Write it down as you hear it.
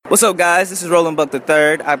What's up, guys? This is Roland Buck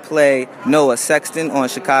III. I play Noah Sexton on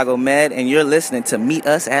Chicago Med, and you're listening to Meet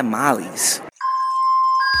Us at Molly's.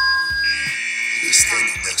 You're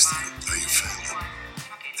standing next to you are your family.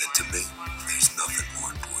 And to me, there's nothing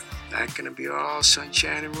more important. Not gonna be all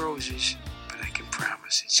sunshine and roses, but I can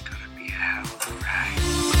promise it's gonna be a hell of a ride.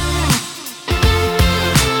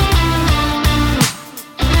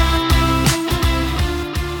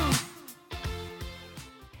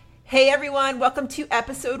 Hey everyone, welcome to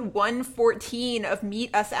episode 114 of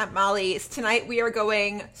Meet Us at Molly's. Tonight we are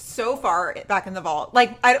going so far back in the vault.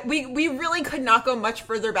 We really could not go much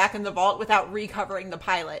further back in the vault without recovering the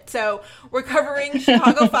pilot. So we're covering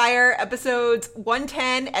Chicago Fire episodes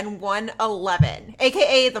 110 and 111,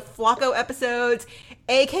 aka the Flacco episodes,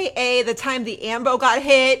 aka the time the Ambo got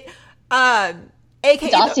hit, aka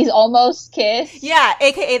Dossie's almost kiss. Yeah,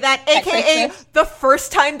 aka that, aka the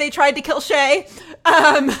first time they tried to kill Shay.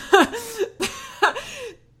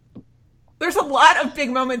 There's a lot of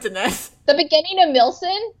big moments in this. The beginning of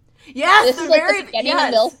Milson. Yes, this is like the beginning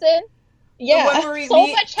of Milson. Yeah, the one where we so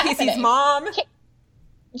meet much Casey's happening. mom.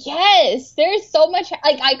 Yes, there's so much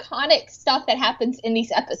iconic stuff that happens in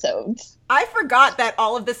these episodes. I forgot that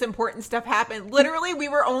all of this important stuff happened. Literally, we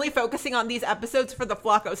were only focusing on these episodes for the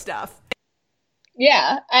Flacco stuff.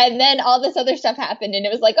 Yeah, and then all this other stuff happened, and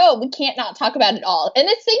it was like, oh, we can't not talk about it all. And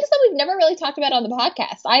it's things that we've never really talked about on the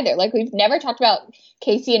podcast either. Like, we've never talked about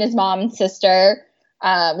Casey and his mom and sister.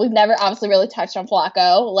 We've never obviously really touched on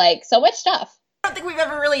Flacco. Like, so much stuff. I don't think we've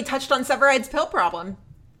ever really touched on Severide's pill problem.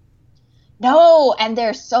 No, and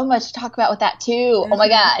there's so much to talk about with that, too. Mm-hmm. Oh, my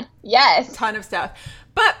God. Yes. A ton of stuff.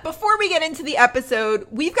 But before we get into the episode,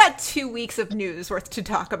 we've got 2 weeks of news worth to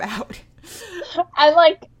talk about. And,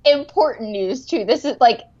 like, important news, too. This is,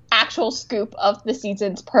 like, actual scoop of the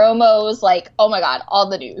season's promos. Like, oh, my God, all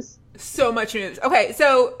the news. So much news. Okay,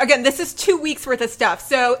 so, again, this is 2 weeks worth of stuff.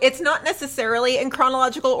 So it's not necessarily in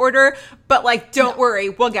chronological order, but, like, don't worry.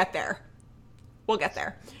 We'll get there. We'll get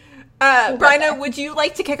there. Bryna, would you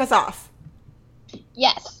like to kick us off?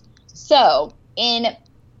 Yes. So, in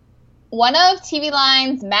one of TV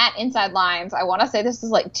Line's Matt Inside Lines, I want to say this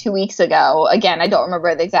was like 2 weeks ago. Again, I don't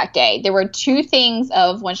remember the exact day. There were two things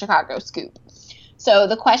of One Chicago scoop. So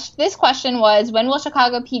this question was, when will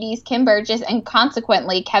Chicago PD's Kim Burgess and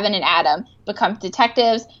consequently Kevin and Adam become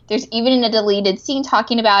detectives? There's even a deleted scene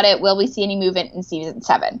talking about it. Will we see any movement in season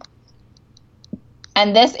 7?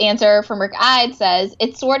 And this answer from Rick Ide says,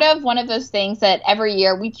 it's sort of one of those things that every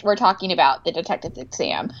year we're talking about the detective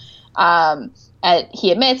exam.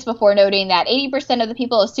 He admits before noting that 80% of the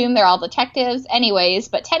people assume they're all detectives anyways,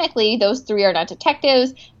 but technically those 3 are not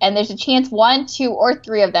detectives, and there's a chance 1, 2, or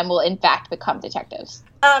 3 of them will in fact become detectives.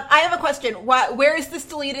 I have a question. Where is this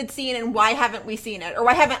deleted scene, and why haven't we seen it? Or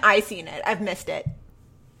why haven't I seen it? I've missed it.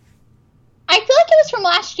 I feel like it was from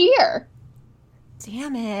last year.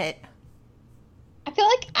 Damn it. I feel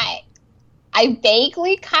like I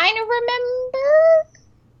vaguely kind of remember.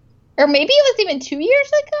 Or maybe it was even 2 years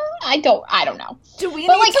ago. I don't know. Do we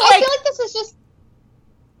but need like, to, I feel like this is just.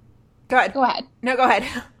 Go ahead. Go ahead. No, go ahead.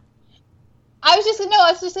 I was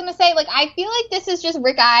just gonna say, like, I feel like this is just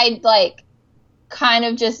Rick Ide, like, kind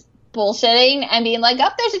of just bullshitting and being like,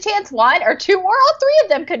 there's a chance 1 or 2 or all 3 of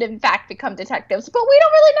them could in fact become detectives, but we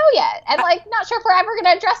don't really know yet, and like, not sure if we're ever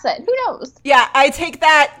gonna address it. Who knows? Yeah, I take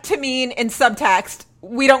that to mean in subtext,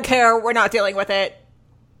 we don't care, we're not dealing with it,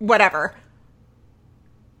 whatever.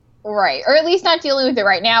 Right, or at least not dealing with it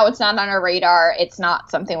right now. It's not on our radar. It's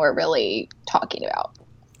not something we're really talking about.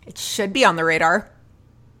 It should be on the radar.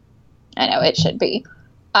 I know, it should be.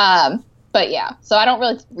 But yeah, so I don't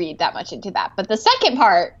really read that much into that. But the second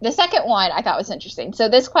one I thought was interesting. So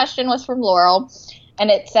this question was from Laurel, and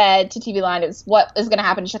it said to TV Line, is what is going to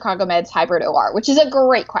happen to Chicago Med's hybrid OR, which is a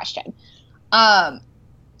great question.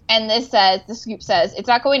 And the scoop says, it's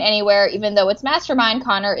not going anywhere, even though its mastermind,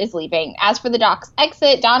 Connor, is leaving. As for the doc's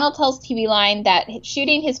exit, Donald tells TV Line that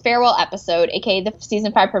shooting his farewell episode, aka the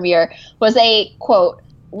season 5 premiere, was a, quote,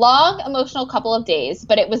 long, emotional couple of days,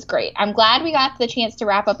 but it was great. I'm glad we got the chance to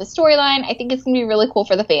wrap up the storyline. I think it's going to be really cool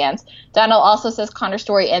for the fans. Donald also says Connor's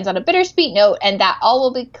story ends on a bittersweet note, and that all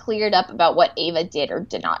will be cleared up about what Ava did or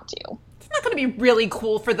did not do. It's not going to be really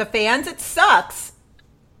cool for the fans. It sucks.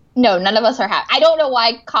 No, none of us are happy. I don't know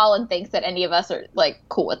why Colin thinks that any of us are, like,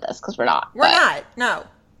 cool with this, because we're not. We're not, no.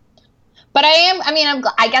 But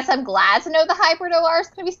I guess I'm glad to know the hybrid OR is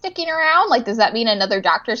going to be sticking around. Like, does that mean another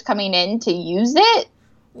doctor's coming in to use it?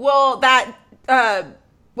 Well, that,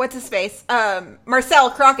 what's his face? Marcel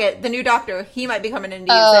Crockett, the new Doctor. He might be coming in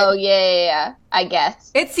to use Oh, it. yeah. I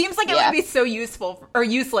guess. It seems like it would be so useful or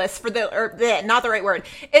useless for not the right word.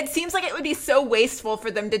 It seems like it would be so wasteful for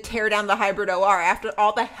them to tear down the hybrid OR after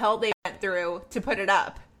all the hell they went through to put it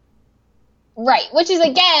up. Right, which is,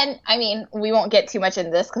 again, I mean, we won't get too much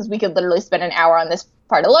into this because we could literally spend an hour on this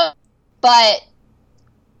part alone, but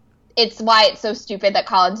it's why it's so stupid that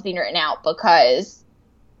Colin's being written out, because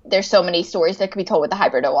there's so many stories that could be told with the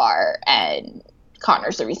hybrid OR, and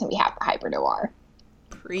Connor's the reason we have the hybrid OR.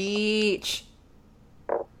 Preach.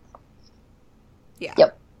 Yeah.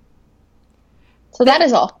 Yep. So that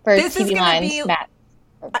is all for This is TV gonna Lines, be- Matt.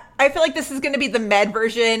 I feel like this is going to be the med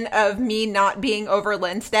version of me not being over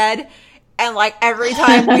Linstead. And, like, every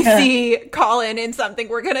time we see Colin in something,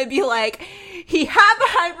 we're going to be like, he had the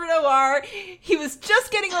hybrid OR, he was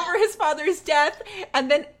just getting over his father's death, and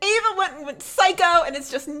then Ava went psycho, and it's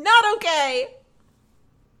just not okay.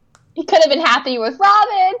 He could have been happy with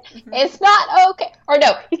Robin. Mm-hmm. It's not okay. Or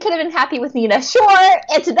no, he could have been happy with Nina. Sure,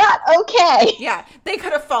 it's not okay. Yeah, they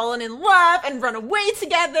could have fallen in love and run away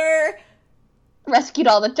together. Rescued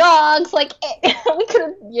all the dogs. Like, we could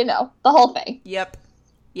have, the whole thing. Yep.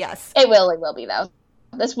 Yes. It will be, though.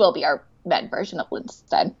 This will be our med version of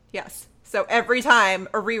Linstead. Yes. So every time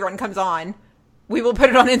a rerun comes on, we will put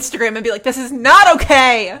it on Instagram and be like, this is not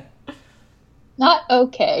okay. Not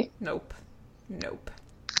okay. Nope.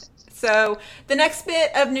 So the next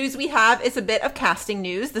bit of news we have is a bit of casting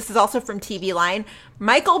news. This is also from TV Line.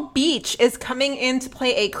 Michael Beach is coming in to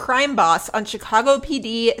play a crime boss on Chicago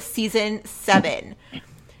PD Season 7.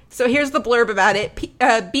 So here's the blurb about it.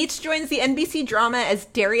 Beach joins the NBC drama as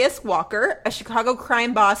Darius Walker, a Chicago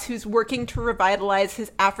crime boss who's working to revitalize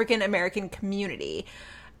his African-American community.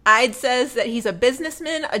 Ide says that he's a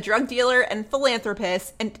businessman, a drug dealer, and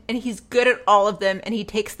philanthropist, and he's good at all of them, and he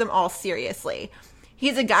takes them all seriously.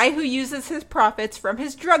 He's a guy who uses his profits from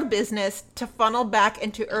his drug business to funnel back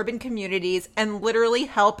into urban communities and literally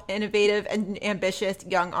help innovative and ambitious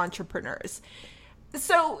young entrepreneurs.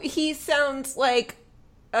 So he sounds like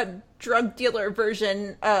a drug dealer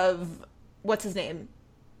version of, what's his name?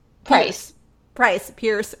 Pierce.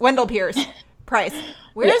 Wendell Pierce. Price.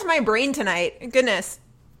 Where's my brain tonight? Goodness.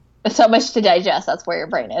 So much to digest. That's where your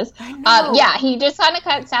brain is. I know. Yeah, he just kind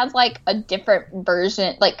of sounds like a different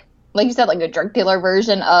version, like you said, like a drug dealer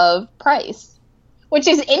version of Price, which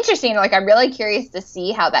is interesting. Like, I'm really curious to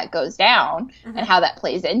see how that goes down and how that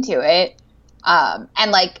plays into it.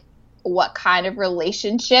 And like what kind of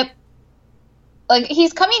relationship, like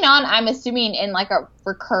he's coming on, I'm assuming in like a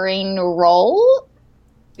recurring role.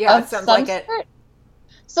 Yeah, it sounds like it.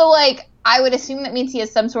 So like, I would assume that means he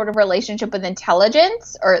has some sort of relationship with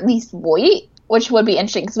intelligence, or at least Voight, which would be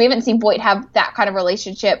interesting because we haven't seen Voight have that kind of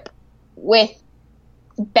relationship with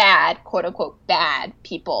bad, quote unquote, bad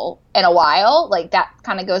people in a while. Like that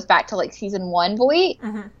kind of goes back to like season 1 Voight.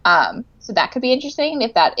 So that could be interesting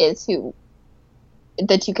if that is who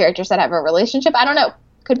the two characters that have a relationship. I don't know.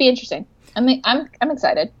 Could be interesting. I'm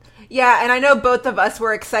excited. Yeah, and I know both of us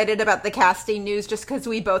were excited about the casting news just because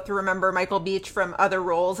we both remember Michael Beach from other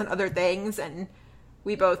roles and other things, and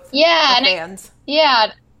we both are fans.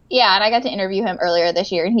 And I got to interview him earlier this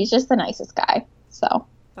year, and he's just the nicest guy. So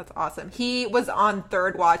that's awesome. He was on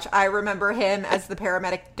Third Watch. I remember him as the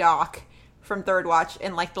paramedic Doc from Third Watch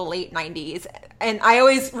in like the late 90s, and I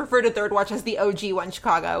always refer to Third Watch as the OG one,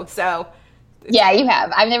 Chicago. So yeah, you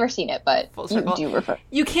have. I've never seen it, but full you circle. do refer.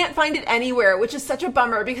 You can't find it anywhere, which is such a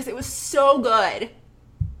bummer because it was so good.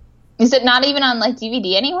 Is it not even on like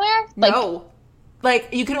DVD anywhere? Like, no. Like,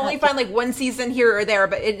 you can only find like one season here or there,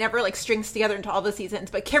 but it never like strings together into all the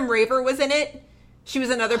seasons. But Kim Raver was in it. She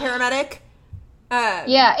was another paramedic.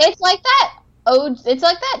 Yeah, it's like that. It's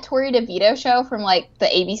like that Tori DeVito show from like the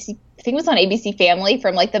ABC. I think it was on ABC Family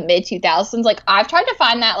from like the mid 2000s. Like, I've tried to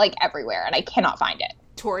find that like everywhere, and I cannot find it.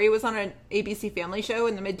 Tori was on an ABC Family show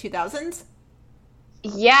in the mid 2000s.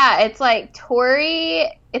 Yeah, it's like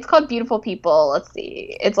Tori. It's called Beautiful People. Let's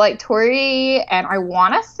see. It's like Tori, and I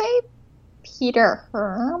want to say Peter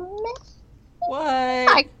Herman.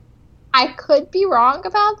 What? I could be wrong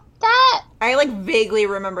about that. I like vaguely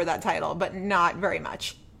remember that title, but not very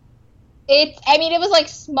much. It was like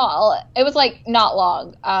small. It was like not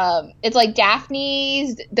long. It's like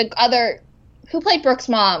Daphne's, the other, who played Brooke's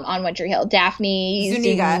mom on One Tree Hill? Daphne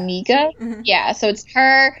Zuniga. Mm-hmm. Yeah, so it's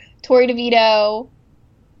her, Tori DeVito,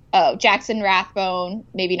 Jackson Rathbone,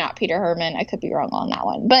 maybe not Peter Herman. I could be wrong on that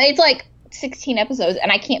one. But it's like 16 episodes,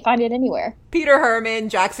 and I can't find it anywhere. Peter Herman,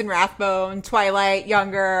 Jackson Rathbone, Twilight,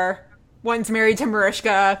 younger, one's married to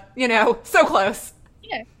Mariska, so close.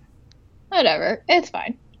 Yeah. Whatever. It's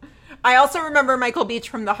fine. I also remember Michael Beach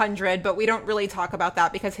from The 100, but we don't really talk about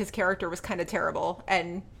that because his character was kind of terrible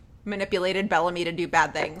and manipulated Bellamy to do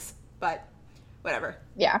bad things. But whatever.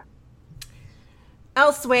 Yeah.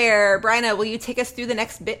 Elsewhere, Bryna, will you take us through the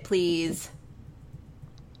next bit, please?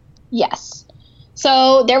 Yes.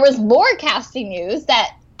 So there was more casting news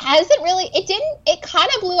that it kind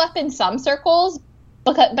of blew up in some circles,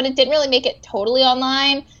 but it didn't really make it totally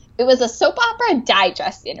online. It was a Soap Opera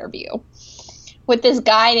Digest interview with this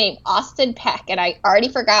guy named Austin Peck, and I already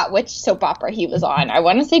forgot which soap opera he was on. I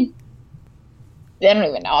want to say, I don't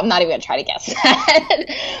even know. I'm not even going to try to guess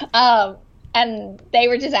that. And they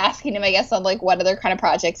were just asking him, I guess, on like what other kind of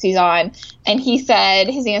projects he's on. And he said,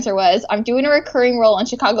 his answer was, I'm doing a recurring role on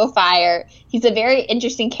Chicago Fire. He's a very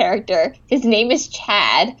interesting character. His name is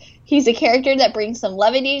Chad. He's a character that brings some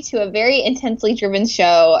levity to a very intensely driven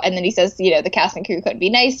show. And then he says, the cast and crew couldn't be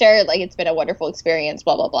nicer. Like, it's been a wonderful experience,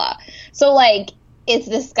 blah, blah, blah. So, like, is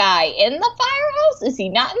this guy in the firehouse? Is he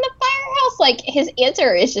not in the firehouse? Like, his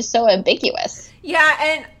answer is just so ambiguous. Yeah,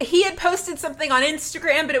 and he had posted something on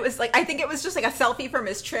Instagram, but it was like, I think it was just like a selfie from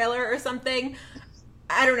his trailer or something.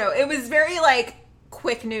 I don't know. It was very, like,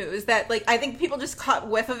 quick news that, like, I think people just caught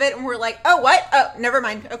whiff of it and were like, oh, what? Oh, never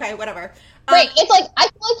mind. Okay, whatever. Right. It's like, I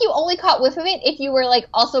feel like you only caught whiff of it if you were, like,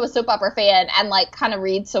 also a soap opera fan and, like, kind of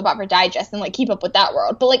read Soap Opera Digest and, like, keep up with that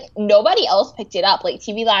world. But, like, nobody else picked it up. Like,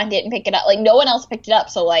 TV Line didn't pick it up. Like, no one else picked it up.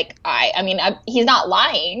 So, like, he's not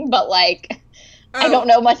lying, but, like, I don't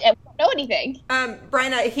know much. I don't know anything.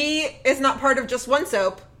 Bryna, he is not part of just one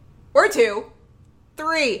soap or two,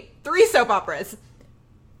 three soap operas.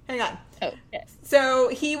 Hang on. Oh, yes. So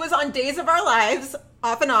he was on Days of Our Lives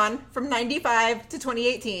off and on from 95 to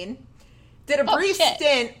 2018. Did a brief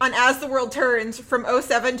stint on As the World Turns from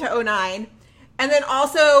 07 to 09. And then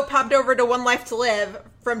also popped over to One Life to Live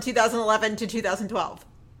from 2011 to 2012.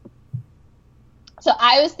 So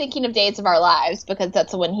I was thinking of Days of Our Lives because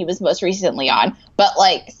that's the one he was most recently on. But,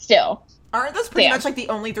 like, still. Aren't those pretty much, like, the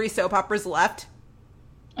only 3 soap operas left?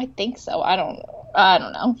 I think so. I don't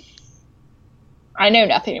know. I know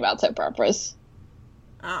nothing about soap operas.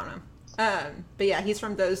 I don't know. But yeah, he's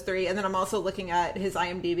from those 3. And then I'm also looking at his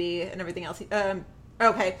IMDb and everything else.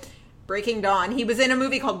 Okay. Breaking Dawn. He was in a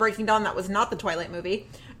movie called Breaking Dawn that was not the Twilight movie.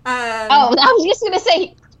 I was just going to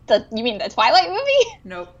say, you mean the Twilight movie?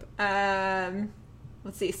 Nope.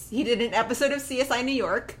 Let's see. He did an episode of CSI New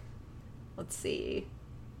York. Let's see.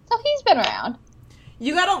 So he's been around.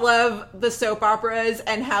 You gotta love the soap operas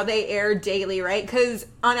and how they air daily, right? Because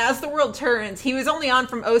on As the World Turns, he was only on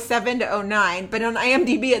from 07 to 09, but on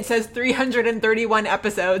IMDb it says 331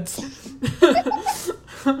 episodes.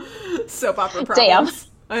 Soap opera problems.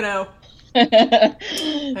 Damn. I know.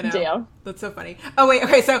 Damn. That's so funny. Oh, wait.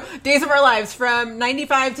 Okay, so Days of Our Lives from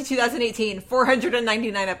 95 to 2018,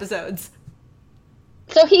 499 episodes.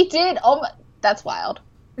 So he did, that's wild.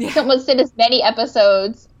 Yeah. He almost did as many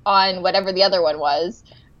episodes on whatever the other one was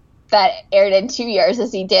that aired in 2 years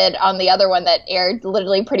as he did on the other one that aired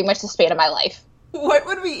literally pretty much the span of my life. What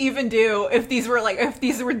would we even do if these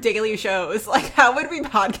were daily shows? Like, how would we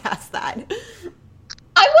podcast that?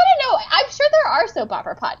 I want to know. I'm sure there are soap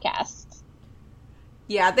opera podcasts.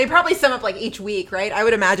 Yeah, they probably sum up like each week, right? I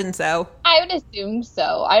would imagine so. I would assume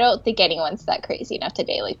so. I don't think anyone's that crazy enough to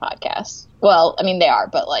daily podcast. Well, I mean, they are,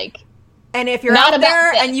 but like... And if you're out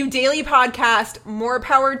there and you daily podcast, more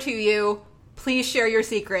power to you. Please share your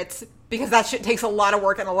secrets, because that shit takes a lot of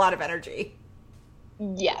work and a lot of energy.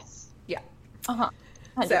 Yes. Yeah. Uh-huh.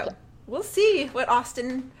 100%. So, we'll see what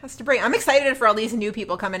Austin has to bring. I'm excited for all these new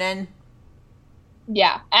people coming in.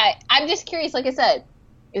 Yeah. I'm just curious, like I said,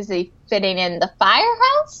 is he fitting in the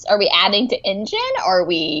firehouse? Are we adding to Engine? Or are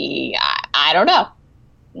we... I don't know.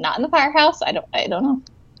 Not in the firehouse? I don't know.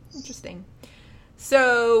 Interesting.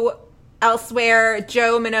 So... Elsewhere,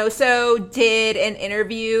 Joe Minoso did an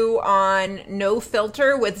interview on No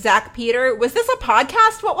Filter with Zach Peter. Was this a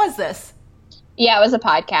podcast? What was this? Yeah, it was a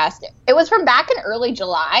podcast. It was from back in early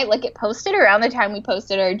July. Like, it posted around the time we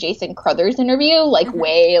posted our Jason Crothers interview, like,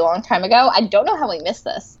 way a long time ago. I don't know how we missed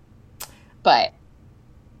this. But...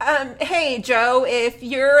 hey, Joe, if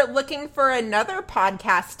you're looking for another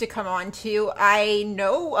podcast to come on to, I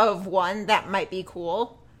know of one that might be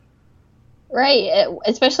cool. Right,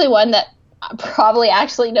 especially one that probably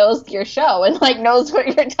actually knows your show and like knows what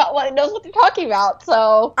you're talking about.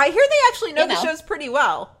 So I hear they actually know the shows pretty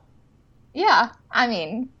well. Yeah, I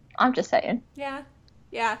mean, I'm just saying. Yeah.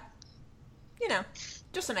 You know,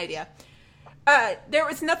 just an idea. There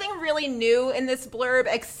was nothing really new in this blurb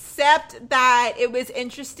except that it was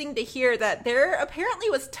interesting to hear that there apparently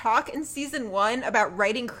was talk in season 1 about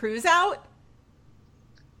writing crews out.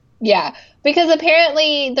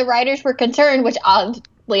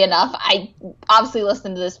 enough, I obviously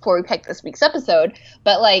listened to this before we picked this week's episode,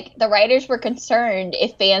 but like the writers were concerned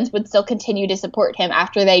if fans would still continue to support him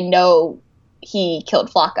after they know he killed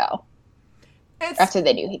Flacco. After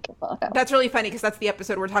they knew he killed Flacco. That's really funny because that's the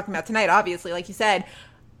episode we're talking about tonight, obviously, like you said.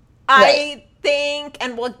 Right. I think,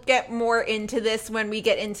 and we'll get more into this when we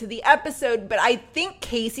get into the episode, but I think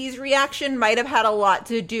Casey's reaction might have had a lot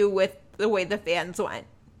to do with the way the fans went.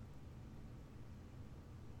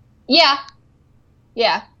 Yeah.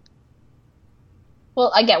 Yeah.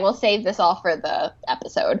 Well, again, we'll save this all for the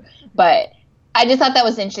episode, but I just thought that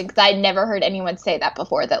was interesting because I'd never heard anyone say that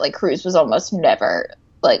before, that like Cruz was almost never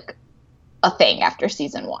like a thing after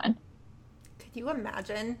season 1. Could you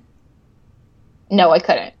imagine? No, I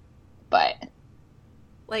couldn't. But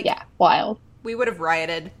like, yeah, wild. We would have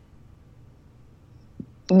rioted.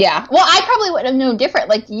 Yeah. Well, I probably wouldn't have known different.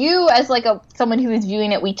 Like you, as like someone who was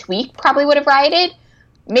viewing it week to week, probably would have rioted.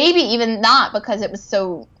 Maybe even not because it was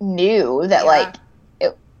so new that like,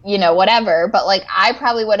 it, you know, whatever. But like, I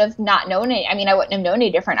probably would have not known it. I mean, I wouldn't have known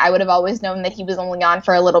any different. I would have always known that he was only on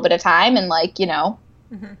for a little bit of time and like, you know,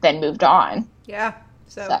 then moved on. Yeah.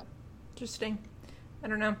 So interesting. I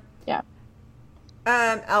don't know. Yeah.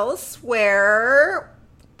 Elsewhere,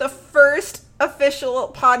 the first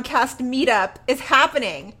official podcast meetup is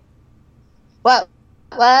happening. What?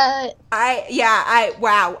 Wow.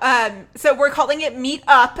 So we're calling it Meet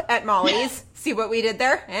Up at Molly's. See what we did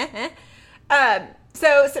there?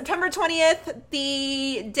 So September 20th,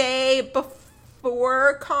 the day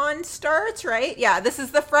before con starts, right? Yeah, this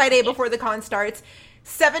is the Friday before the con starts.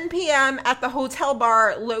 7 p.m. at the hotel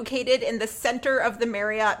bar located in the center of the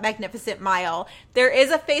Marriott Magnificent Mile. There is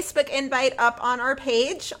a Facebook invite up on our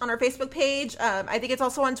page, on our Facebook page. I think it's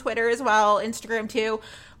also on Twitter as well, Instagram too.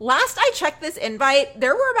 Last I checked this invite,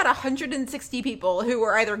 there were about 160 people who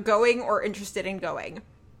were either going or interested in going.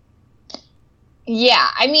 Yeah,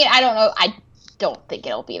 I mean, I don't know. I don't think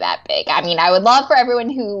it'll be that big. I mean, I would love for everyone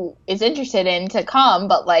who is interested in to come,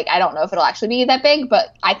 but like, I don't know if it'll actually be that big,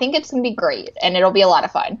 but I think it's going to be great and it'll be a lot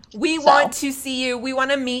of fun. We want to see you. We want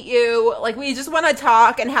to meet you. Like, we just want to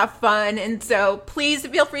talk and have fun. And so please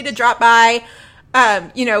feel free to drop by.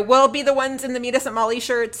 You know, we'll be the ones in the Meet Us at Molly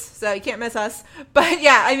shirts, so you can't miss us. But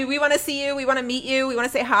yeah, I mean, we want to see you. We want to meet you. We want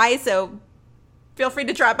to say hi. So feel free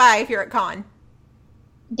to drop by if you're at con.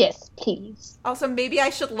 Yes, please. Also, maybe I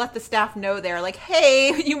should let the staff know there, like,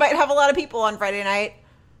 hey, you might have a lot of people on Friday night.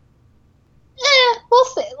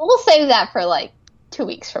 We'll save that for like 2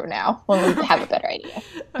 weeks from now when we have a better idea.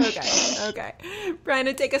 Okay.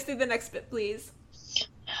 Brianna, take us through the next bit, please.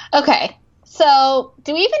 Okay, so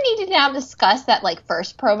do we even need to now discuss that like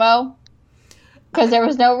first promo? Because there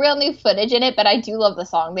was no real new footage in it, but I do love the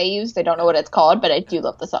song they used. I don't know what it's called, but I do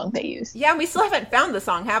love the song they used. Yeah, we still haven't found the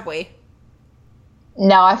song, have we?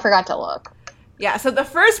 No, I forgot to look. Yeah, so the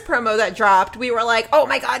first promo that dropped, we were like, oh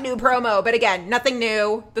my god, new promo. But again, nothing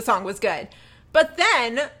new. The song was good. But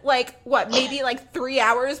then, like, maybe like 3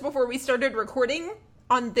 hours before we started recording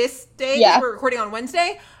on this day, yeah. We're recording on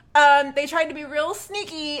Wednesday, they tried to be real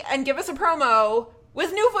sneaky and give us a promo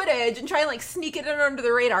with new footage and try and like sneak it in under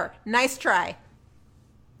the radar. Nice try.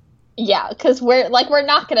 Yeah, because we're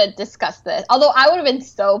not going to discuss this. Although I would have been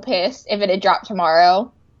so pissed if it had dropped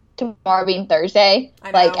tomorrow being Thursday,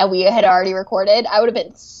 like, and we had already recorded. I would have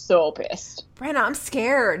been so pissed. Brenna, I'm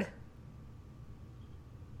scared.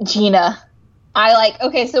 Gina,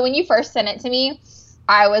 okay, so when you first sent it to me,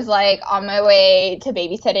 I was like on my way to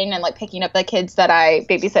babysitting and like picking up the kids that I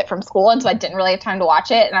babysit from school, and so I didn't really have time to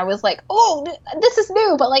watch it, and I was like, oh, this is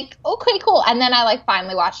new, but like, okay, cool. And then I like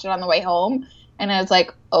finally watched it on the way home, and I was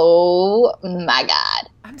like, oh my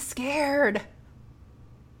god. I'm scared.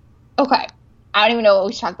 Okay. I don't even know what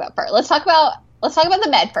we should talk about first. Let's talk about the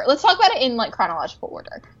med first. Let's talk about it in like chronological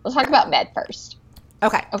order. Let's talk about med first.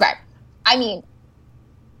 Okay. I mean,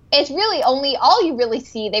 it's really only all you really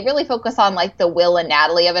see. They really focus on like the Will and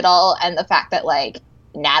Natalie of it all, and the fact that like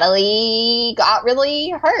Natalie got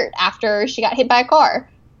really hurt after she got hit by a car,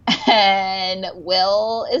 and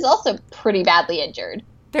Will is also pretty badly injured.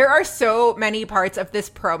 There are so many parts of this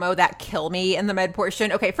promo that kill me in the med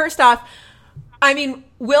portion. Okay, first off, I mean,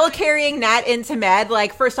 Will carrying Nat into med,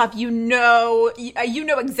 like, first off, you know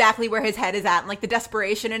exactly where his head is at, and, like, the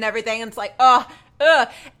desperation and everything, and it's like, And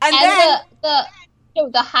then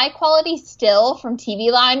the high-quality still from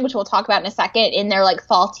TV Line, which we'll talk about in a second, in their, like,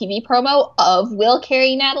 fall TV promo of Will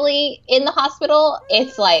carrying Natalie in the hospital,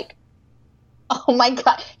 it's like, Oh my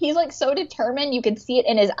God. He's like so determined. You can see it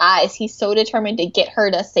in his eyes. He's so determined to get her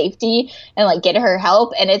to safety and like get her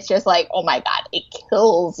help. And it's just like, oh my God, it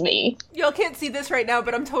kills me. Y'all can't see this right now,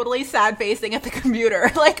 but I'm totally sad facing at the computer.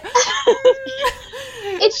 Like,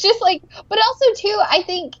 It's just like, but also too, I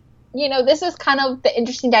think, you know, this is kind of the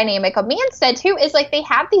interesting dynamic of Manstead too, is like they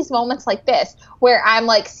have these moments like this where I'm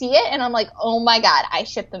like, see it and I'm like, oh my God, I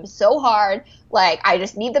ship them so hard. Like, I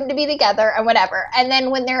just need them to be together and whatever. And then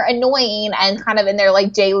when they're annoying and kind of in their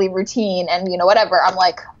like daily routine and, you know, whatever, I'm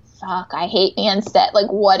like, fuck, I hate Manstead. Like,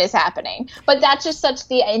 what is happening? But that's just such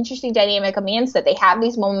the interesting dynamic of Manstead. They have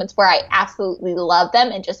these moments where I absolutely love them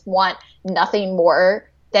and just want nothing more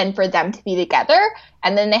than for them to be together.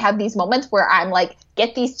 And then they have these moments where I'm like,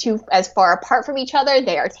 get these two as far apart from each other.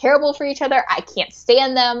 They are terrible for each other. I can't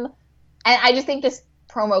stand them. And I just think this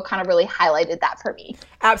promo kind of really highlighted that for me.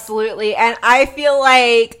 absolutely. And I feel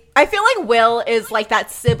like Will is like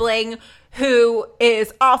that sibling who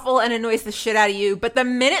is awful and annoys the shit out of you, but the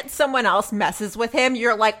minute someone else messes with him,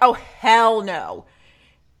 you're like, oh, hell no.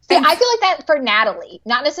 See, I feel like that for Natalie,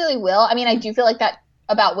 not necessarily Will. I mean, I do feel like that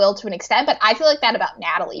about Will to an extent, but I feel like that about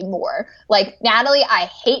Natalie more. Like, Natalie, I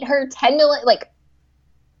hate her 10 million, like,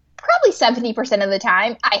 probably 70% of the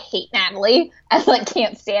time, I hate Natalie and, like,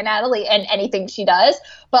 can't stand Natalie and anything she does.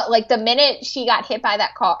 But, like, the minute she got hit by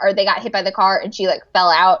that car, or they got hit by the car and she, like, fell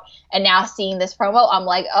out, and now seeing this promo, I'm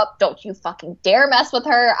like, oh, don't you fucking dare mess with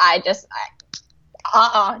her.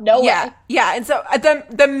 No way. Yeah. And so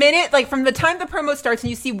the minute, like, from the time the promo starts and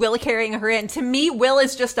you see Will carrying her in, to me, Will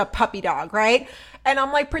is just a puppy dog, right? And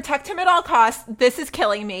I'm like, protect him at all costs. This is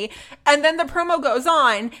killing me. And then the promo goes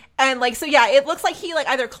on. And like, so yeah, it looks like he like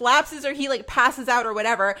either collapses or he like passes out or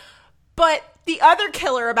whatever. But the other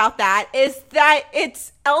killer about that is that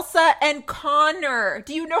it's Elsa and Connor.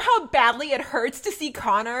 Do you know how badly it hurts to see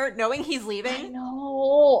Connor knowing he's leaving?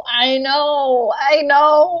 I know.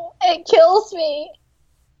 It kills me.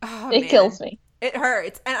 Oh, it kills me. It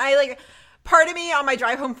hurts. And I like, part of me on my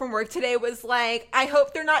drive home from work today was like, I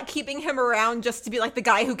hope they're not keeping him around just to be like the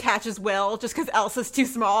guy who catches Will just because Elsa's too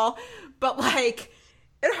small. But like,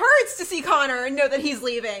 it hurts to see Connor and know that he's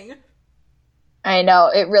leaving. I know,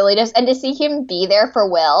 it really does. And to see him be there for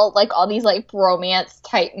Will, like all these like bromance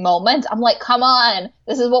type moments, I'm like, come on,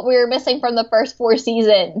 this is what we were missing from the first 4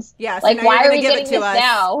 seasons. Yeah, so like, now why you're are we give getting it to this us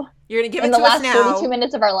now? You're going to give in it to the us last now 42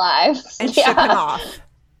 minutes of our lives. and ship him off.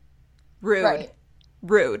 Rude. Right.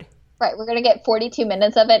 Rude. Right, we're going to get 42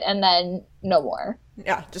 minutes of it and then no more.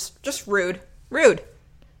 Yeah, just rude. Rude.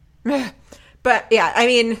 But yeah, I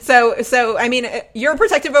mean, so I mean, you're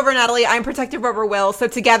protective over Natalie, I'm protective over Will, so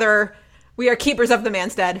together we are keepers of the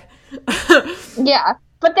Manstead. Yeah,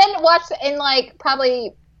 but then watch in like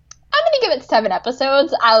probably, I'm gonna give it 7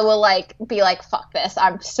 episodes. I will like be like, fuck this,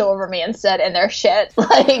 I'm so over Manstead and their shit.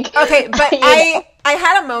 Like, okay, but I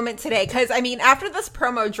had a moment today because I mean, after this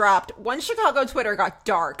promo dropped, one Chicago Twitter got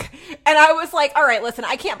dark, and I was like, all right, listen,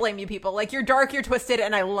 I can't blame you people. Like, you're dark, you're twisted,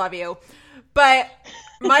 and I love you, but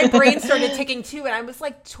my brain started ticking too, and I was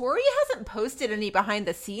like, Tori hasn't posted any behind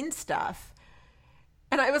the scenes stuff.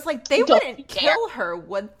 And I was like, they wouldn't kill her,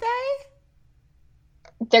 would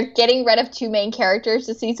they? They're getting rid of 2 main characters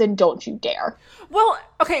this season. Don't you dare. Well,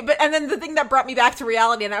 okay, but and then the thing that brought me back to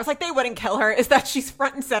reality, and I was like, they wouldn't kill her, is that she's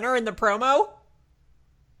front and center in the promo.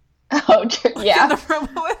 Oh, true. Yeah. In the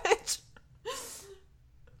promo image.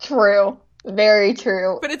 True. Very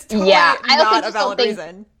true. But it's totally not a valid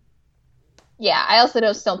reason. Yeah, I also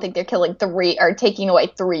just don't think they're killing 3 or taking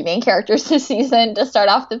away 3 main characters this season to start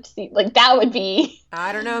off the season. Like, that would be...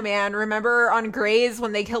 I don't know, man. Remember on Grey's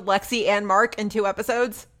when they killed Lexi and Mark in 2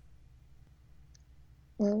 episodes?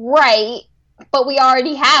 Right, but we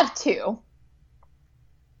already have 2.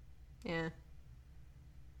 Yeah.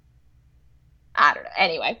 I don't know.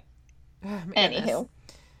 Anyway. Oh, Anywho.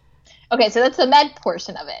 Okay, so that's the med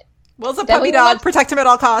portion of it. Will's a puppy dog. Protect him at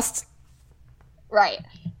all costs. Right.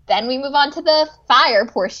 Then we move on to the fire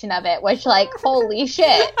portion of it, which, like, holy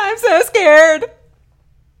shit. I'm so scared.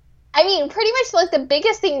 I mean, pretty much, like, the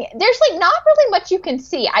biggest thing, there's, like, not really much you can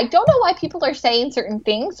see. I don't know why people are saying certain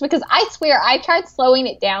things, because I swear I tried slowing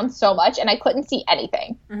it down so much, and I couldn't see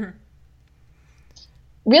anything. Mm-hmm.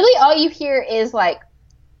 Really, all you hear is, like,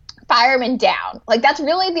 fireman down. Like, that's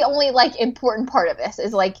really the only, like, important part of this,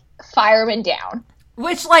 is, like, fireman down.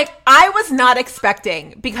 Which, like, I was not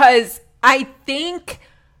expecting, because I think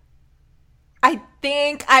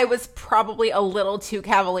I was probably a little too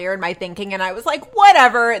cavalier in my thinking, and I was like,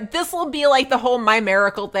 whatever, this will be like the whole My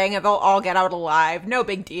Miracle thing, and they'll all get out alive. No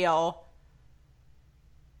big deal.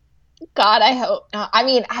 God, I hope not. I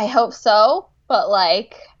mean, I hope so, but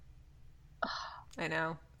like... I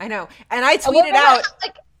know. And I tweeted out...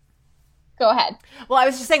 Go ahead. Well, I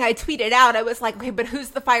was just saying, I tweeted out, I was like, okay, but who's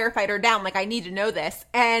the firefighter down? Like, I need to know this.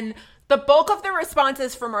 And the bulk of the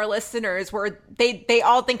responses from our listeners were they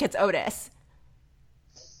all think it's Otis.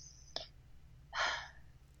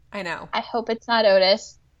 I know. I hope it's not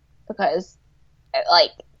Otis because, like,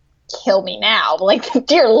 kill me now. Like,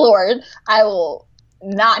 dear Lord, I will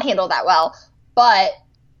not handle that well. But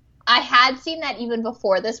I had seen that even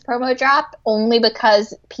before this promo dropped, only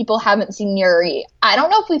because people haven't seen Yuri. I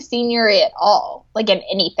don't know if we've seen Yuri at all, like in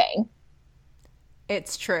anything.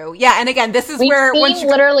 It's true. Yeah, and again, this is We've where seen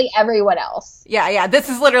literally everyone else. Yeah. This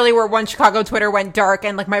is literally where One Chicago Twitter went dark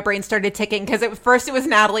and like my brain started ticking because at first it was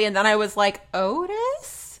Natalie and then I was like,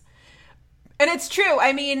 Otis? And it's true.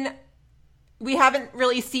 I mean, we haven't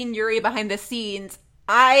really seen Yuri behind the scenes.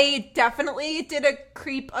 I definitely did a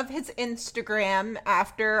creep of his Instagram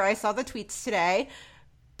after I saw the tweets today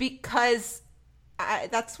because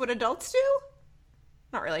that's what adults do.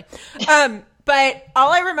 Not really. But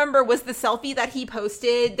all I remember was the selfie that he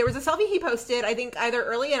posted. There was a selfie he posted, I think either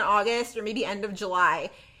early in August or maybe end of July.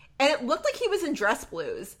 And it looked like he was in dress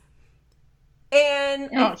blues. And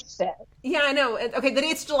oh, shit. Yeah, I know. Okay, the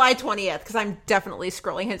date's July 20th because I'm definitely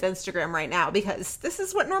scrolling his Instagram right now because this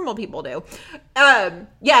is what normal people do.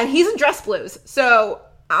 Yeah, he's in dress blues. So,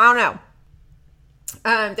 I don't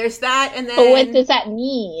know. There's that, and then... But what does that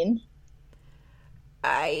mean?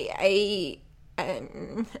 I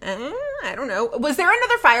don't know. Was there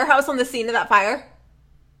another firehouse on the scene of that fire?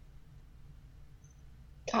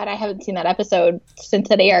 God, I haven't seen that episode since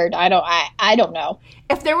it aired. I don't know.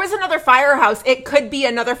 If there was another firehouse, it could be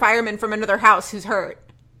another fireman from another house who's hurt.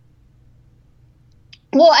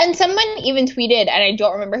 Well, and someone even tweeted, and I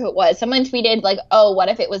don't remember who it was. Someone tweeted like, "Oh, what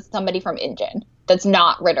if it was somebody from Engine that's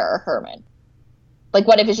not Ritter or Herman? Like,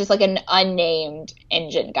 what if it's just like an unnamed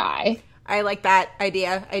Engine guy?" I like that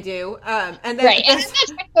idea. I do. And then right, and I'm not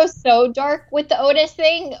trying to go so dark with the Otis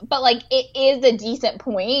thing, but like it is a decent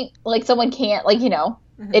point. Like someone can't, like, you know,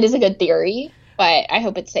 it is a good theory. But I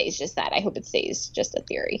hope it stays just that. I hope it stays just a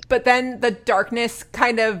theory. But then the darkness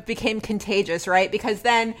kind of became contagious, right? Because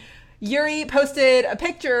then Yuri posted a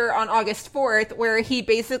picture on August 4th where he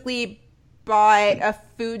basically bought a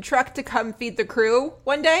food truck to come feed the crew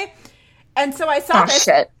one day. And so I saw this.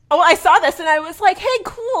 Shit. Oh, I saw this and I was like, hey,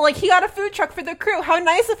 cool. Like, he got a food truck for the crew. How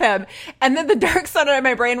nice of him. And then the dark side of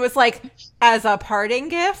my brain was like, as a parting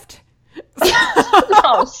gift?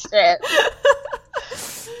 Oh, shit.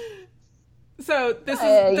 So this is...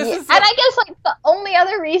 And I guess, like, the only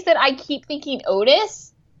other reason I keep thinking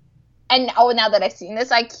Otis, and now that I've seen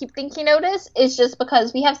this, I keep thinking Otis, is just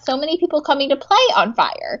because we have so many people coming to play on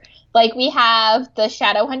Fire. Like, we have the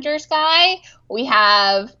Shadowhunters guy. We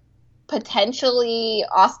have... potentially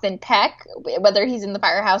Austin Peck, whether he's in the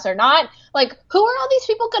firehouse or not. Like, who are all these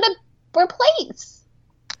people going to replace?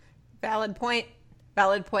 Valid point.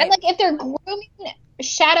 And, like, if they're grooming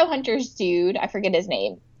Shadowhunters dude, I forget his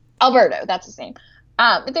name, Alberto, that's his name.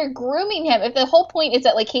 If they're grooming him, if the whole point is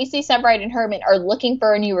that, like, Casey, Severide, and Herman are looking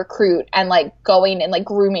for a new recruit and, like, going and, like,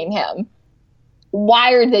 grooming him,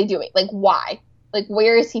 why are they doing? Like, why? Like,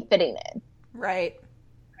 where is he fitting in? Right.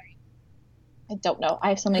 I don't know. I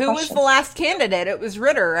have so many questions. questions. Who was the last candidate? It was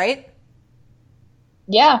Ritter, right?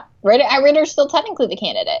 Yeah. Ritter's still technically the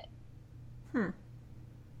candidate.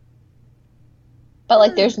 But,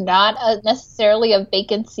 like, there's not necessarily a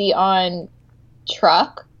vacancy on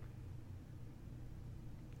Truck.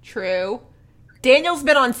 True. Daniel's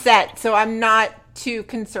been on set, so I'm not too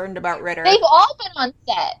concerned about Ritter. They've all been on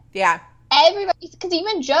set. Yeah. Everybody, because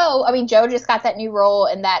even Joe, I mean, Joe just got that new role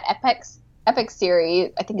in that Epic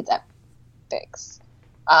series. I think it's Epics.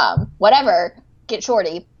 Whatever. Get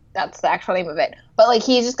Shorty. That's the actual name of it. But, like,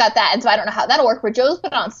 he's just got that, and so I don't know how that'll work, but Joe's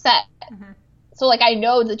been on set. Mm-hmm. So, like, I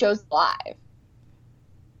know that Joe's live.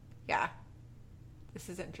 Yeah. This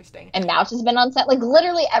is interesting. And Mouch has been on set. Like,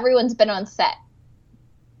 literally everyone's been on set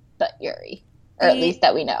but Yuri. Or at least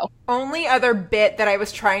that we know. Only other bit that I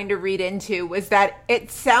was trying to read into was that it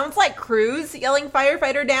sounds like Cruz yelling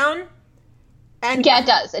firefighter down. And yeah, it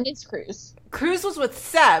does. And it's Cruz. Cruz was with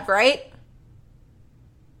Sev, right?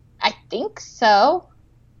 I think so.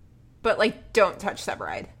 But, like, don't touch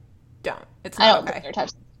Severide. Don't. It's I not don't okay. think they're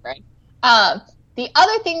touching Severide. The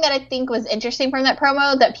other thing that I think was interesting from that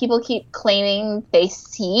promo that people keep claiming they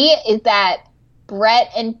see is that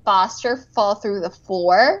Brett and Foster fall through the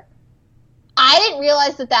floor. I didn't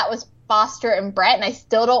realize that that was Foster and Brett, and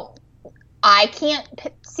I can't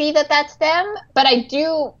see that that's them, but I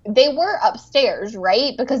do. They were upstairs,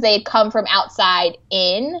 right? Because they had come from outside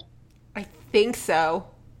in. I think so.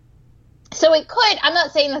 So it could. I'm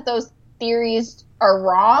not saying that those theories are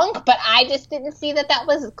wrong, but I just didn't see that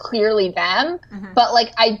was clearly them. Mm-hmm. But,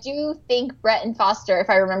 like, I do think Brett and Foster, if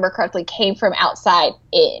I remember correctly, came from outside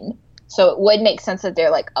in. So it would make sense that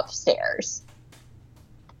they're, like, upstairs.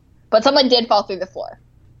 But someone did fall through the floor.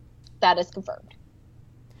 That is confirmed.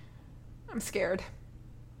 I'm scared.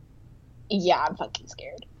 Yeah, I'm fucking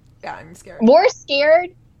scared. Yeah, I'm scared. More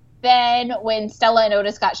scared than when Stella and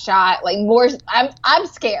Otis got shot. Like, I'm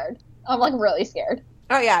scared. I'm, like, really scared.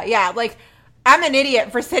 Oh, yeah. Like, I'm an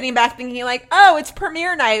idiot for sitting back thinking, like, oh, it's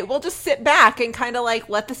premiere night. We'll just sit back and kind of, like,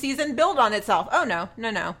 let the season build on itself. Oh, no.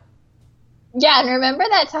 Yeah, and remember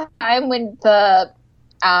that time when the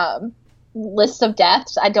list of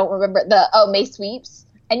deaths, I don't remember, May sweeps,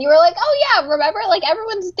 and you were like, oh, yeah, remember, like,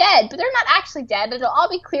 everyone's dead, but they're not actually dead. It'll all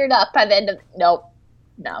be cleared up by the end of, nope.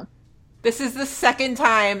 No. This is the second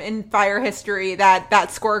time in Fire history that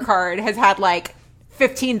scorecard has had, like,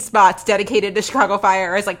 15 spots dedicated to Chicago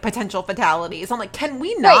Fire as, like, potential fatalities. I'm like, can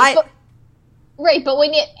we not? Right, but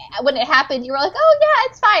when it happened, you were like, oh, yeah,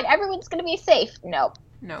 it's fine. Everyone's going to be safe. No.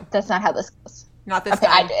 That's not how this goes. Not this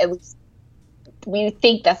time. At least we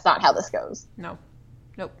think that's not how this goes. No.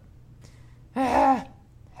 Nope.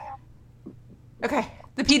 Okay,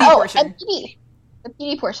 the PD portion. The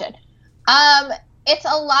PD portion. It's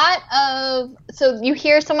a lot of, so you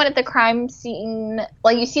hear someone at the crime scene,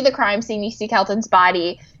 like you see the crime scene, you see Kelton's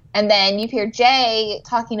body, and then you hear Jay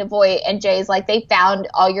talking to Voight, and Jay's like, they found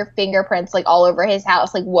all your fingerprints, like, all over his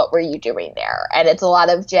house. Like, what were you doing there? And it's a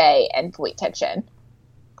lot of Jay and Voight tension.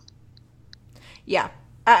 Yeah.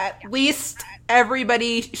 At least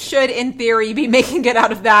everybody should, in theory, be making it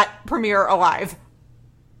out of that premiere alive.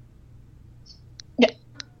 Yeah.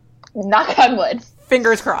 Knock on wood.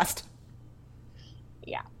 Fingers crossed.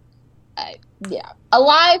 Yeah.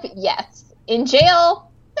 Alive, yes. In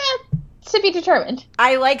jail, to be determined.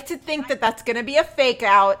 I like to think that that's going to be a fake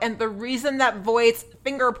out, and the reason that Voight's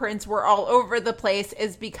fingerprints were all over the place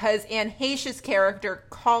is because Anne Heche's character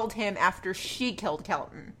called him after she killed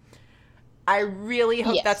Kelton. I really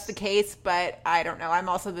hope that's the case, but I don't know. I'm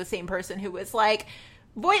also the same person who was like,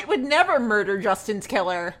 Voight would never murder Justin's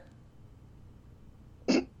killer.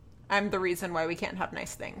 I'm the reason why we can't have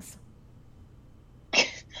nice things.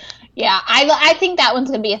 Yeah, I think that one's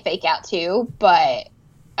going to be a fake out too, but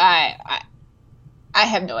I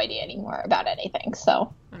have no idea anymore about anything,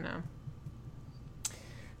 so. I know.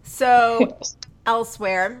 So,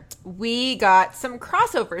 elsewhere, we got some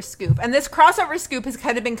crossover scoop, and this crossover scoop has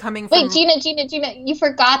kind of been coming from... Wait, Gina, you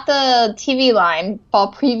forgot the TV line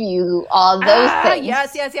fall preview, all those things.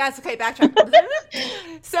 Yes. Okay,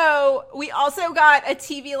 backtrack. So, we also got a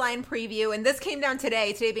TV line preview, and this came down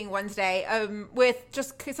today being Wednesday, with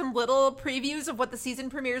just some little previews of what the season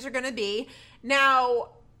premieres are going to be. Now,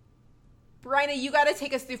 Bryna, you got to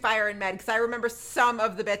take us through Fire and Med, because I remember some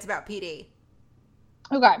of the bits about PD.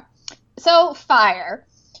 Okay. So, Fire.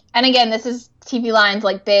 And again, this is TV Line's,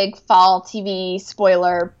 like, big fall TV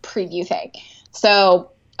spoiler preview thing.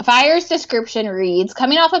 So, Fire's description reads,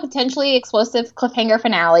 coming off a potentially explosive cliffhanger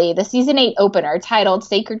finale, the Season 8 opener, titled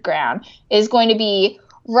Sacred Ground, is going to be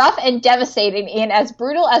rough and devastating and as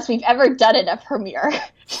brutal as we've ever done in a premiere.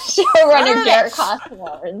 Showrunner Garrett Cost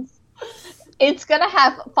warns. It's going to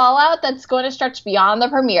have fallout that's going to stretch beyond the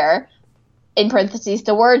premiere. In parentheses,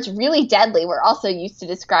 the words really deadly were also used to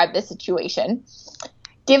describe the situation.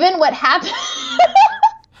 Given what happens,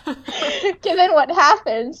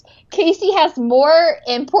 Casey has more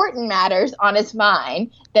important matters on his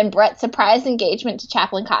mind than Brett's surprise engagement to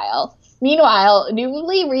Chaplain Kyle. Meanwhile,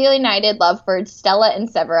 newly reunited lovebirds Stella and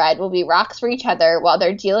Severide will be rocks for each other while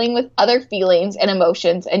they're dealing with other feelings and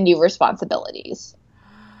emotions and new responsibilities.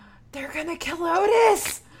 They're gonna kill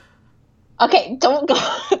Otis! Okay, don't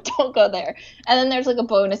go there. And then there's, like, a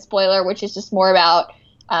bonus spoiler, which is just more about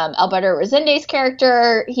Alberto Resende's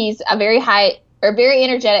character. He's a very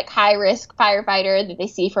energetic, high-risk firefighter that they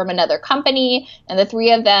see from another company. And the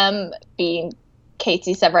three of them, being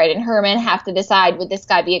Casey, Severide, and Herman, have to decide, would this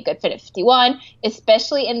guy be a good fit at 51,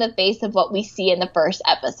 especially in the face of what we see in the first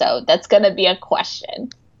episode. That's going to be a question.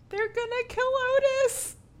 They're gonna kill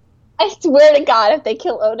Otis! I swear to God, if they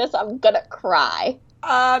kill Otis, I'm going to cry.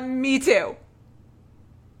 Me too.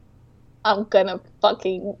 I'm gonna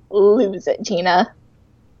fucking lose it, Gina.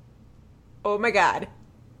 Oh my God.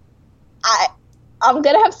 I'm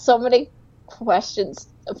gonna have so many questions.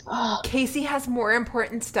 Casey has more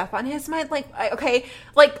important stuff on his mind. Like, okay,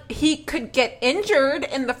 like, he could get injured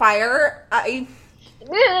in the fire.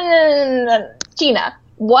 No. Gina,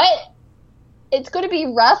 what? It's going to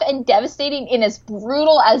be rough and devastating and as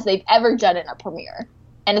brutal as they've ever done in a premiere.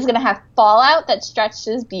 And it's going to have fallout that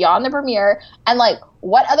stretches beyond the premiere. And, like,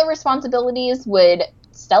 what other responsibilities would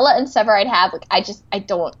Stella and Severide have, like, I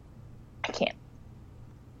can't.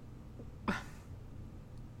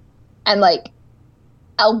 And, like,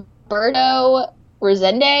 Alberto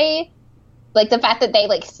Rosende, like, the fact that they,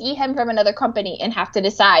 like, see him from another company and have to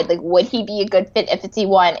decide, like, would he be a good fit if it's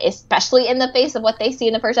E1, especially in the face of what they see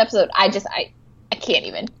in the first episode. I can't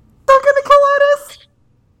even. They're gonna kill Otis.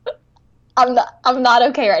 I'm not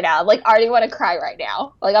okay right now. Like, I already want to cry right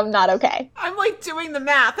now. Like, I'm not okay. I'm, like, doing the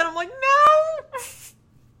math, and I'm like,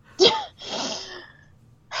 no!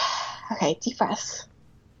 Okay, deep breaths.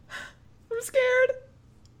 I'm scared.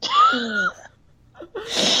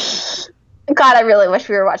 God, I really wish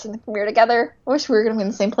we were watching the premiere together. I wish we were going to be in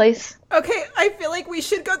the same place. Okay, I feel like we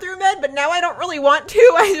should go through Med, but now I don't really want to.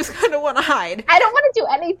 I just kind of want to hide. I don't want to do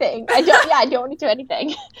anything. I don't want to do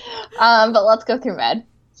anything. But let's go through Med.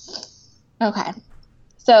 Okay.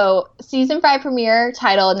 So, season 5 premiere,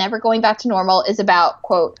 titled Never Going Back to Normal, is about,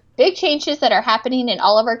 quote, big changes that are happening in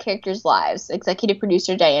all of our characters' lives, executive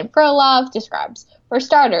producer Diane Frolov describes. For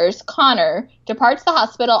starters, Connor departs the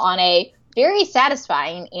hospital on a very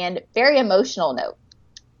satisfying and very emotional note.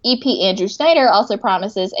 EP Andrew Snyder also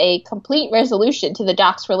promises a complete resolution to the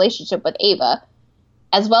doc's relationship with Ava,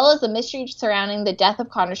 as well as the mystery surrounding the death of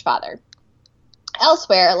Connor's father.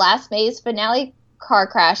 Elsewhere, last May's finale car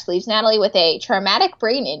crash leaves Natalie with a traumatic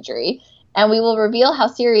brain injury, and we will reveal how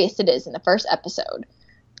serious it is in the first episode.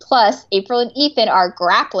 Plus, April and Ethan are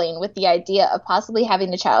grappling with the idea of possibly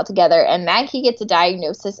having a child together, and Maggie gets a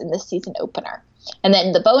diagnosis in the season opener. And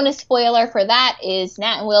then the bonus spoiler for that is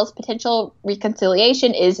Nat and Will's potential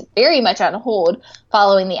reconciliation is very much on hold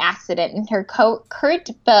following the accident, and her current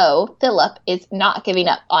beau, Philip, is not giving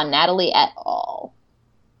up on Natalie at all.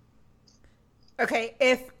 Okay,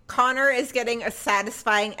 if Connor is getting a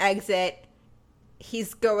satisfying exit,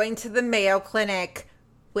 he's going to the Mayo Clinic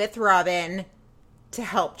with Robin to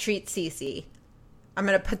help treat Cece. I'm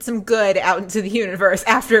going to put some good out into the universe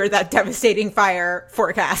after that devastating fire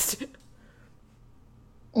forecast.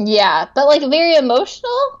 Yeah, but, like, very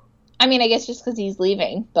emotional? I mean, I guess just because he's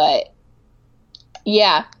leaving, but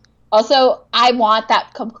yeah. Also, I want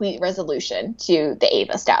that complete resolution to the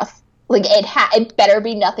Ava stuff. Like, it better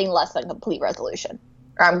be nothing less than complete resolution,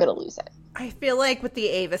 or I'm going to lose it. I feel like with the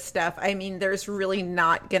Ava stuff, I mean, there's really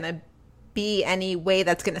not going to be any way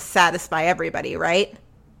that's going to satisfy everybody, right?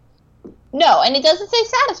 No, and it doesn't say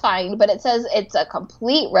satisfying, but it says it's a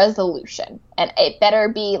complete resolution. And it better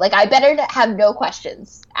be, like, I better have no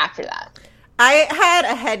questions after that. I had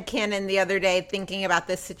a headcanon the other day thinking about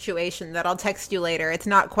this situation that I'll text you later. It's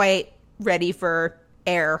not quite ready for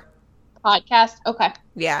air. Podcast? Okay.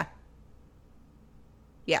 Yeah.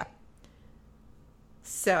 Yeah.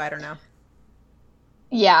 So, I don't know.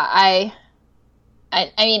 Yeah, I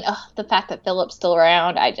mean, the fact that Philip's still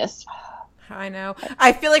around, I know.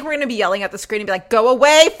 I feel like we're going to be yelling at the screen and be like, go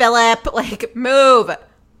away, Philip! Like, move!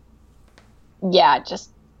 Yeah,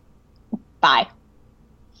 just bye.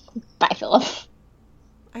 Bye, Philip.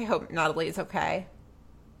 I hope Natalie is okay.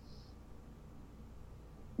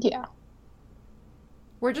 Yeah.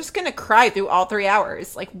 We're just going to cry through all 3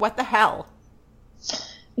 hours. Like, what the hell?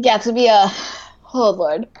 Yeah, it's going to be oh,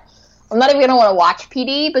 Lord. I'm not even going to want to watch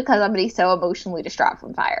PD because I'm going to be so emotionally distraught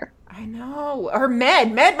from Fire. I know. Or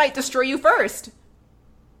Med. Med might destroy you first.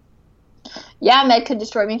 Yeah, Med could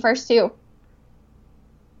destroy me first, too.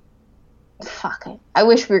 Fuck it. I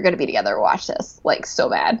wish we were going to be together to watch this. Like, so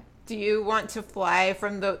bad. Do you want to fly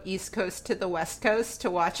from the East Coast to the West Coast to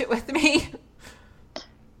watch it with me?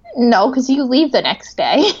 No, because you leave the next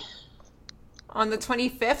day. On the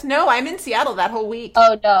 25th? No, I'm in Seattle that whole week.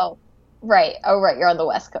 Oh, no. Right. Oh, right. You're on the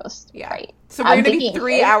West Coast. Yeah. Right. So we're going to be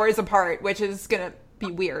 3 hours apart, which is going to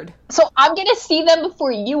be weird. So I'm going to see them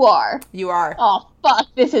before you are. You are. Oh, fuck.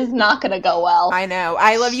 This is not going to go well. I know.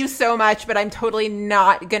 I love you so much, but I'm totally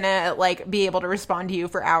not going to, like, be able to respond to you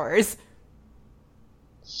for hours.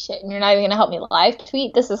 Shit, and you're not even going to help me live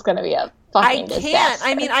tweet? This is going to be a fucking disaster. I can't.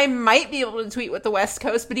 I mean, I might be able to tweet with the West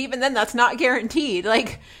Coast, but even then, that's not guaranteed.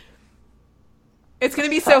 Like, it's going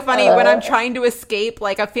to be so funny when I'm trying to escape,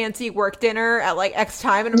 like, a fancy work dinner at, like, X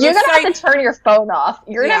time. And you're going to have to turn your phone off.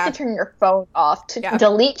 You're going to have to turn your phone off to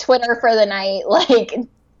delete Twitter for the night. Like,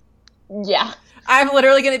 yeah. I'm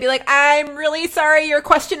literally going to be like, I'm really sorry. Your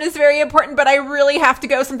question is very important, but I really have to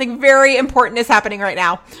go. Something very important is happening right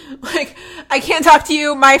now. Like, I can't talk to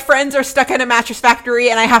you. My friends are stuck in a mattress factory,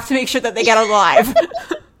 and I have to make sure that they get alive.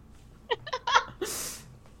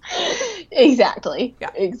 Exactly. Yeah.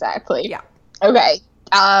 Exactly. Yeah. Okay.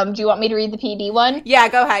 Do you want me to read the PD one? Yeah,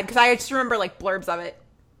 go ahead, because I just remember, like, blurbs of it.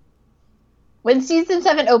 When season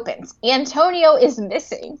 7 opens, Antonio is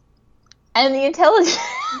missing. And the intelligence...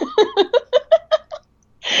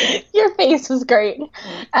 Your face was great.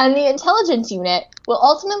 And the intelligence unit will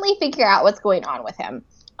ultimately figure out what's going on with him.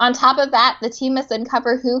 On top of that, the team must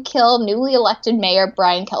uncover who killed newly elected Mayor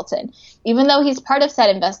Brian Kelton. Even though he's part of said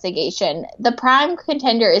investigation, the prime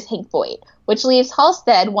contender is Hank Voight, which leaves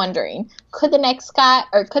Halstead wondering, could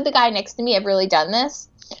the guy next to me have really done this?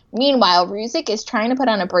 Meanwhile, Ruzek is trying to put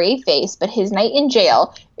on a brave face, but his night in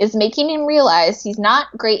jail is making him realize he's not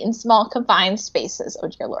great in small, confined spaces. Oh,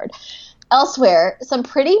 dear Lord. Elsewhere, some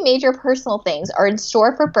pretty major personal things are in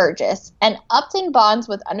store for Burgess, and Upton bonds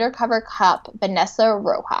with undercover cop Vanessa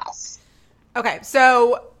Rojas. Okay,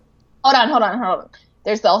 so... Hold on.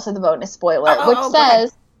 There's also the bonus spoiler, which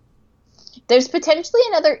says there's potentially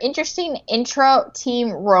another interesting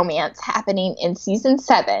intro-team romance happening in Season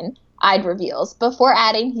 7, Ide reveals, before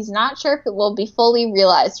adding he's not sure if it will be fully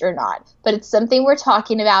realized or not, but it's something we're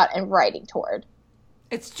talking about and writing toward.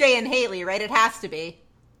 It's Jay and Haley, right? It has to be.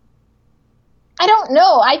 I don't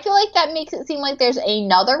know. I feel like that makes it seem like there's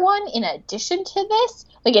another one in addition to this.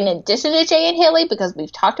 Like, in addition to Jay and Haley, because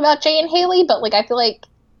we've talked about Jay and Haley, but, like, I feel like...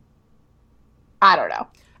 I don't know.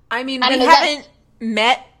 I mean, we haven't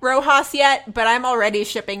met Rojas yet, but I'm already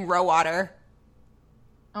shipping Rowater.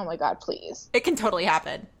 Oh my god, please. It can totally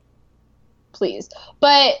happen. Please.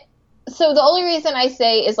 But... So the only reason I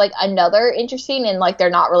say is, like, another interesting and, like, they're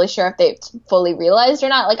not really sure if they've fully realized or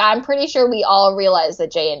not. Like, I'm pretty sure we all realize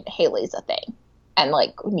that Jay and Haley's a thing. And,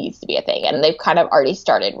 like, needs to be a thing. And they've kind of already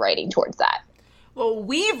started writing towards that. Well,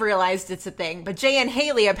 we've realized it's a thing, but Jay and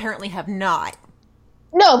Haley apparently have not.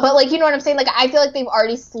 No, but, like, you know what I'm saying? Like, I feel like they've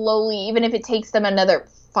already slowly, even if it takes them another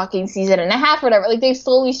fucking season and a half or whatever, like, they've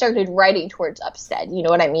slowly started writing towards Upstead. You know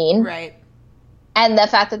what I mean? Right. And the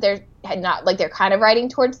fact that they're not, like, they're kind of writing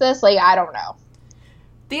towards this, like, I don't know.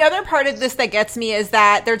 The other part of this that gets me is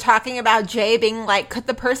that they're talking about Jay being like, could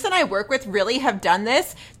the person I work with really have done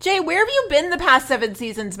this? Jay, where have you been the past 7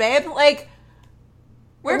 seasons, babe? Like,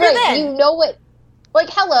 where have you been? You know what? Like,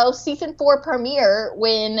 hello, season 4 premiere,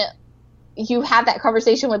 when you have that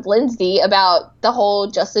conversation with Lindsay about the whole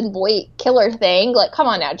Justin Voight killer thing. Like, come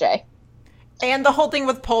on now, Jay. And the whole thing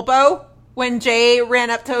with Pulpo, when Jay ran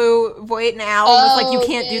up to Voight and Al and was like, you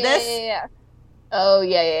can't do this. Yeah. Oh,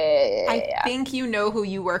 yeah. I think you know who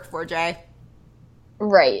you work for, Jay.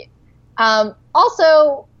 Right.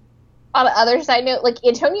 Also, on the other side note, like,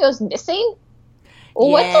 Antonio's missing?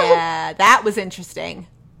 Yeah, that was interesting.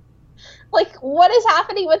 Like, what is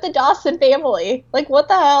happening with the Dawson family? Like, what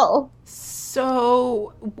the hell?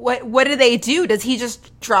 So, what do they do? Does he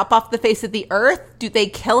just drop off the face of the earth? Do they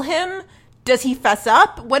kill him? Does he fess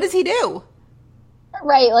up? What does he do?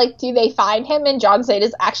 Right, like, do they find him and John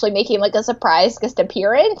Zeta's actually making, like, a surprise guest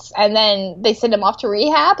appearance, and then they send him off to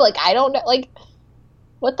rehab? Like, I don't know, like,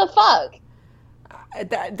 what the fuck?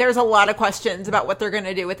 There's a lot of questions about what they're going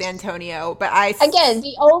to do with Antonio, but Again,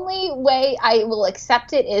 the only way I will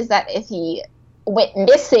accept it is that if he went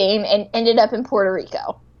missing and ended up in Puerto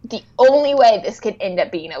Rico. The only way this could end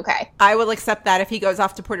up being okay. I will accept that if he goes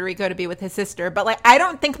off to Puerto Rico to be with his sister. But, like, I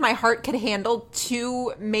don't think my heart could handle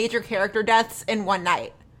 2 major character deaths in one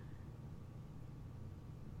night.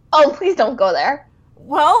 Oh, please don't go there.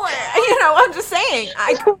 Well, you know, I'm just saying.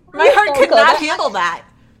 My heart could not handle that.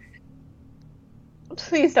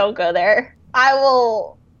 Please don't go there. I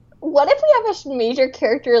will... What if we have a major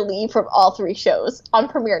character leave from all 3 shows on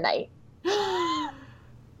premiere night?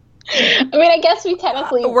 I mean, I guess we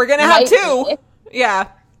technically... we're going to have 2. Yeah.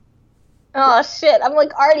 Oh, shit. I'm,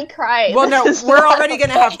 like, already crying. Well, no, we're already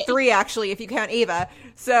going to have 3, actually, if you count Ava.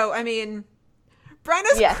 So, I mean,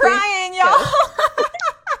 Brenna's crying, y'all.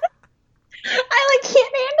 I, like,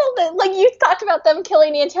 can't handle it. Like, you talked about them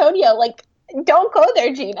killing Antonio. Like, don't go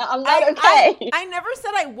there, Gina. I'm not okay. I never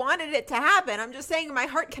said I wanted it to happen. I'm just saying my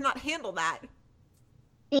heart cannot handle that.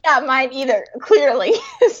 Yeah, mine either, clearly.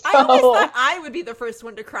 So... I always thought I would be the first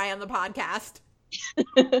one to cry on the podcast.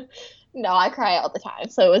 No, I cry all the time,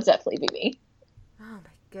 so it would definitely be me. Oh my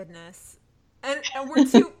goodness. And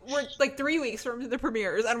we're like 3 weeks from the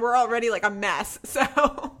premieres, and we're already like a mess,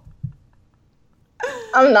 so...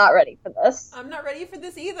 I'm not ready for this. I'm not ready for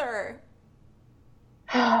this either.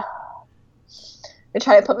 I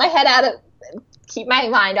try to put my head out of keep my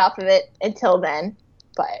mind off of it until then,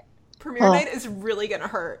 but... Premiere night is really gonna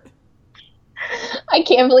hurt. I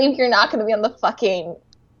can't believe you're not gonna be on the fucking,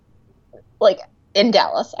 like, in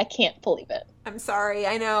Dallas. I can't believe it. I'm sorry.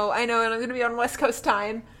 I know, and I'm gonna be on West Coast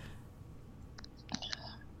time.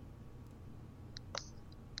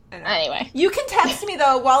 Anyway. You can text me,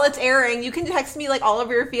 though, while it's airing. You can text me, like, all of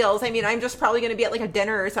your feels. I mean, I'm just probably gonna be at, like, a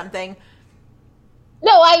dinner or something.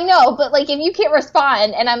 No, I know, but, like, if you can't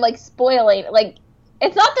respond and I'm, like, spoiling, like...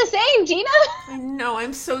 It's not the same, Gina. I know.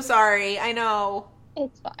 I'm so sorry. I know.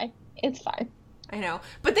 It's fine. It's fine. I know.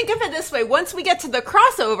 But think of it this way. Once we get to the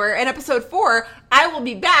crossover in episode 4, I will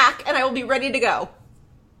be back and I will be ready to go.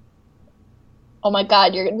 Oh my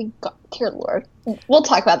God, you're going to be... Dear Lord. We'll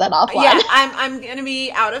talk about that offline. Yeah, I'm going to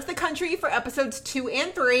be out of the country for episodes 2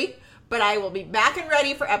 and 3, but I will be back and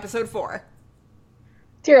ready for episode 4.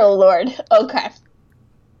 Dear Lord. Okay.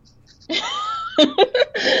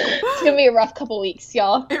 It's going to be a rough couple weeks,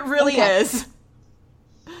 y'all. It really is.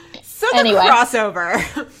 So the Anyway.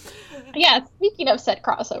 crossover. Yeah, speaking of said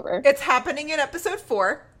crossover. It's happening in episode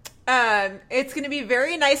 4. It's going to be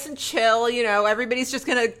very nice and chill. You know, everybody's just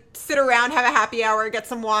going to sit around, have a happy hour, get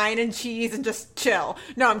some wine and cheese, and just chill.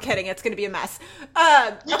 No, I'm kidding. It's going to be a mess.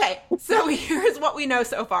 Okay, so here's what we know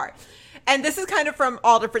so far. And this is kind of from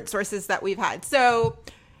all different sources that we've had. So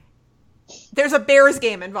there's a Bears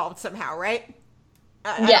game involved somehow, right?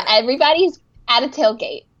 Yeah, everybody's at a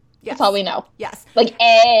tailgate. Yes. That's all we know. Yes. Like,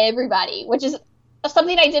 everybody, which is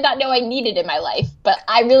something I did not know I needed in my life, but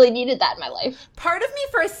I really needed that in my life. Part of me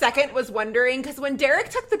for a second was wondering, because when Derek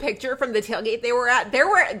took the picture from the tailgate they were at, there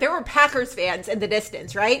were Packers fans in the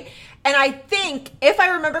distance, right? And I think, if I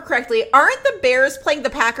remember correctly, aren't the Bears playing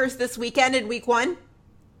the Packers this weekend in week 1?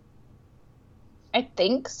 I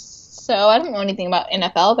think so. I don't know anything about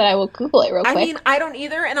NFL, but I will Google it real quick. I mean, I don't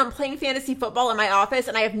either, and I'm playing fantasy football in my office,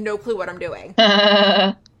 and I have no clue what I'm doing.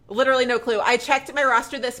 Literally no clue. I checked my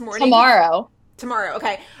roster this morning. Tomorrow,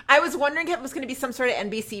 okay. I was wondering if it was going to be some sort of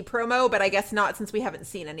NBC promo, but I guess not since we haven't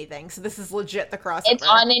seen anything. So this is legit the crossover. It's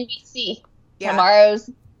on NBC. Yeah. Tomorrow's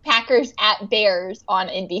Packers at Bears on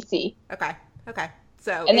NBC. Okay.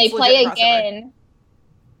 So And they it's play legit crossover. again.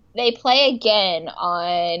 They play again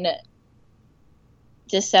on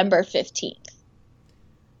December 15th.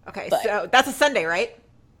 Okay, but- so that's a Sunday, right?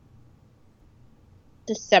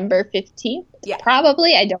 December 15th? Yeah.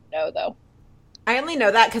 Probably. I don't know, though. I only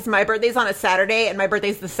know that because my birthday's on a Saturday and my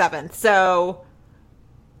birthday's the 7th. So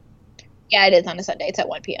Yeah, it is on a Sunday. It's at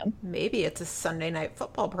 1 p.m. maybe it's a Sunday night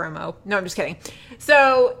football promo. No, I'm just kidding.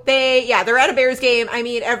 So they're at a Bears game. I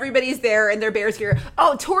mean, everybody's there in their Bears gear.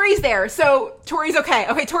 Oh, Tori's there. So Tori's okay.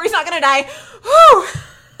 Okay, Tori's not going to die. Whew.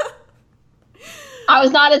 I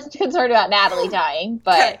was not as concerned about Natalie dying,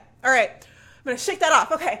 but Okay. All right. I'm going to shake that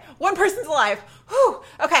off. Okay. One person's alive. Whew.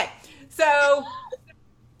 Okay. So,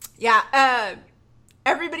 yeah.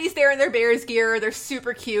 Everybody's there in their Bears gear. They're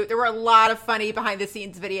super cute. There were a lot of funny behind the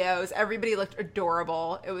scenes videos. Everybody looked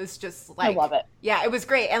adorable. It was just like, I love it. Yeah, it was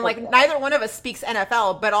great. And like neither one of us speaks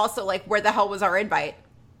NFL, but also like where the hell was our invite?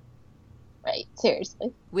 right,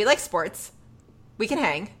 seriously. We like sports. We can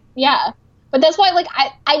hang. Yeah. But that's why, like,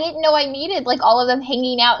 I didn't know I needed, like, all of them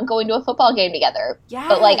hanging out and going to a football game together. Yes.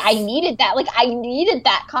 But, like, I needed that. Like, I needed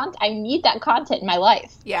that content. I need that content in my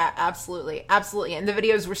life. Yeah, absolutely. Absolutely. And the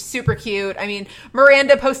videos were super cute. I mean,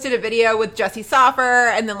 Miranda posted a video with Jesse Soffer,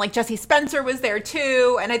 and then, like, Jesse Spencer was there,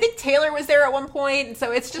 too. And I think Taylor was there at one point. And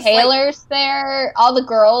so it's just Taylor's there. All the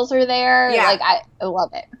girls are there. Yeah. Like, I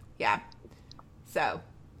love it. Yeah. So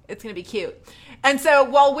it's going to be cute. And so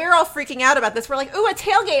while we're all freaking out about this, we're like, ooh, a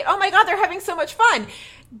tailgate. Oh my God, they're having so much fun.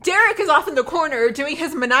 Derek is off in the corner doing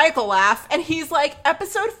his maniacal laugh. And he's like,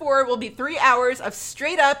 episode 4 will be 3 hours of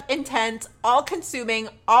straight up, intense, all consuming,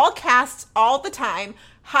 all casts, all the time,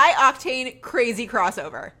 high octane, crazy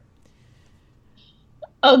crossover.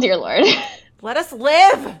 Oh, dear Lord. Let us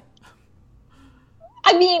live.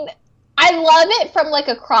 I mean, I love it from, like,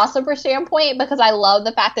 a crossover standpoint because I love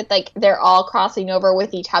the fact that, like, they're all crossing over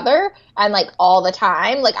with each other and, like, all the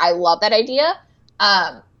time. Like, I love that idea.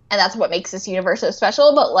 And that's what makes this universe so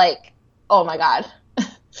special. But, like, oh, my God.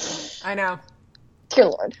 I know. Dear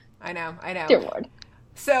Lord. I know. Dear Lord.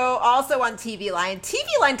 So also on TV Line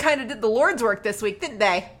kind of did the Lord's work this week, didn't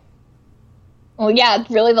they? Well, yeah,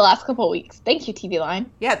 really the last couple of weeks. Thank you, TV Line.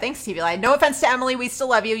 Yeah, thanks, TV Line. No offense to Emily. We still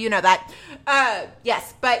love you. You know that.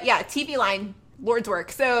 Yes, but yeah, TV Line, Lord's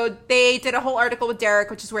work. So they did a whole article with Derek,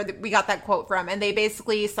 which is where we got that quote from. And they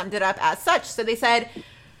basically summed it up as such. So they said,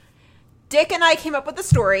 Dick and I came up with the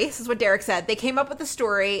story. This is what Derek said. They came up with the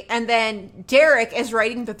story, and then Derek is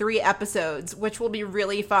writing the 3 episodes, which will be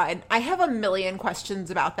really fun. I have a million questions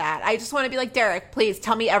about that. I just want to be like, Derek, please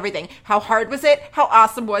tell me everything. How hard was it? How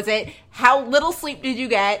awesome was it? How little sleep did you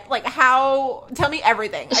get? Like, tell me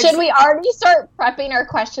everything. Should we already start prepping our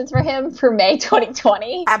questions for him for May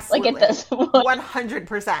 2020? Absolutely. Like at this point.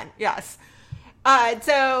 100%. Yes.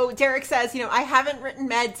 So Derek says, I haven't written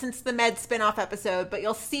Med since the Med spinoff episode, but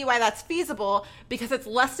you'll see why that's feasible because it's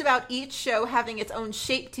less about each show having its own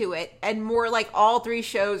shape to it and more like all 3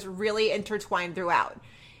 shows really intertwined throughout.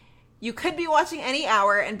 You could be watching any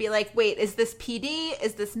hour and be like, wait, is this PD?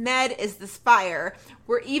 Is this Med? Is this Fire?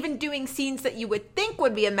 We're even doing scenes that you would think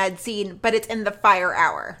would be a Med scene, but it's in the Fire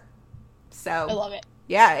hour. So I love it.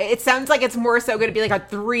 yeah, it sounds like it's more so going to be like a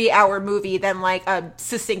 3-hour movie than like a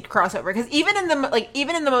succinct crossover. Because even in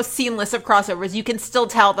the most seamless of crossovers, you can still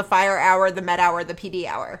tell the Fire Hour, the Med Hour, the PD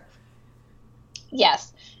Hour.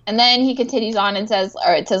 Yes. And then he continues on and says,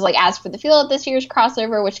 like, as for the feel of this year's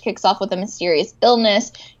crossover, which kicks off with a mysterious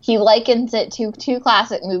illness, he likens it to 2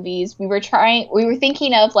 classic movies. We were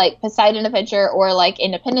thinking of like Poseidon Adventure or like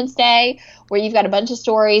Independence Day, where you've got a bunch of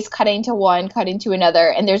stories cutting to one, cutting to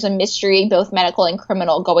another, and there's a mystery, both medical and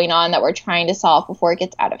criminal, going on that we're trying to solve before it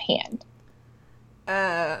gets out of hand.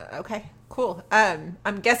 Okay, cool.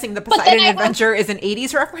 I'm guessing the Poseidon Adventure is an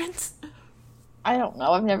 80s reference? I don't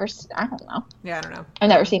know. I don't know. Yeah, I don't know. I've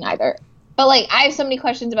never seen either. But, like, I have so many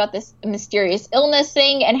questions about this mysterious illness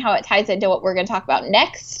thing and how it ties into what we're going to talk about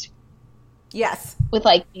next. Yes. With,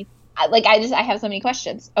 I have so many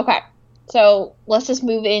questions. Okay. So, let's just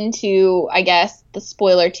move into, I guess, the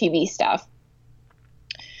spoiler TV stuff.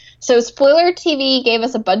 So, spoiler TV gave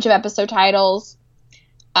us a bunch of episode titles.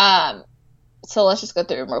 So, let's just go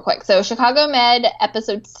through them real quick. So, Chicago Med,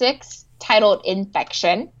 episode 6, titled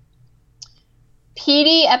Infection.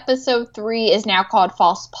 PD episode 3 is now called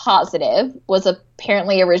False Positive, was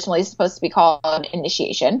apparently originally supposed to be called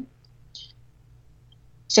Initiation.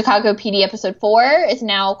 Chicago PD episode 4 is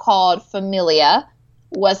now called Familia,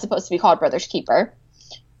 was supposed to be called Brother's Keeper.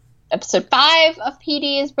 Episode 5 of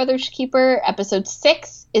PD is Brother's Keeper. Episode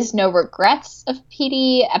 6 is No Regrets of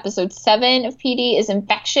PD. Episode 7 of PD is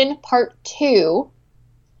Infection Part 2.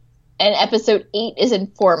 And episode 8 is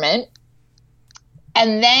Informant.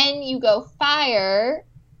 And then you go Fire.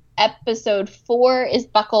 Episode 4 is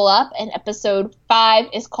Buckle Up, and episode 5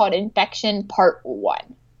 is called Infection Part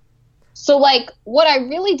 1. So, like, what I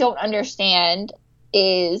really don't understand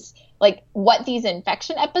is, like, what these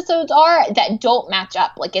infection episodes are that don't match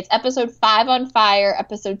up. Like, it's episode 5 on Fire,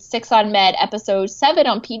 episode 6 on Med, episode 7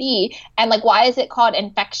 on PD, and, like, why is it called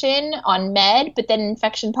Infection on Med, but then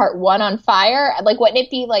Infection Part 1 on Fire? Like, wouldn't it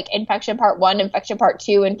be, like, Infection Part 1, Infection Part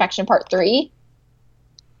 2, Infection Part 3?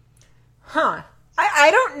 Huh. I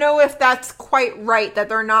don't know if that's quite right that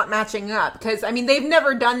they're not matching up. Because, I mean, they've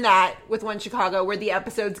never done that with One Chicago where the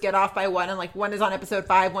episodes get off by one and, like, one is on episode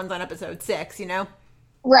 5, one's on episode 6, you know?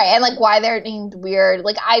 Right, and, like, why they're named weird.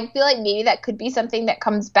 Like, I feel like maybe that could be something that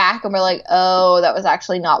comes back and we're like, oh, that was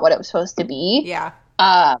actually not what it was supposed to be. Yeah.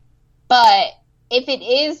 But if it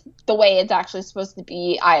is the way it's actually supposed to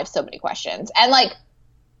be, I have so many questions. And, like,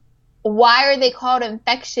 why are they called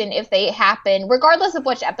Infection if they happen, regardless of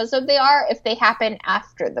which episode they are, if they happen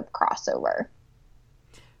after the crossover?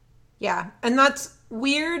 Yeah, and that's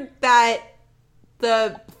weird that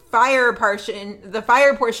the fire portion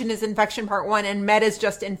is Infection Part 1 and Med is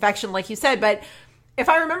just Infection, like you said. But if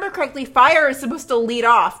I remember correctly, Fire is supposed to lead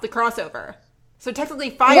off the crossover. So technically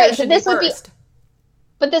Fire should be first.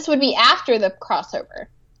 But this would be after the crossover.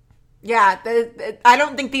 Yeah, I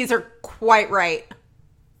don't think these are quite right.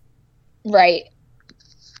 Right.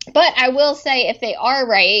 But I will say, if they are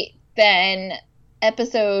right, then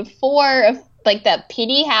episode 4 of, like, the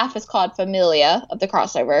PD half is called Familia of the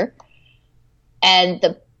crossover. And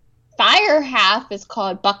the Fire half is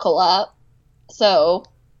called Buckle Up. So,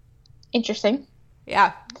 interesting.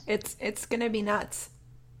 Yeah, it's gonna be nuts.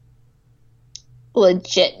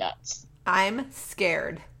 Legit nuts. I'm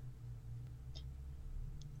scared.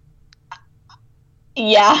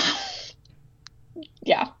 Yeah.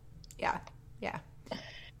 Yeah.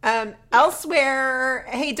 Yeah. Elsewhere,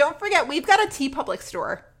 hey, don't forget, we've got a TeePublic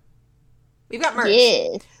store. We've got merch.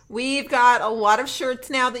 Yes. We've got a lot of shirts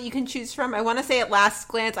now that you can choose from. I want to say at last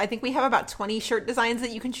glance, I think we have about 20 shirt designs that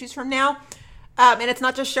you can choose from now. And it's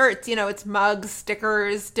not just shirts, you know, it's mugs,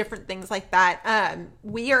 stickers, different things like that.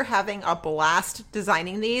 We are having a blast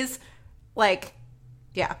designing these. Like,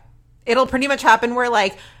 yeah. It'll pretty much happen where,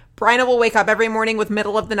 like, Bryna will wake up every morning with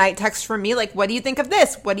middle of the night text from me, like, what do you think of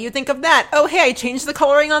this? What do you think of that? Oh, hey, I changed the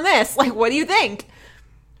coloring on this. Like, what do you think?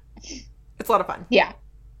 It's a lot of fun. Yeah.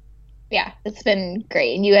 Yeah, it's been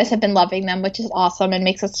great. And you guys have been loving them, which is awesome and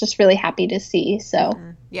makes us just really happy to see. So,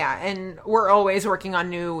 yeah, and we're always working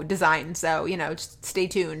on new designs. So, you know, just stay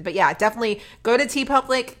tuned. But yeah, definitely go to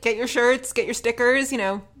TeePublic, get your shirts, get your stickers, you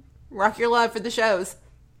know, rock your love for the shows.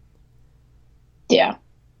 Yeah.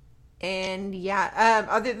 And yeah,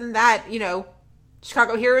 other than that, you know,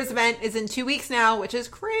 Chicago Heroes event is in 2 weeks now, which is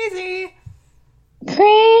crazy.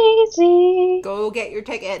 Crazy. Go get your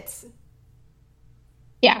tickets.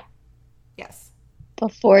 Yeah. Yes.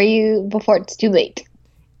 Before it's too late.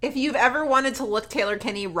 If you've ever wanted to look Taylor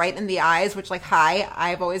Kinney right in the eyes, which, like, hi,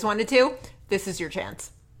 I've always wanted to, this is your chance.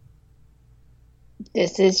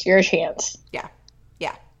 This is your chance. Yeah.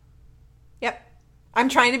 Yeah. Yep. I'm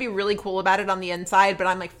trying to be really cool about it on the inside, but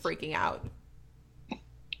I'm like freaking out.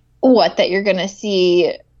 What, that you're gonna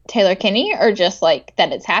see Taylor Kinney, or just like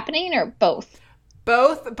that it's happening, or both?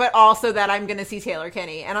 Both, but also that I'm going to see Taylor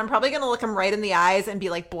Kinney, and I'm probably going to look him right in the eyes and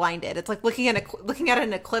be like blinded. It's like looking at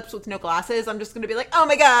an eclipse with no glasses. I'm just going to be like, oh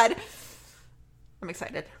my God. I'm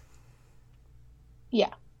excited.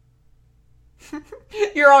 Yeah.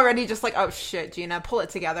 You're already just like, oh shit, Gina, pull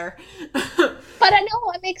it together. But I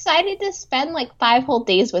know I'm excited to spend like 5 whole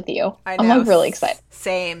days with you. I know. I'm like really excited.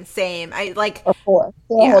 Same. I like, or 4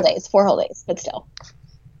 whole days, 4 whole days, but still.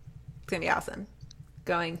 It's going to be awesome.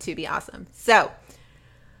 Going to be awesome. So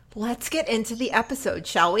let's get into the episode,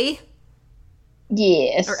 shall we?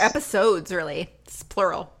 Yes. Or episodes, really. It's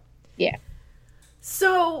plural. Yeah.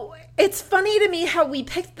 So it's funny to me how we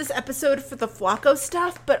picked this episode for the Flacco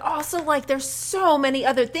stuff, but also like there's so many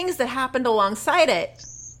other things that happened alongside it.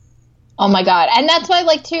 Oh my God. And that's why,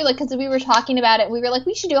 like, too, like, because we were talking about it, we were like,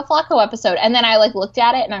 we should do a Flacco episode. And then I, like, looked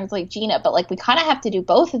at it and I was like, Gina, but, like, we kind of have to do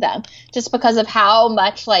both of them just because of how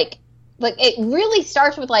much, like, it really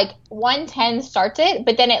starts with, like, 110 starts it,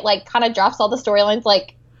 but then it, like, kind of drops all the storylines.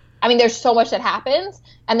 Like, I mean, there's so much that happens,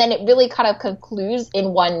 and then it really kind of concludes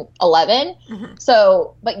in 111. Mm-hmm.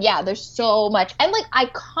 So, but yeah, there's so much. And, like,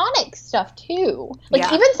 iconic stuff, too. Like,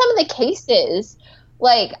 even some of the cases,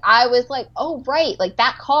 like, I was like, oh, right, like,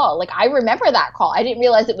 that call. Like, I remember that call. I didn't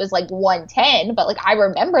realize it was, like, 110, but, like, I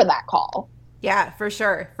remember that call. Yeah, for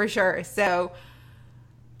sure. So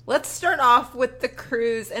let's start off with the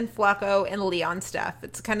Cruz and Flacco and Leon stuff.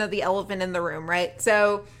 It's kind of the elephant in the room, right?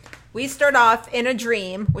 So we start off in a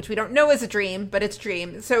dream, which we don't know is a dream, but it's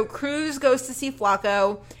dream. So Cruz goes to see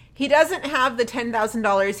Flacco. He doesn't have the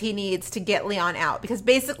 $10,000 he needs to get Leon out because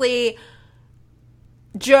basically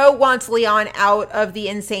Joe wants Leon out of the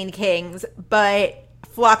Insane Kings, but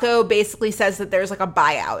Flacco basically says that there's like a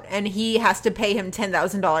buyout and he has to pay him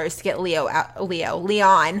 $10,000 to get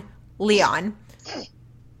Leon.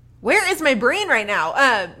 Where is my brain right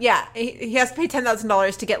now? He has to pay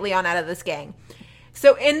 $10,000 to get Leon out of this gang.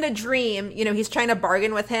 So in the dream, you know, he's trying to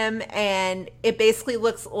bargain with him, and it basically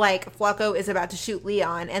looks like Flacco is about to shoot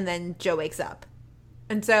Leon, and then Joe wakes up.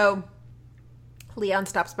 And so Leon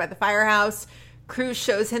stops by the firehouse. Cruz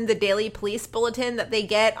shows him the daily police bulletin that they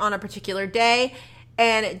get on a particular day,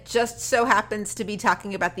 and it just so happens to be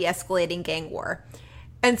talking about the escalating gang war.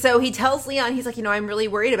 And so he tells Leon, he's like, you know, I'm really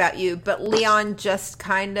worried about you. But Leon just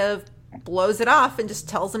kind of blows it off and just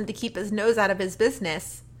tells him to keep his nose out of his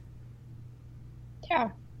business.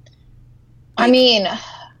 Yeah. I mean,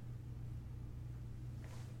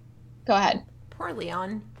 go ahead. Poor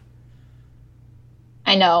Leon.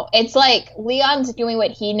 I know. It's like Leon's doing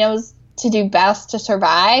what he knows to do best to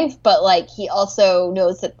survive, but like he also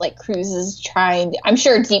knows that like Cruz is trying, I'm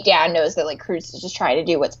sure deep down knows that like Cruz is just trying to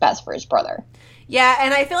do what's best for his brother. Yeah,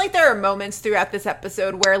 and I feel like there are moments throughout this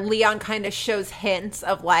episode where Leon kind of shows hints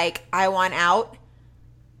of like, I want out,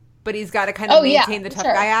 but he's got to kind of maintain the tough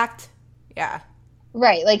guy act. Yeah.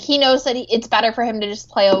 Right. Like he knows that it's better for him to just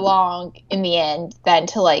play along in the end than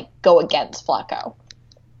to like go against Flacco.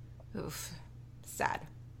 Oof. Sad.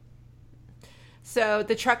 So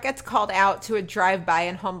the truck gets called out to a drive-by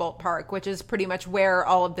in Humboldt Park, which is pretty much where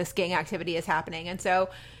all of this gang activity is happening. And so,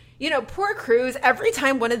 you know, poor Cruz, every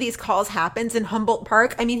time one of these calls happens in Humboldt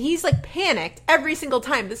Park, I mean, he's like panicked every single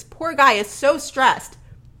time. This poor guy is so stressed.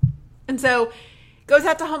 And so goes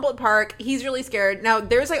out to Humboldt Park. He's really scared. Now,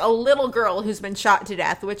 there's like a little girl who's been shot to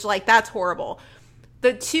death, which like, that's horrible.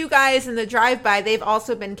 The 2 guys in the drive-by, they've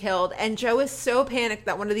also been killed. And Joe is so panicked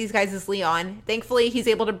that one of these guys is Leon. Thankfully, he's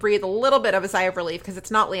able to breathe a little bit of a sigh of relief because it's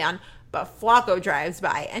not Leon. But Flacco drives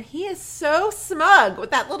by, and he is so smug with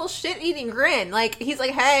that little shit-eating grin. Like, he's like,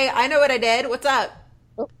 hey, I know what I did. What's up?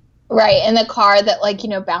 Right, in the car that, like, you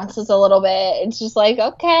know, bounces a little bit. It's just like,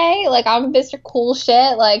 okay, like, I'm Mr. Cool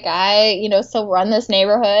Shit. Like, I, you know, still run this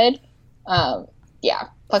neighborhood. Yeah,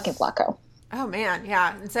 fucking Flacco. Oh, man,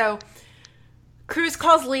 yeah. And so Cruz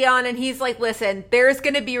calls Leon, and he's like, listen, there's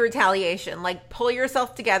going to be retaliation. Like, pull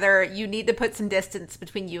yourself together. You need to put some distance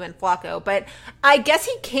between you and Flacco. But I guess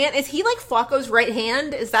he can't. Is he, like, Flacco's right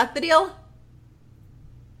hand? Is that the deal?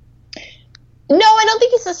 No, I don't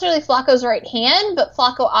think he's necessarily Flacco's right hand, but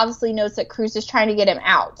Flacco obviously knows that Cruz is trying to get him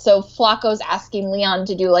out. So Flacco's asking Leon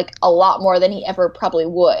to do, like, a lot more than he ever probably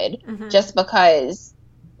would, just because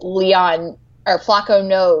Flacco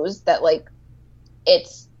knows that, like,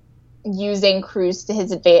 it's using Cruz to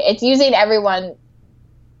his advantage. It's using everyone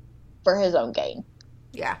for his own gain.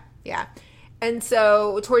 Yeah, yeah. And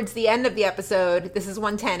so towards the end of the episode, this is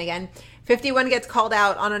 110 again, 51 gets called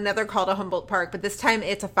out on another call to Humboldt Park, but this time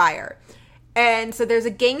it's a fire. And so there's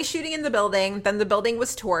a gang shooting in the building. Then the building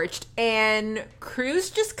was torched. And Cruz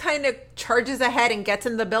just kind of charges ahead and gets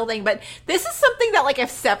in the building. But this is something that, like, if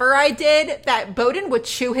Severai did, that Bowden would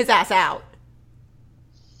chew his ass out.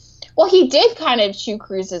 Well, he did kind of chew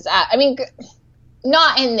Cruz's ass. I mean,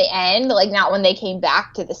 not in the end, like, not when they came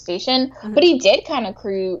back to the station. But he did kind of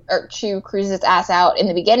chew Cruz's ass out in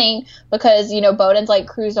the beginning because, you know, Bowden's like,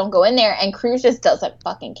 Cruz, don't go in there. And Cruz just doesn't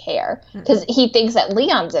fucking care because he thinks that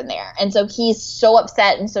Leon's in there. And so he's so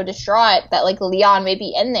upset and so distraught that, like, Leon may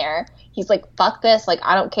be in there. He's like, fuck this. Like,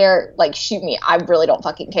 I don't care. Like, shoot me. I really don't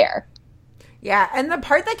fucking care. Yeah, and the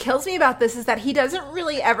part that kills me about this is that he doesn't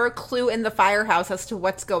really ever clue in the firehouse as to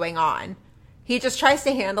what's going on. He just tries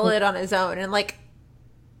to handle it on his own. And, like,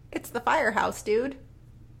 it's the firehouse, dude.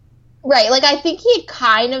 Right, like, I think he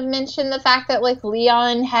kind of mentioned the fact that, like,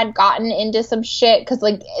 Leon had gotten into some shit, because,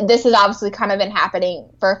 like, this has obviously kind of been happening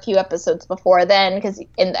for a few episodes before then, because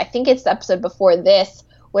I think it's the episode before this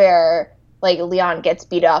where, like, Leon gets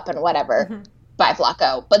beat up and whatever by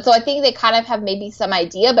Flacco. But so I think they kind of have maybe some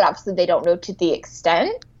idea, but obviously they don't know to the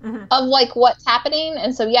extent of, like, what's happening.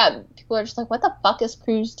 And so, yeah, people are just like, what the fuck is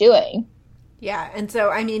Cruz doing? Yeah, and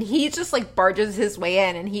so, I mean, he just, like, barges his way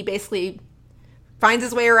in, and he basically finds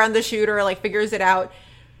his way around the shooter, like, figures it out.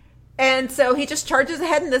 And so he just charges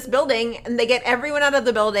ahead in this building, and they get everyone out of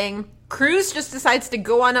the building. Cruz just decides to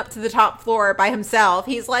go on up to the top floor by himself.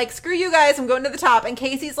 He's like, screw you guys, I'm going to the top. And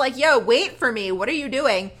Casey's like, yo, wait for me. What are you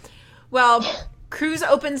doing? Well, Cruz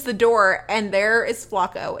opens the door, and there is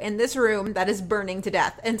Flacco in this room that is burning to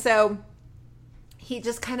death. And so he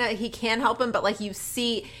just kind of, he can't help him, but, like, you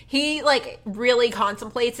see, he, like, really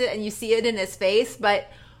contemplates it, and you see it in his face, but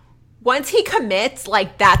once he commits,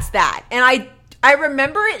 like, that's that. And I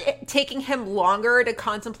remember it taking him longer to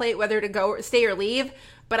contemplate whether to go, stay or leave,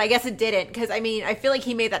 but I guess it didn't, because, I mean, I feel like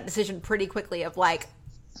he made that decision pretty quickly of, like,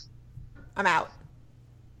 I'm out.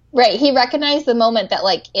 Right, he recognized the moment that,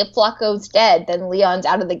 like, if Flacco's dead, then Leon's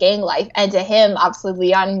out of the gang life, and to him, obviously,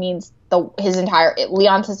 Leon means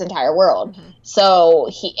Leon's his entire world. So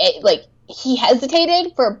he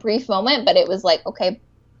hesitated for a brief moment, but it was like, okay,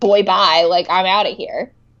 boy, bye, like, I'm out of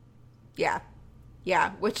here.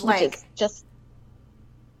 Yeah, which like, is just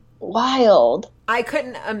wild. I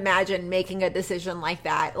couldn't imagine making a decision like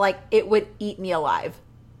that. Like, it would eat me alive.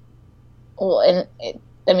 Well, and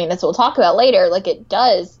I mean, as we'll talk about later, like, it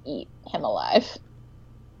does eat him alive.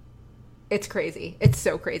 It's crazy. It's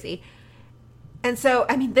so crazy. And so,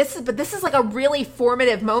 I mean, this is like a really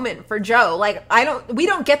formative moment for Joe. Like, we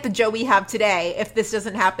don't get the Joe we have today if this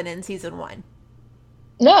doesn't happen in season 1.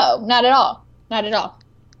 No, not at all. Not at all.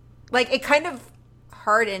 Like, it kind of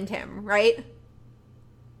hardened him, right?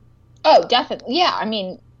 Oh, definitely. Yeah, I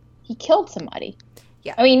mean, he killed somebody.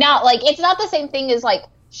 Yeah. I mean, not, like, it's not the same thing as, like,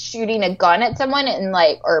 shooting a gun at someone and,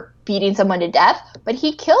 like, or beating someone to death, but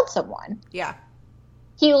he killed someone. Yeah.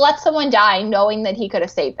 He let someone die knowing that he could have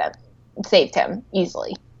saved him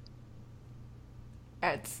easily.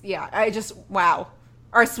 Wow.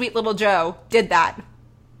 Our sweet little Joe did that.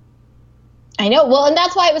 I know. Well, and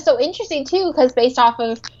that's why it was so interesting, too, because based off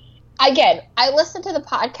of, again, I listened to the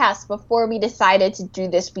podcast before we decided to do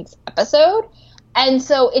this week's episode, and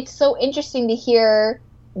so it's so interesting to hear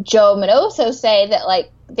Joe Minoso say that,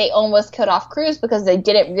 like, they almost killed off Cruz because they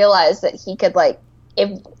didn't realize that he could, like,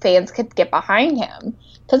 if fans could get behind him.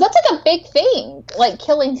 Because that's, like, a big thing, like,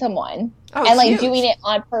 killing someone. And, like, huge. doing it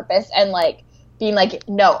on purpose and, like, being like,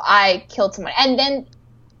 no, I killed someone. And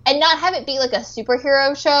not have it be, like, a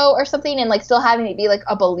superhero show or something and, like, still having it be, like,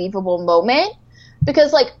 a believable moment.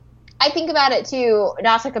 Because, like, I think about it, too,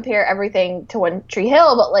 not to compare everything to One Tree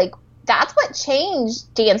Hill, but, like, that's what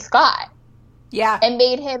changed Dan Scott. Yeah. And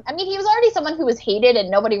made him, I mean, he was already someone who was hated and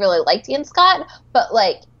nobody really liked Dan Scott, but,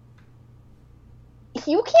 like,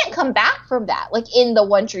 you can't come back from that, like, in the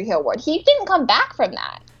One Tree Hill world. He didn't come back from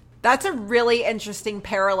that. That's a really interesting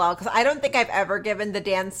parallel, because I don't think I've ever given the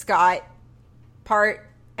Dan Scott part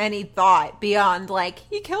any thought beyond, like,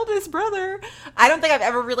 he killed his brother. I don't think I've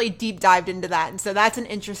ever really deep dived into that, and so that's an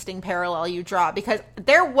interesting parallel you draw, because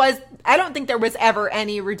I don't think there was ever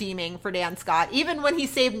any redeeming for Dan Scott. Even when he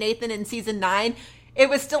saved Nathan in season 9, it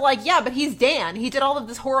was still like, yeah, but he's Dan. He did all of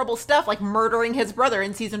this horrible stuff, like murdering his brother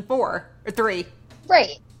in season 4 or 3.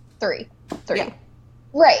 Right. 3. Yeah.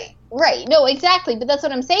 Right. No, exactly. But that's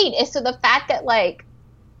what I'm saying is, so the fact that, like,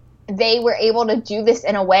 they were able to do this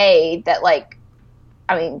in a way that, like,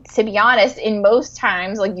 I mean, to be honest, in most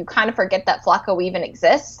times, like, you kind of forget that Flacco even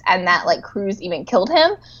exists and that, like, Cruz even killed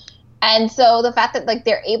him. And so the fact that, like,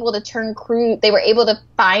 they're able to turn Cruz, they were able to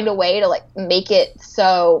find a way to, like, make it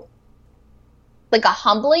so, like, a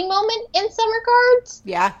humbling moment in some regards.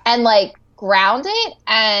 Yeah. And, like, ground it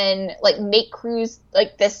and like make Cruz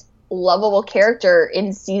like this lovable character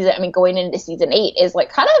in going into season 8 is like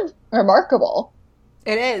kind of remarkable.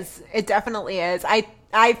 It is. It definitely is.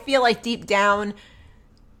 I feel like deep down,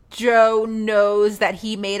 Joe knows that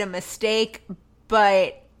he made a mistake,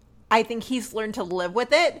 but I think he's learned to live with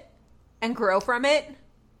it and grow from it.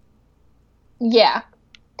 Yeah,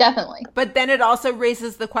 definitely. But then it also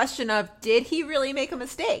raises the question of, did he really make a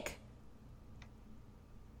mistake?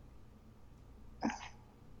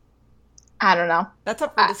 I don't know. That's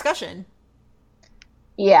up for discussion.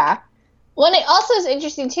 Yeah. Well, and it also is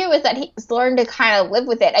interesting, too, is that he's learned to kind of live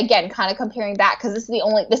with it. Again, kind of comparing that, because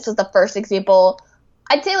this is the first example,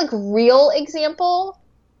 I'd say, like, real example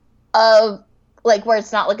of, like, where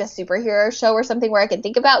it's not, like, a superhero show or something where I can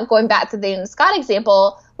think about. Going back to the Dan Scott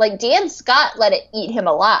example, like, Dan Scott let it eat him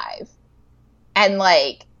alive. And,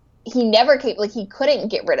 like, he never came, like, he couldn't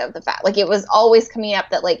get rid of the fact. Like, it was always coming up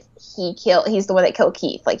that, like, he's the one that killed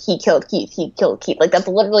Keith. Like, he killed Keith. Like, that's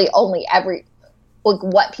literally only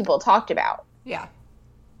what people talked about. Yeah.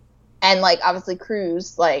 And, like, obviously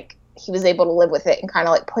Cruz, like, he was able to live with it and kind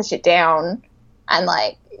of, like, push it down. And,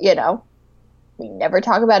 like, you know, we never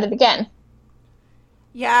talk about it again.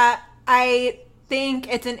 Yeah, I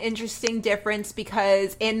think it's an interesting difference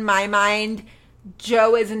because in my mind,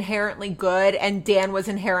 Joe is inherently good and Dan was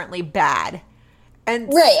inherently bad.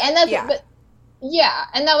 And right, and that's yeah.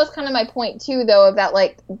 And that was kind of my point too, though, of that,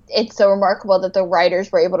 like, it's so remarkable that the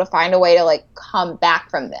writers were able to find a way to, like, come back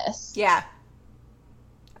from this. Yeah,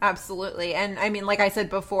 absolutely. And I mean, like I said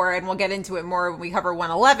before, and we'll get into it more when we cover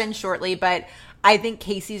 111 shortly, but I think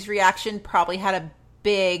Casey's reaction probably had a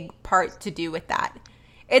big part to do with that.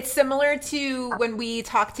 It's similar to when we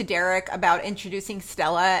talked to Derek about introducing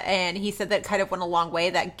Stella, and he said that kind of went a long way,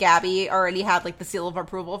 that Gabby already had, like, the seal of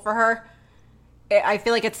approval for her. I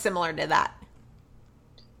feel like it's similar to that.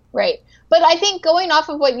 Right. But I think going off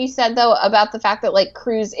of what you said, though, about the fact that, like,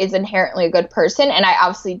 Cruz is inherently a good person, and I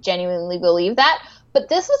obviously genuinely believe that, but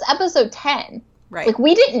this was episode 10. Right. Like,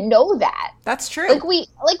 we didn't know that. That's true. Like, we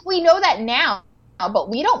know that now, but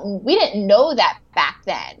we didn't know that back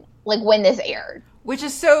then, like, when this aired. Which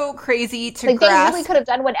is so crazy to like, grasp. They really could have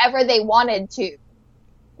done whatever they wanted to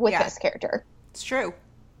with this character. It's true.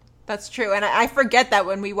 That's true. And I forget that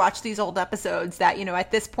when we watch these old episodes that, you know,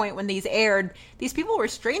 at this point when these aired, these people were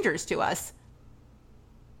strangers to us.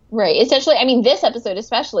 Right. Essentially, I mean, this episode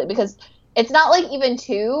especially, because it's not like even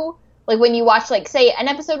two, like when you watch, like, say, an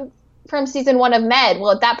episode from season 1 of Med,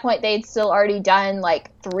 well, at that point, they'd still already done, like,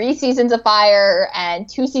 3 seasons of Fire and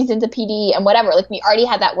 2 seasons of PD and whatever. Like, we already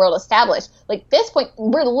had that world established. Like, this point,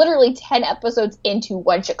 we're literally 10 episodes into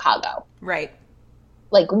One Chicago. Right.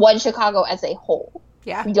 Like, One Chicago as a whole.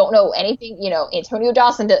 Yeah. We don't know anything, you know, Antonio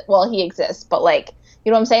Dawson, he exists, but, like,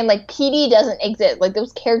 you know what I'm saying? Like, PD doesn't exist. Like,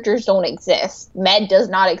 those characters don't exist. Med does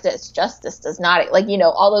not exist. Justice does not, like, you know,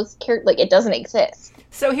 all those characters, like, it doesn't exist.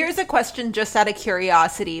 So here's a question just out of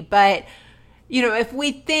curiosity, but, you know, if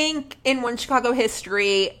we think in One Chicago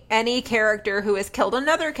history, any character who has killed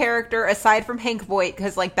another character, aside from Hank Voight,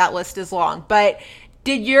 because, like, that list is long, but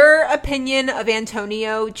did your opinion of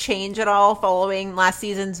Antonio change at all following last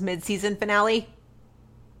season's mid-season finale?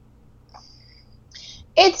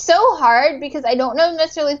 It's so hard because I don't know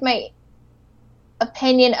necessarily if my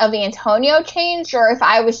opinion of Antonio changed or if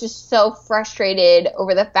I was just so frustrated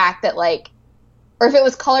over the fact that, like, or if it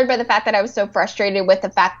was colored by the fact that I was so frustrated with the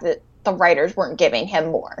fact that the writers weren't giving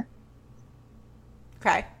him more.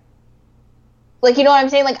 Okay. Like, you know what I'm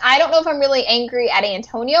saying? Like, I don't know if I'm really angry at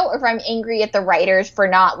Antonio or if I'm angry at the writers for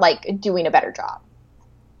not, like, doing a better job.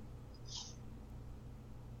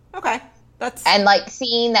 Okay. And, like,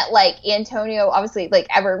 seeing that, like, Antonio, obviously, like,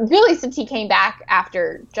 really since he came back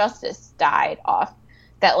after Justice died off,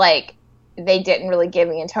 that, like, they didn't really give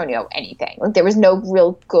Antonio anything. Like, there was no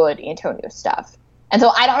real good Antonio stuff. And so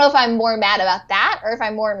I don't know if I'm more mad about that or if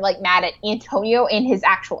I'm more, like, mad at Antonio in his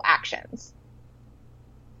actual actions.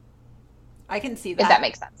 I can see that. If that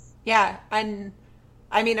makes sense. Yeah. And,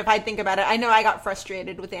 I mean, if I think about it, I know I got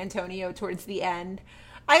frustrated with Antonio towards the end.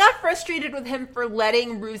 I got frustrated with him for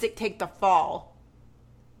letting Ruzek take the fall.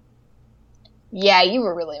 Yeah, you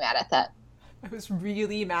were really mad at that. I was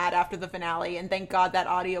really mad after the finale, and thank God that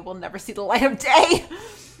audio will never see the light of day.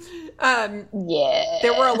 Yeah.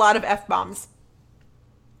 There were a lot of F-bombs.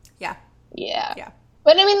 Yeah. Yeah.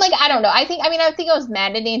 But I mean, like, I don't know. I think I was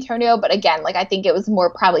mad at Antonio, but again, like, I think it was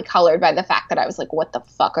more probably colored by the fact that I was like, what the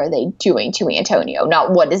fuck are they doing to Antonio?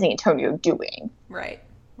 Not what is Antonio doing? Right.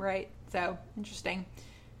 So, interesting.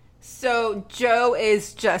 So, Joe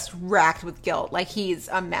is just racked with guilt. Like, he's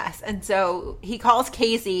a mess. And so, he calls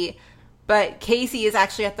Casey, but Casey is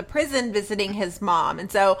actually at the prison visiting his mom. And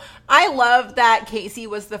so I love that Casey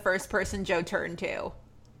was the first person Joe turned to.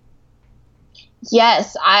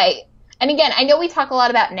 Yes, and again, I know we talk a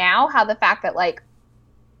lot about now how the fact that like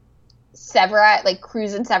Severide, like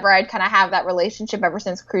Cruz and Severide kind of have that relationship ever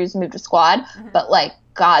since Cruz moved to Squad, but like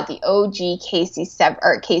God, the OG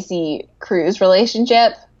Casey Cruz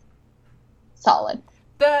relationship, solid.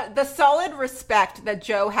 The solid respect that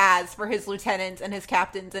Joe has for his lieutenants and his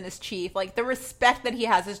captains and his chief, like the respect that he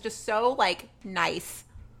has is just so like nice.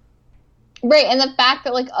 Right, and the fact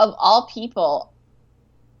that like of all people,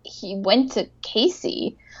 he went to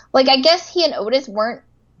Casey. Like I guess he and Otis weren't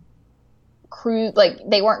Cruz, like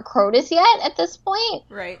they weren't Crotus yet at this point.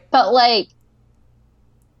 Right. But like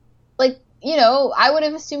you know, I would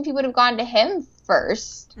have assumed he would have gone to him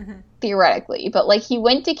first, theoretically. But like he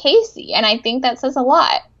went to Casey, and I think that says a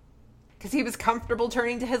lot. Because he was comfortable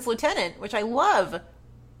turning to his lieutenant, which I love.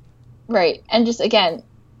 Right, and just again,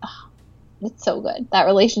 it's so good. That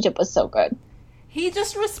relationship was so good. He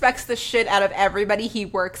just respects the shit out of everybody he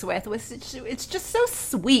works with. It's just so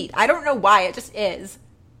sweet. I don't know why, it just is.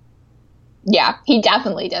 Yeah, he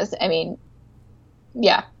definitely does. I mean,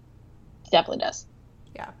 yeah, he definitely does.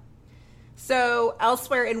 Yeah. So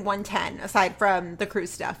elsewhere in 110, aside from the Cruz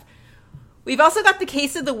stuff, we've also got the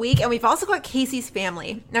case of the week, and we've also got Casey's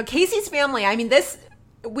family. Now, Casey's family, I mean,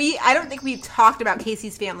 I don't think we've talked about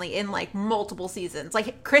Casey's family in like multiple seasons.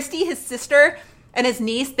 Like Christy, his sister, and his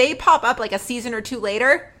niece, they pop up like a season or two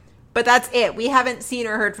later, but that's it. We haven't seen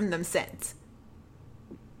or heard from them since.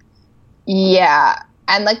 Yeah.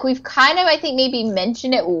 And like we've kind of, I think, maybe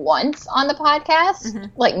mentioned it once on the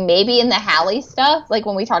podcast, like maybe in the Hallie stuff, like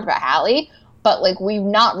when we talked about Hallie, but like we've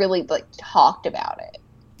not really like talked about it.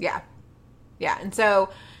 Yeah. Yeah. And so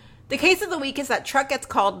the case of the week is that Truck gets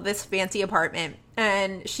called to this fancy apartment,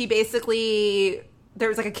 and she basically, there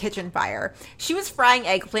was like a kitchen fire. She was frying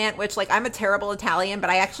eggplant, which like I'm a terrible Italian, but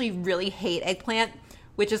I actually really hate eggplant,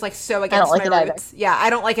 which is like so against my roots. Yeah, I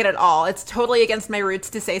don't like it at all. It's totally against my roots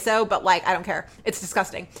to say so, but like I don't care. It's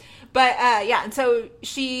disgusting. But yeah, and so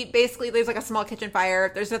she basically, there's like a small kitchen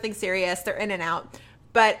fire. There's nothing serious. They're in and out.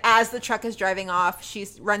 But as the truck is driving off, she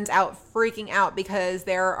runs out freaking out because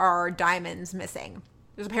there are diamonds missing.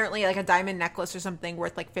 There's apparently like a diamond necklace or something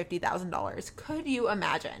worth like $50,000. Could you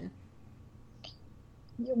imagine?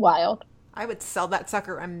 You're wild. I would sell that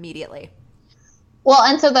sucker immediately. Well,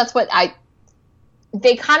 and so that's what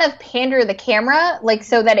they kind of pander the camera, like,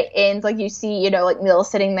 so that it ends, like, you see, you know, like, Mill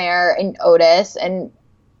sitting there, and Otis, and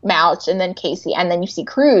Mouch, and then Casey, and then you see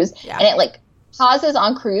Cruz, and it, like, pauses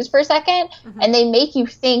on Cruz for a second, and they make you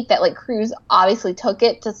think that, like, Cruz obviously took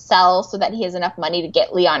it to sell so that he has enough money to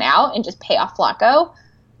get Leon out and just pay off Flacco.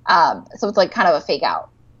 So it's, like, kind of a fake out.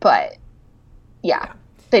 But, yeah.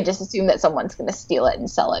 They just assume that someone's going to steal it and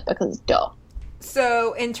sell it because duh.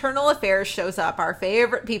 So Internal Affairs shows up, our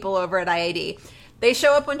favorite people over at IAD. They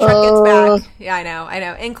show up when Truck gets back. Yeah, I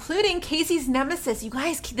know. Including Casey's nemesis. You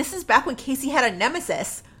guys, this is back when Casey had a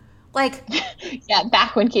nemesis. Like, yeah,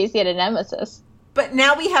 back when Casey had a nemesis. But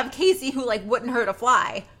now we have Casey who, like, wouldn't hurt a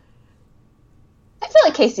fly. I feel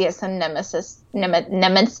like Casey has some nemesis.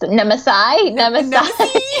 Nemesis?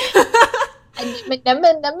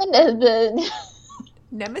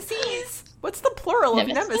 Nemesis? What's the plural of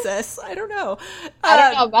nemesis? I don't know. I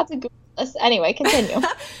don't know. I'm about to Google this. Anyway, continue.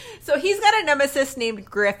 So he's got a nemesis named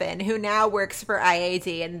Griffin who now works for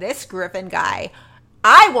IAD. And this Griffin guy,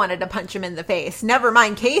 I wanted to punch him in the face. Never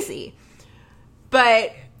mind Casey.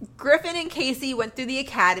 But Griffin and Casey went through the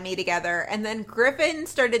academy together. And then Griffin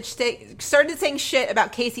started saying shit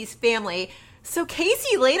about Casey's family. So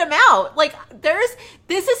Casey laid him out. Like, this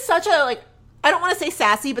is such a, like, I don't want to say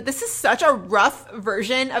sassy, but this is such a rough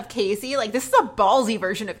version of Casey. Like, this is a ballsy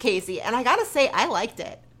version of Casey. And I gotta say, I liked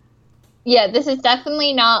it. Yeah, this is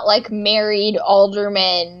definitely not, like, married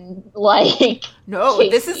alderman, like, no,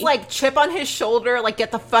 Casey. This is, like, chip on his shoulder, like,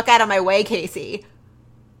 get the fuck out of my way, Casey.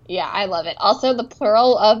 Yeah, I love it. Also, the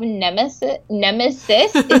plural of nemesis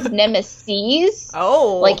is nemesis.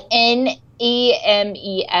 Oh. Like, Nemeses.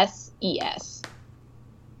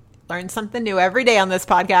 Learn something new every day on this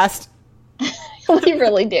podcast. We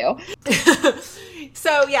really do.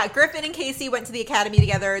 So, yeah, Griffin and Casey went to the academy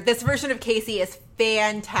together. This version of Casey is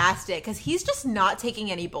fantastic because he's just not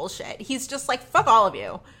taking any bullshit. He's just like, fuck all of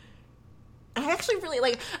you. I actually really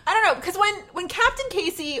like, I don't know, because when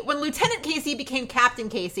Lieutenant Casey became Captain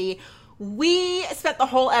Casey, we spent the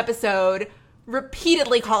whole episode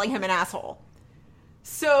repeatedly calling him an asshole.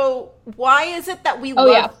 So why is it that we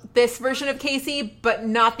love this version of Casey, but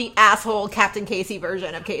not the asshole Captain Casey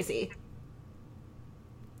version of Casey?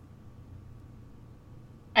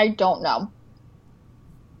 I don't know.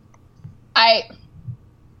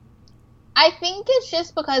 I think it's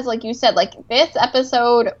just because, like you said, like this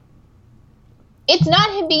episode, it's not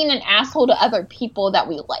him being an asshole to other people that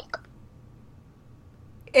we like.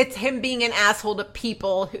 It's him being an asshole to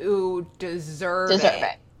people who deserve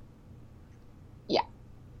it. Yeah.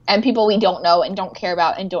 And people we don't know and don't care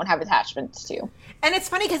about and don't have attachments to. And it's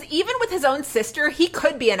funny because even with his own sister, he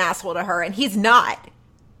could be an asshole to her, and he's not.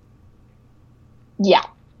 Yeah.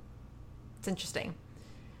 It's interesting.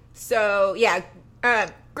 So, yeah,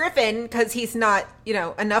 Griffin, because he's not,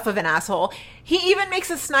 enough of an asshole, he even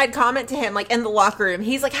makes a snide comment to him, like, in the locker room.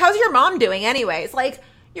 He's like, how's your mom doing anyways? Like,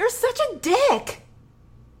 you're such a dick.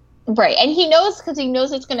 Right, and he knows because he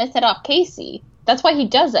knows it's going to set off Casey. That's why he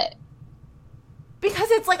does it.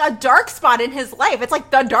 Because it's like a dark spot in his life. It's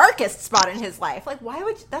like the darkest spot in his life. Like, why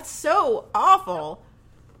would that's so awful.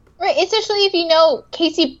 Right, especially if you know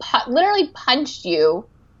Casey literally punched you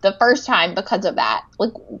the first time because of that.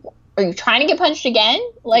 Like, are you trying to get punched again?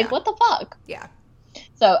 Like, What the fuck? Yeah.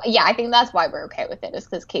 So, yeah, I think that's why we're okay with it, is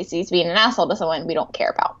because Casey's being an asshole to someone we don't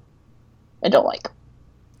care about. I don't like.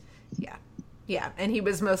 Yeah. Yeah, and he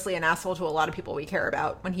was mostly an asshole to a lot of people we care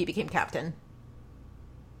about when he became captain.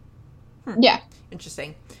 Yeah.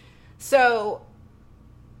 Interesting. So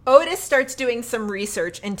Otis starts doing some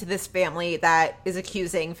research into this family that is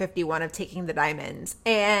accusing 51 of taking the diamonds.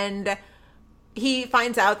 And he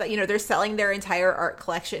finds out that, they're selling their entire art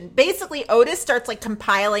collection. Basically, Otis starts, like,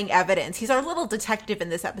 compiling evidence. He's our little detective in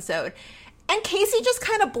this episode. And Casey just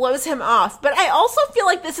kind of blows him off. But I also feel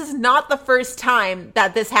like this is not the first time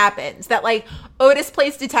that this happens. That, like, Otis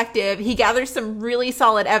plays detective, he gathers some really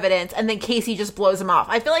solid evidence, and then Casey just blows him off.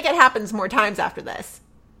 I feel like it happens more times after this.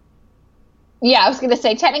 Yeah, I was going to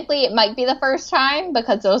say, technically it might be the first time,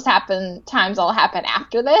 because those times all happen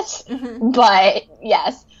after this. Mm-hmm. But,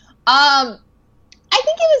 yes. I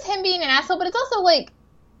think it was him being an asshole, but it's also, like,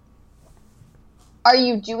 are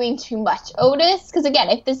you doing too much, Otis? Because, again,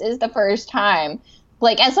 if this is the first time,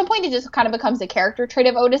 like, at some point it just kind of becomes a character trait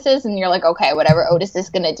of Otis's, and you're like, okay, whatever, Otis is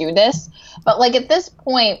going to do this. But, like, at this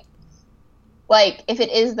point, like, if it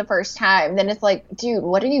is the first time, then it's like, dude,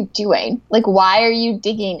 what are you doing? Like, why are you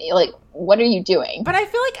digging? Like, what are you doing? But I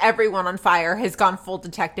feel like everyone on Fire has gone full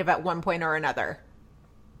detective at one point or another.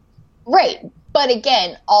 Right. But,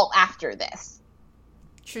 again, all after this.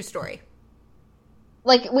 True story.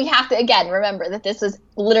 Like, we have to, again, remember that this was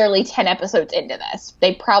literally 10 episodes into this.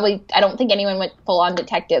 I don't think anyone went full-on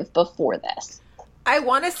detective before this. I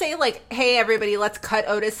want to say, like, hey, everybody, let's cut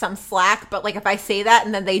Otis some slack. But, like, if I say that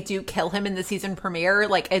and then they do kill him in the season premiere,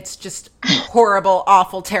 like, it's just horrible,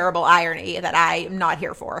 awful, terrible irony that I am not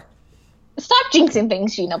here for. Stop jinxing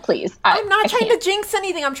things, Sheena, please. I'm not trying to jinx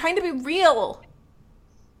anything. I'm trying to be real.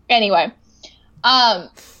 Anyway.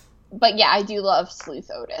 But, yeah, I do love Sleuth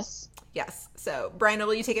Otis. Yes. So, Brian,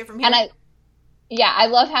 will you take it from here? And I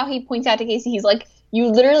love how he points out to Casey, he's like,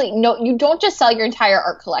 you don't just sell your entire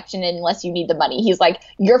art collection unless you need the money. He's like,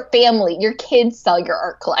 your family, your kids sell your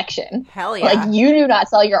art collection. Hell yeah. Like, you do not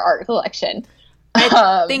sell your art collection.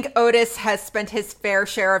 I think Otis has spent his fair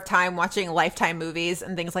share of time watching Lifetime movies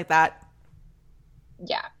and things like that.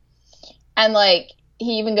 Yeah. And, like,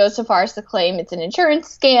 he even goes so far as to claim it's an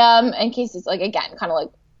insurance scam. And Casey's like, again, kind of like,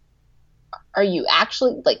 are you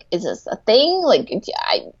actually, like, is this a thing? Like,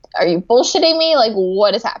 are you bullshitting me? Like,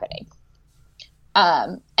 what is happening?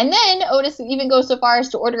 And then Otis even goes so far as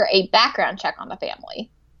to order a background check on the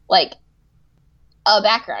family. Like, a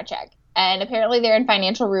background check. And apparently they're in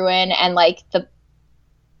financial ruin, and, like,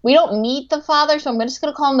 we don't meet the father, so I'm just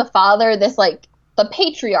going to call him the father, this, like, the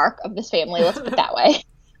patriarch of this family, let's put it that way,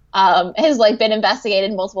 has, like, been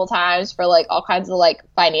investigated multiple times for, like, all kinds of, like,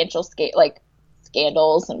 financial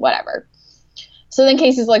scandals and whatever. So then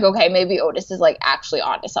Casey's like, okay, maybe Otis is, like, actually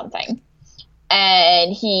onto something.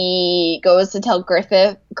 And he goes to tell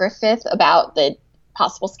Griffith about the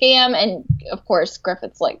possible scam. And, of course,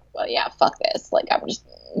 Griffith's like, well, yeah, fuck this. Like,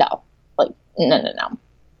 no. Like, no.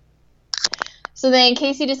 So then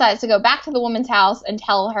Casey decides to go back to the woman's house and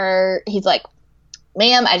tell her, he's like,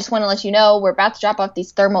 ma'am, I just want to let you know we're about to drop off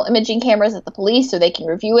these thermal imaging cameras at the police so they can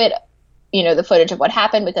review it. The footage of what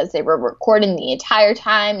happened, because they were recording the entire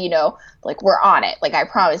time, like, we're on it. Like, I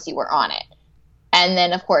promise you, we're on it. And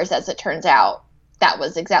then, of course, as it turns out, that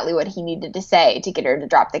was exactly what he needed to say to get her to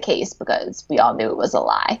drop the case, because we all knew it was a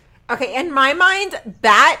lie. Okay, in my mind,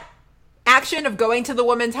 that action of going to the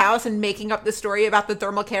woman's house and making up the story about the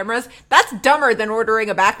thermal cameras, that's dumber than ordering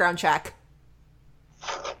a background check.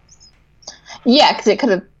 Yeah, because it could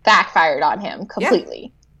have backfired on him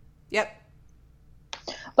completely. Yep.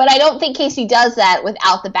 But I don't think Casey does that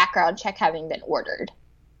without the background check having been ordered.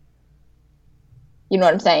 You know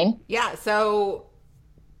what I'm saying? Yeah, so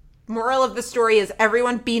Moral of the story is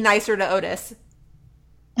everyone be nicer to Otis.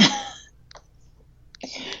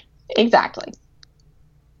 Exactly.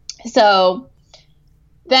 So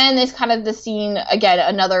then there's kind of the scene, again,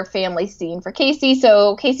 another family scene for Casey.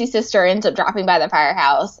 So Casey's sister ends up dropping by the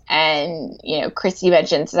firehouse, and, you know, Christy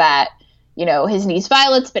mentions that, you know, his niece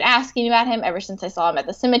Violet's been asking about him ever since I saw him at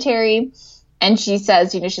the cemetery. And she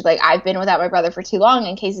says, you know, she's like, I've been without my brother for too long.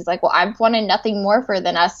 And Casey's like, well, I've wanted nothing more for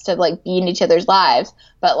than us to, like, be in each other's lives.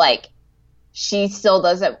 But, like, she still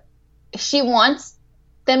doesn't, she wants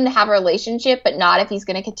them to have a relationship, but not if he's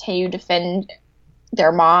going to continue to defend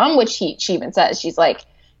their mom, which she even says, she's like,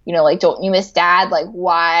 you know, like, don't you miss dad? Like,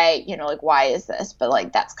 why, you know, like, why is this? But,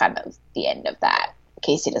 like, that's kind of the end of that.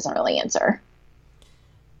 Casey doesn't really answer.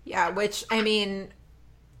 Yeah, which, I mean,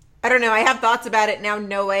 I don't know. I have thoughts about it now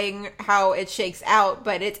knowing how it shakes out,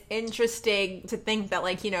 but it's interesting to think that,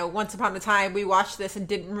 like, you know, once upon a time we watched this and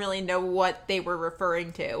didn't really know what they were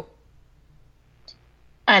referring to.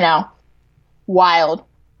 I know. Wild.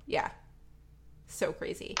 Yeah. So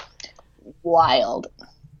crazy. Wild.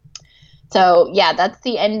 So, yeah, that's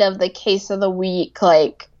the end of the case of the week,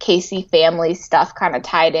 like, Casey family stuff kind of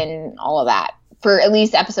tied in, all of that, for at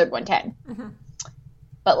least episode 110. Mm-hmm.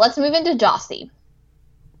 But let's move into Dossie.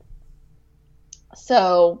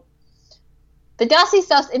 So, the Dossie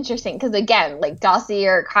stuff's interesting, because, again, like, Dossie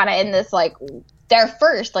are kind of in this, like, they're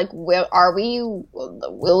first, like, are we,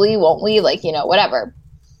 will we, won't we, like, you know, whatever.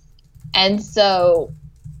 And so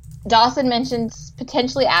Dawson mentions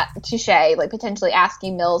potentially to Shay, like, potentially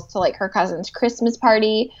asking Mills to, like, her cousin's Christmas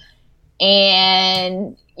party.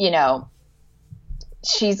 And, you know,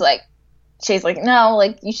 Shay's like, no,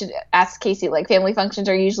 like, you should ask Casey. Like, family functions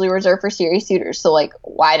are usually reserved for serious suitors. So, like,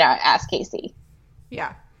 why not ask Casey?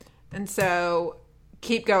 Yeah. And so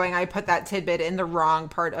keep going. I put that tidbit in the wrong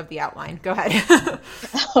part of the outline. Go ahead.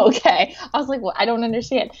 Okay. I was like, well, I don't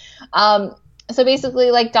understand. So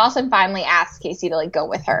basically, like, Dawson finally asks Casey to, like, go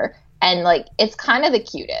with her. And, like, it's kind of the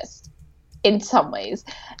cutest in some ways.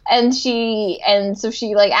 And so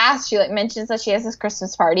she, like, asks, she, like, mentions that she has this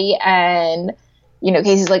Christmas party. And, you know,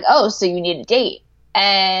 Casey's like, oh, so you need a date.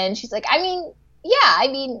 And she's like, I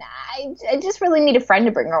just really need a friend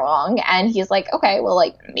to bring her along. And he's like, okay, well,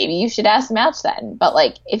 like, maybe you should ask Mouch then. But,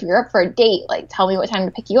 like, if you're up for a date, like, tell me what time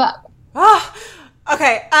to pick you up.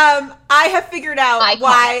 Okay, I have figured out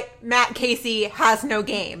why Matt Casey has no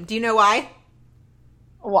game. Do you know why?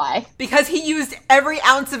 Why? Because he used every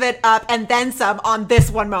ounce of it up and then some on this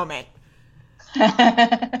one moment.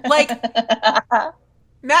 Like,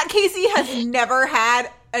 Matt Casey has never had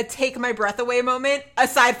a take my breath away moment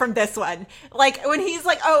aside from this one. Like, when he's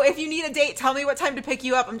like, oh, if you need a date, tell me what time to pick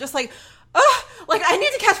you up. I'm just like, oh, like, I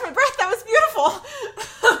need to catch my breath. That was beautiful.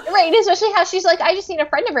 Right, especially how she's like, I just need a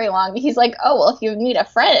friend to bring along. He's like, oh, well, if you need a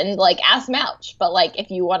friend, like, ask Mouch. But, like,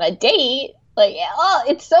 if you want a date, like, oh,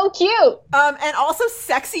 it's so cute. And also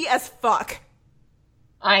sexy as fuck.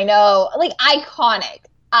 I know. Like, iconic.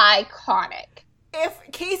 If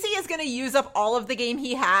Casey is going to use up all of the game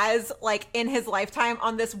he has, like, in his lifetime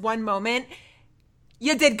on this one moment,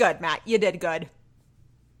 you did good, Matt. You did good.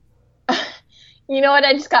 You know what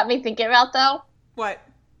I just got me thinking about, though? What?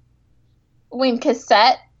 When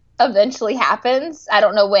Cassette eventually happens, I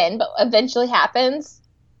don't know when, but eventually happens,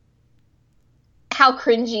 how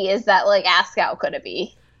cringy is that, like, ask out could it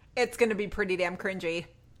be? It's going to be pretty damn cringy.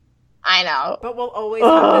 I know. But we'll always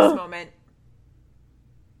have this moment.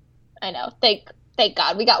 I know. Thank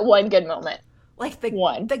God. We got one good moment. Like,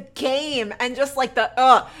 the game and just, like,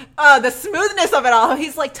 the smoothness of it all.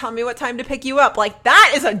 He's like, tell me what time to pick you up. Like,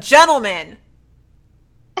 that is a gentleman.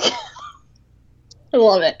 I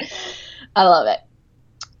love it.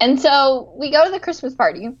 And so we go to the Christmas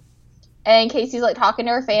party, and Casey's, like, talking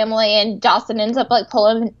to her family, and Dawson ends up, like,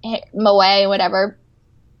 pulling him away and whatever.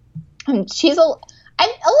 And she's a little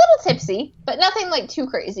tipsy, but nothing, like, too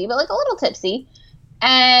crazy, but, like, a little tipsy.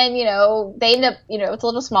 And, you know, they end up, you know, it's a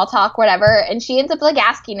little small talk, whatever. And she ends up, like,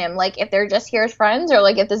 asking him, like, if they're just here as friends or,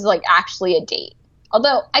 like, if this is, like, actually a date.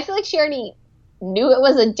 Although I feel like she already knew it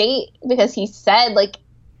was a date because he said, like,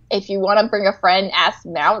 if you want to bring a friend, ask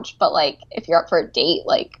Mouch. But, like, if you're up for a date,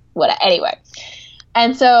 like, what? Anyway.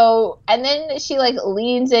 And so, and then she, like,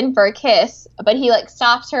 leans in for a kiss, but he, like,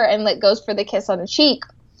 stops her and, like, goes for the kiss on the cheek.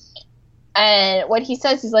 And what he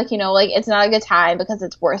says, he's like, you know, like, it's not a good time because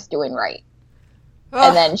it's worth doing right. Ugh.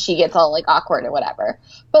 And then she gets all, like, awkward and whatever.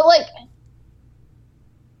 But, like,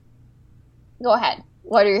 go ahead.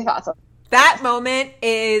 What are your thoughts on that moment?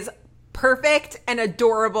 Is perfect and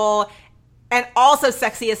adorable and also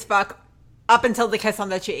sexy as fuck up until the kiss on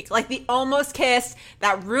the cheek. Like, the almost kiss.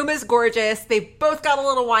 That room is gorgeous. They both got a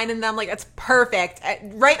little wine in them. Like, it's perfect.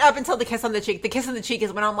 Right up until the kiss on the cheek. The kiss on the cheek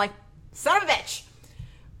is when I'm like, son of a bitch.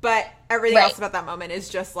 But everything else about that moment is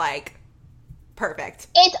just, like, perfect.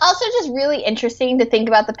 It's also just really interesting to think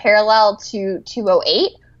about the parallel to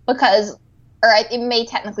 208 because, or it may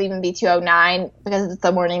technically even be 209 because it's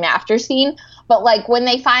the morning after scene. But, like, when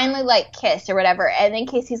they finally, like, kiss or whatever, and then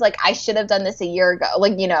Casey's like, I should have done this a year ago.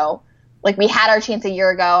 Like, you know, like, we had our chance a year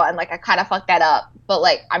ago, and, like, I kind of fucked that up. But,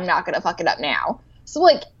 like, I'm not going to fuck it up now. So,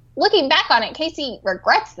 like, looking back on it, Casey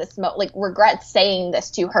regrets this, regrets saying this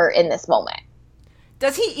to her in this moment.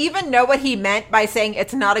 Does he even know what he meant by saying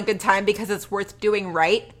it's not a good time because it's worth doing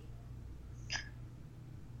right?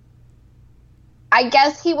 I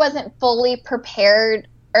guess he wasn't fully prepared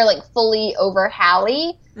or, like, fully over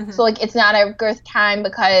Hallie. Mm-hmm. So, like, it's not a good time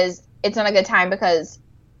because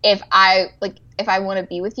if I want to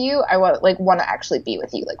be with you, I want to actually be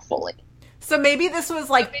with you, like, fully. So maybe this was,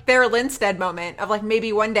 like, their Linstead moment of, like,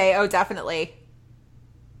 maybe one day, oh, definitely.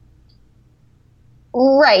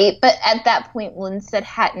 Right, but at that point, Linstead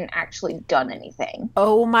hadn't actually done anything.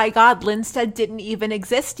 Oh, my God, Linstead didn't even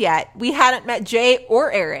exist yet. We hadn't met Jay or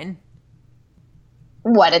Aaron.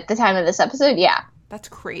 What, at the time of this episode? Yeah. That's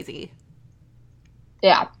crazy.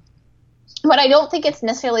 Yeah. But I don't think it's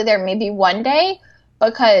necessarily there maybe one day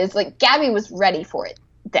because, like, Gabby was ready for it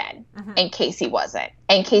then, and Casey wasn't.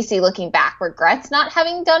 And Casey, looking back, regrets not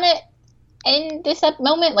having done it in this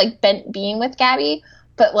moment, like, being with Gabby.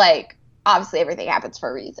 But, like, obviously everything happens for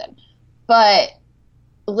a reason. But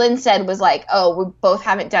Linstead was like, oh, we both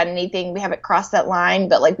haven't done anything. We haven't crossed that line,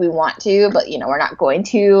 but, like, we want to, but, you know, we're not going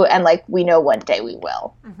to. And, like, we know one day we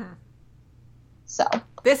will. Mm-hmm. So.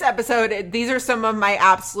 This episode, these are some of my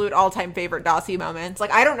absolute all-time favorite Dawsey moments.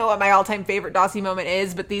 Like, I don't know what my all-time favorite Dawsey moment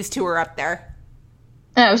is, but these two are up there.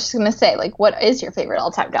 And I was just going to say, like, what is your favorite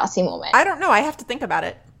all-time Dawsey moment? I don't know. I have to think about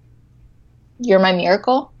it. You're My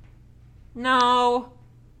Miracle? No.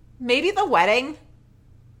 Maybe the wedding.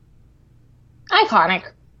 Iconic.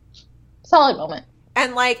 Solid moment.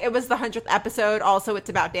 And, like, it was the 100th episode. Also, it's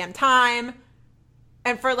about damn time.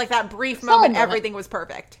 And for, like, that brief moment, everything was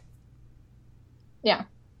perfect. Yeah.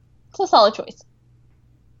 It's a solid choice.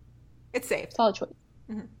 It's safe. Solid choice.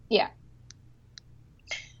 Mm-hmm. Yeah.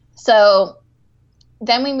 So,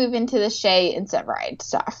 then we move into the Shay and Severide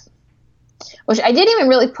stuff. Which I didn't even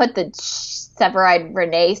really put the Severide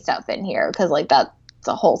Renee stuff in here because, like, that's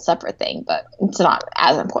a whole separate thing, but it's not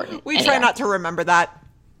as important. We try not to remember that.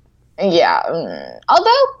 Yeah.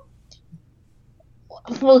 Although,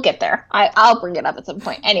 we'll get there. I'll bring it up at some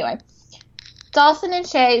point. Anyway. Dawson and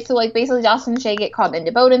Shay, so, like, basically Dawson and Shay get called into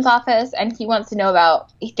Bowden's office, and he wants to know about,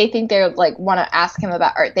 they think they're, like, want to ask him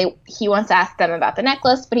about, or he wants to ask them about the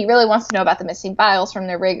necklace, but he really wants to know about the missing vials from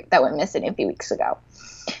their rig that went missing a few weeks ago.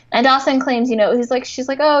 And Dawson claims, you know, she's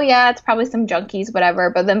like, oh, yeah, it's probably some junkies, whatever,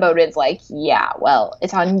 but then Bowden's like, yeah, well,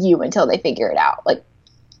 it's on you until they figure it out, like,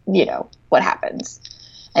 you know, what happens.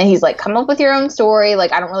 And he's like, come up with your own story,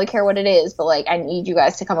 like, I don't really care what it is, but, like, I need you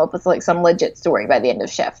guys to come up with, like, some legit story by the end of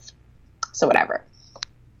shift. So whatever.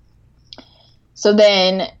 So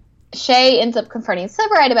then Shay ends up confronting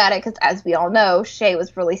Severide about it because, as we all know, Shay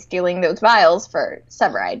was really stealing those vials for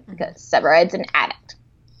Severide because Severide's an addict.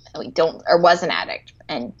 And was an addict,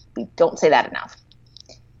 and we don't say that enough.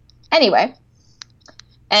 Anyway,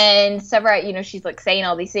 and Severide, you know, she's, like, saying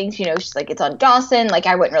all these things, you know, she's like, it's on Dawson, like,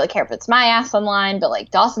 I wouldn't really care if it's my ass online, but,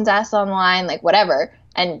 like, Dawson's ass online, like, whatever.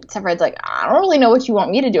 And Severide's like, I don't really know what you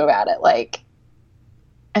want me to do about it, like.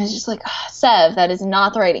 And it's just like, Sev, that is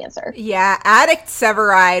not the right answer. Yeah, addict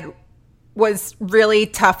Severide was really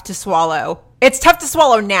tough to swallow. It's tough to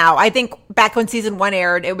swallow now. I think back when season 1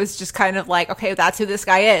 aired, it was just kind of like, okay, that's who this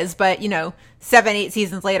guy is. But, you know, 7, 8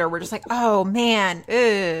 seasons later, we're just like, oh, man,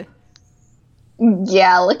 ugh.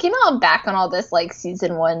 Yeah, looking back on all this, like,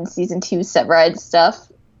 season 1, season 2 Severide stuff,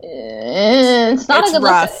 it's not a good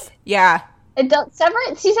rough. Look. Yeah.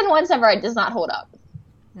 Season 1 Severide does not hold up.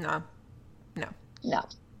 No.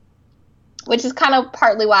 Which is kind of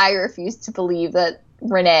partly why I refuse to believe that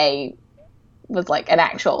Renee was, like, an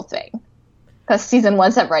actual thing. Because season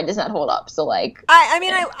 1 Severide does not hold up. So, like...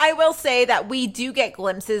 I will say that we do get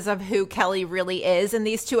glimpses of who Kelly really is in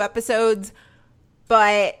these 2 episodes.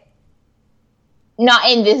 But... not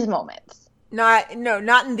in these moments. Not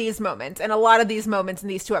in these moments. And a lot of these moments in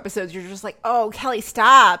these 2 episodes, you're just like, oh, Kelly,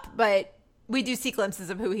 stop. But we do see glimpses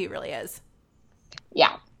of who he really is.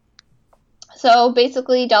 Yeah. So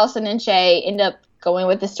basically, Dawson and Shay end up going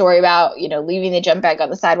with the story about, you know, leaving the jump bag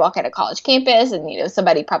on the sidewalk at a college campus and, you know,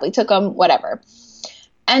 somebody probably took them, whatever.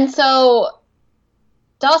 And so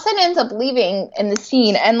Dawson ends up leaving in the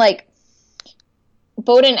scene and, like,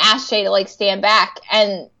 Bowden asked Shay to, like, stand back,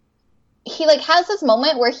 and he, like, has this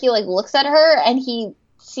moment where he, like, looks at her, and he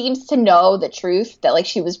seems to know the truth, that, like,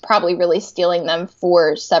 she was probably really stealing them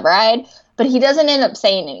for Severide, but he doesn't end up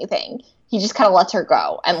saying anything. He just kind of lets her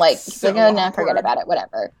go, and, like, he's like, oh, no, forget about it,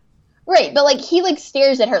 whatever. Right, but, like, he, like,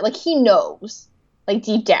 stares at her, like, he knows, like,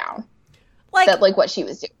 deep down, like, that, like, what she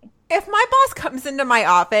was doing. If my boss comes into my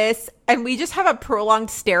office and we just have a prolonged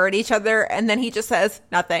stare at each other and then he just says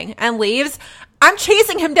nothing and leaves, I'm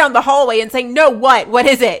chasing him down the hallway and saying, no, what? What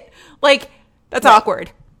is it? Like, that's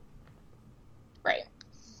awkward. Right.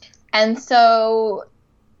 And so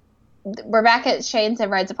we're back at Shay and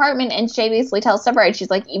Severide's apartment, and Shay basically tells Severide, she's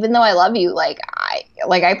like, even though I love you, like,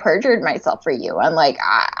 I perjured myself for you. I'm like,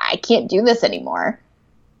 I can't do this anymore.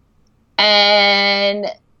 And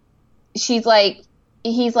she's like,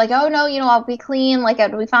 he's like, oh, no, you know, I'll be clean, like,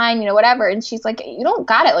 I'll be fine, you know, whatever. And she's like, you don't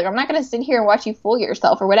got it. Like, I'm not going to sit here and watch you fool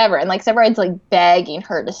yourself or whatever. And, like, Severide's, like, begging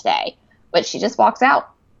her to stay. But she just walks out.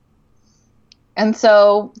 And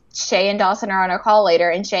so Shay and Dawson are on a call later,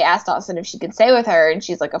 and Shay asks Dawson if she could stay with her. And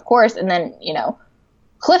she's like, of course. And then, you know,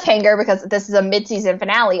 cliffhanger, because this is a mid-season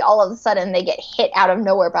finale, all of a sudden they get hit out of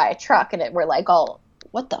nowhere by a truck. And we're like, oh,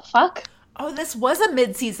 what the fuck? Oh, this was a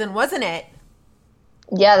mid-season, wasn't it?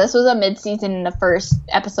 Yeah, this was a mid-season in the first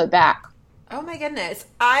episode back. Oh my goodness.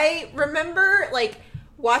 I remember, like,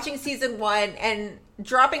 watching season 1 and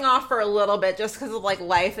dropping off for a little bit just because of, like,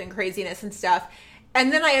 life and craziness and stuff.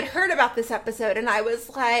 And then I had heard about this episode and I was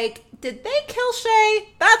like, did they kill Shay?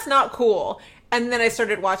 That's not cool. And then I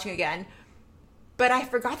started watching again. But I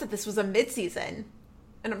forgot that this was a mid-season.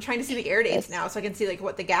 And I'm trying to see the air dates now so I can see, like,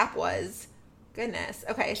 what the gap was. Goodness.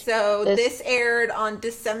 Okay, so this aired on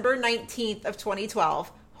December 19th of 2012.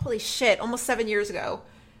 Holy shit, almost 7 years ago.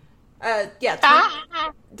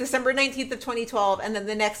 December 19th of 2012, and then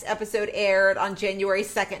the next episode aired on January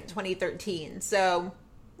 2nd, 2013. So,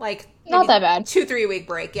 like, not that bad. 2-3 week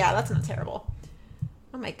break. Yeah, that's not terrible.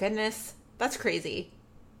 Oh my goodness. That's crazy.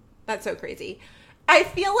 That's so crazy. I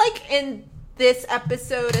feel like in this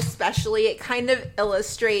episode especially, it kind of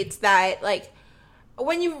illustrates that, like,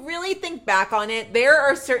 when you really think back on it, there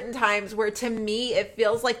are certain times where, to me, it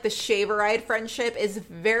feels like the Severide friendship is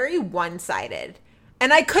very one-sided.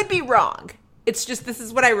 And I could be wrong. It's just, this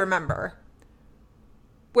is what I remember.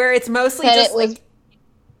 Where it's mostly it's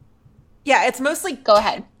mostly go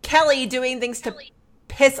ahead. Kelly doing things to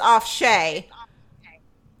piss off Shay.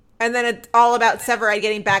 And then it's all about Severide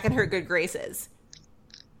getting back in her good graces.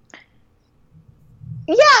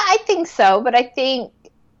 Yeah, I think so. But I think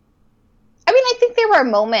there were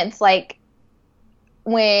moments, like,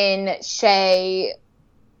 when Shay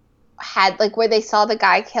had, like, where they saw the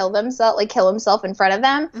guy kill himself in front of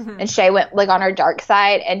them, and Shay went, like, on her dark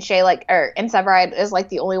side, and Shay, like, and Severide is, like,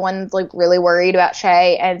 the only one, like, really worried about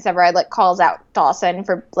Shay, and Severide, like, calls out Dawson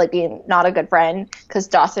for, like, being not a good friend, because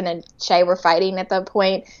Dawson and Shay were fighting at the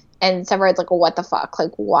point, and Severide's like, well, what the fuck,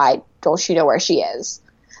 like, why don't you know where she is?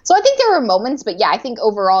 So I think there were moments, but yeah, I think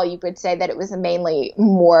overall you could say that it was mainly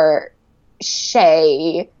more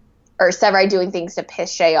Shay or Severide doing things to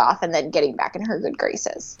piss Shay off and then getting back in her good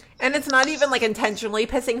graces. And it's not even, like, intentionally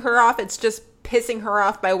pissing her off. It's just pissing her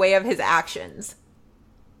off by way of his actions.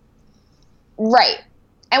 Right.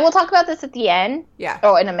 And we'll talk about this at the end. Yeah.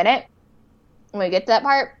 Oh, in a minute. When we get to that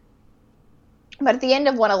part. But at the end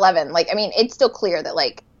of 111, like, I mean, it's still clear that,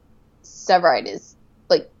 like, Severide is,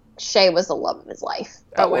 like, Shay was the love of his life.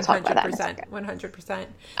 But we'll talk about that in a second. 100%.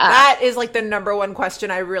 That is, like, the number one question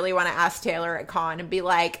I really want to ask Taylor at Con and be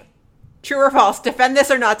like, true or false, defend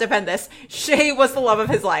this or not defend this. Shay was the love of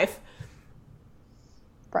his life.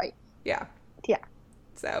 Right. Yeah. Yeah.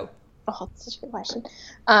 So. Oh, that's such a good question.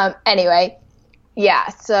 Anyway, yeah,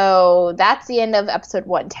 so that's the end of episode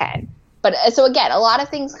 110. But so again, a lot of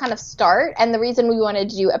things kind of start, and the reason we wanted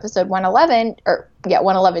to do episode 111,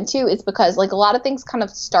 111 too, is because, like, a lot of things kind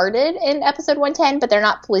of started in episode 110, but they're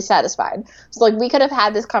not fully satisfied. So, like, we could have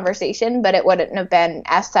had this conversation, but it wouldn't have been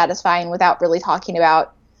as satisfying without really talking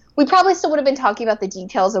about, we probably still would have been talking about the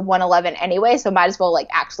details of 111 anyway, so might as well, like,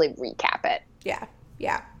 actually recap it. Yeah.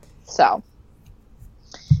 Yeah. So,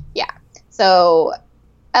 yeah. So,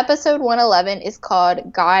 episode 111 is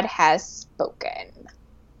called God Has Spoken.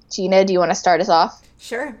 Gina, do you want to start us off?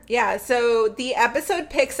 Sure. Yeah. So the episode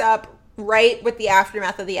picks up right with the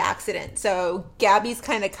aftermath of the accident. So Gabby's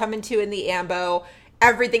kind of coming to in the ambo.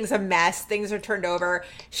 Everything's a mess. Things are turned over.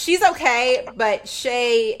 She's okay, but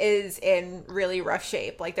Shay is in really rough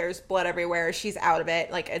shape. Like, there's blood everywhere. She's out of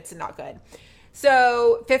it. Like, it's not good.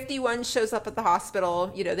 So 51 shows up at the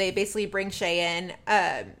hospital. You know, they basically bring Shay in.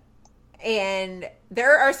 And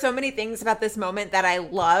there are so many things about this moment that I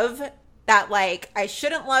love that like I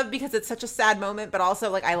shouldn't love because it's such a sad moment, but also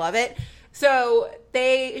like I love it. So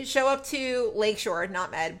they show up to Lakeshore,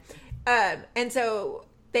 not Med. And so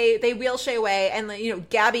they wheel Shay away, and you know,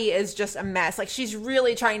 Gabby is just a mess. Like she's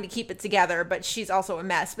really trying to keep it together, but she's also a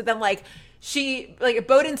mess. But then like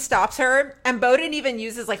Bowden stops her, and Bowden even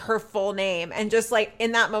uses like her full name, and just like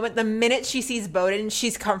in that moment, the minute she sees Bowden,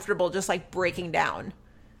 she's comfortable just like breaking down.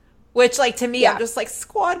 Which like to me, I'm just like,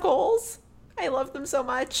 squad goals. I love them so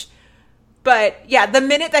much. But yeah, the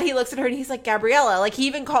minute that he looks at her and he's like, Gabriella, like he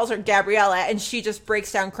even calls her Gabriella, and she just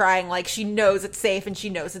breaks down crying like she knows it's safe and she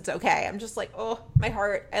knows it's okay. I'm just like, oh, my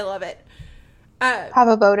heart. I love it.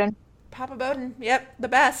 Papa Bowden. Papa Bowden. Yep. The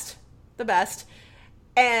best. The best.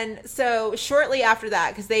 And so shortly after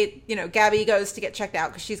that, because they, you know, Gabby goes to get checked out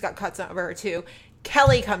because she's got cuts over her too.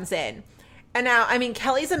 Kelly comes in. And now, I mean,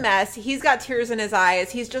 Kelly's a mess. He's got tears in his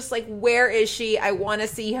eyes. He's just like, where is she? I want to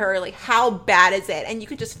see her. Like, how bad is it? And you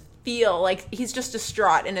could just feel like he's just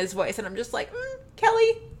distraught in his voice. And I'm just like,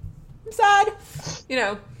 Kelly, I'm sad. You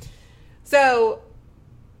know, so,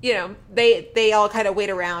 you know, they all kind of wait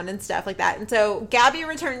around and stuff like that. And so Gabby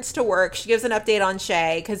returns to work. She gives an update on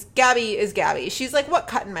Shay because Gabby is Gabby. She's like, what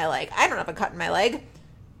cut in my leg? I don't have a cut in my leg.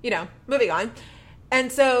 You know, moving on. And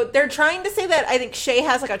so they're trying to say that I think Shay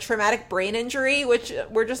has like a traumatic brain injury, which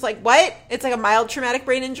we're just like, what? It's like a mild traumatic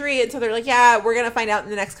brain injury. And so they're like, yeah, we're going to find out in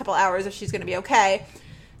the next couple hours if she's going to be okay.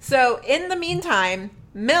 So in the meantime,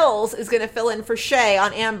 Mills is going to fill in for Shay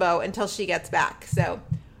on Ambo until she gets back. So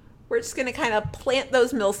we're just going to kind of plant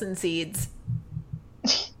those Milson seeds.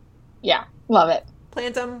 Yeah, love it.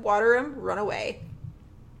 Plant them, water them, run away.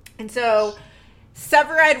 And so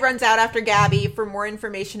Severide runs out after Gabby for more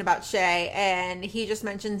information about Shay, and he just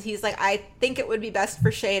mentions, he's like, I think it would be best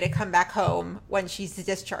for Shay to come back home when she's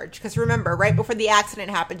discharged. Because remember, right before the accident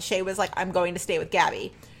happened, Shay was like, I'm going to stay with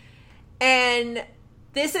Gabby. And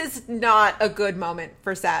this is not a good moment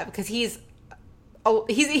for Sev, because he's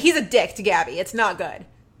a dick to Gabby. It's not good.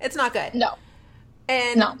 It's not good. No.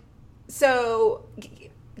 And no. So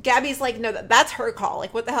Gabby's like, no, that's her call.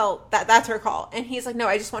 Like, what the hell? That's her call. And he's like, no,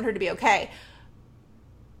 I just want her to be okay.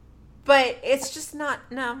 But it's just not,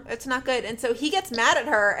 no, it's not good. And so he gets mad at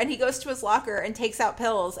her, and he goes to his locker and takes out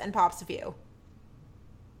pills and pops a few.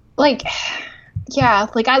 Like, yeah,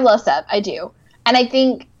 like I love Seb. I do. And I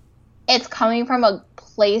think it's coming from a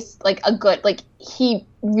place, like a good, like he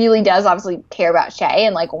really does obviously care about Shay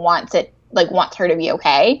and like wants her to be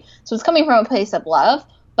okay. So it's coming from a place of love,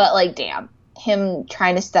 but like, damn, him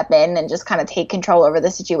trying to step in and just kind of take control over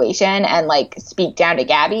the situation and like speak down to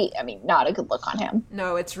Gabby. I mean, not a good look on him.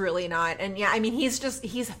 No, it's really not. And yeah, I mean, he's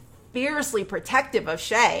fiercely protective of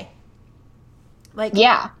Shay. Like,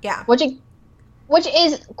 yeah. Which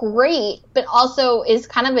is great, but also is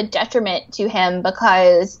kind of a detriment to him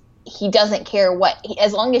because he doesn't care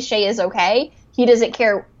as long as Shay is okay, he doesn't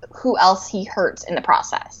care who else he hurts in the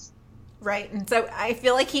process. Right. And so I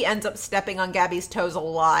feel like he ends up stepping on Gabby's toes a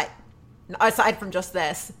lot, aside from just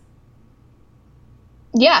this.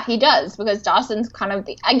 Yeah, he does, because Dawson's kind of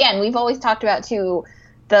again, we've always talked about too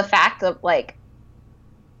the fact of like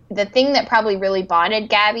the thing that probably really bonded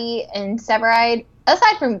Gabby and Severide,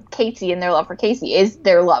 aside from Casey and their love for Casey, is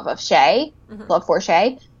their love of Shay, love for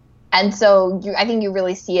Shay. And so I think you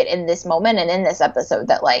really see it in this moment and in this episode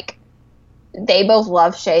that like they both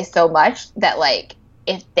love Shay so much that like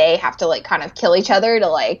if they have to like kind of kill each other to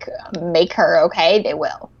like make her okay, they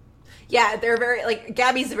will. Yeah, they're very, like,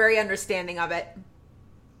 Gabby's very understanding of it.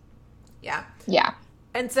 Yeah. Yeah.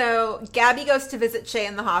 And so Gabby goes to visit Shay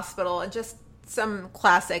in the hospital, and just some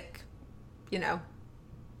classic, you know,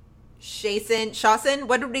 Shawson?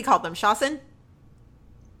 What did we call them? Shawson?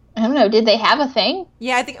 I don't know. Did they have a thing?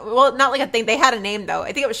 Yeah, I think, well, not like a thing. They had a name, though.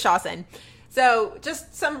 I think it was Shawson. So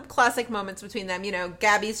just some classic moments between them. You know,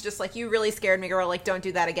 Gabby's just like, you really scared me, girl. Like, don't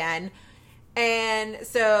do that again. And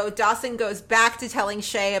so Dawson goes back to telling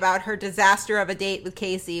Shay about her disaster of a date with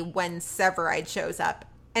Casey when Severide shows up.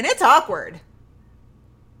 And it's awkward.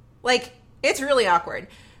 Like, it's really awkward.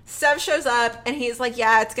 Sev shows up, and he's like,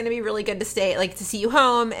 yeah, it's going to be really good to see you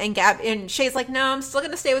home. And Shay's like, no, I'm still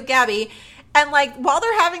going to stay with Gabby. And, like, while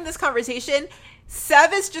they're having this conversation,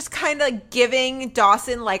 Sev is just kind of giving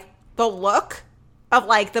Dawson, like, the look of,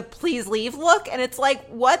 like, the please leave look. And it's like,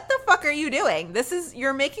 what the fuck are you doing?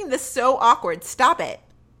 You're making this so awkward. Stop it.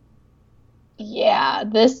 Yeah,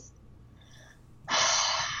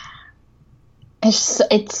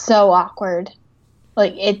 it's so awkward.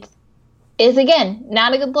 Like, it's again,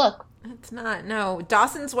 not a good look. It's not, no.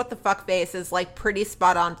 Dawson's what the fuck face is, like, pretty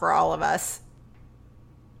spot on for all of us.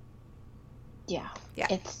 Yeah. Yeah.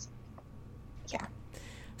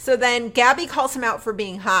 So then Gabby calls him out for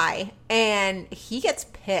being high, and he gets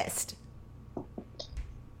pissed.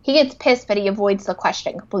 He gets pissed, but he avoids the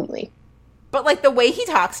question completely. But, like, the way he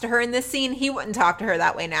talks to her in this scene, he wouldn't talk to her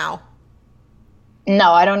that way now.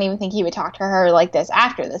 No, I don't even think he would talk to her like this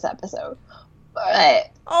after this episode.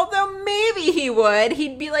 But although maybe he would.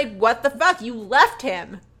 He'd be like, what the fuck? You left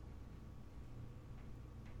him.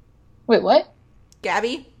 wait, what?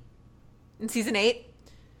 Gabby? In season 8?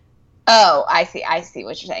 Oh, I see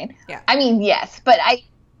what you're saying. Yeah. I mean, yes, but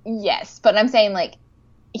I'm saying, like,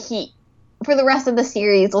 for the rest of the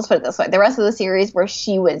series, let's put it this way, the rest of the series where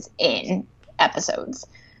she was in episodes,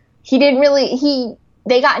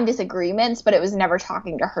 they got in disagreements, but it was never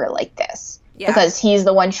talking to her like this. Yeah. Because he's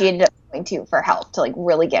the one she ended up going to for help to, like,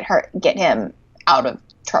 really get him out of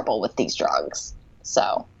trouble with these drugs.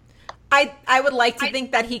 So I would like to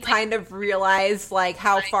think that he kind of realized, like,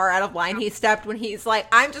 how far out of line he stepped when he's like,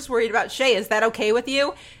 I'm just worried about Shay. Is that okay with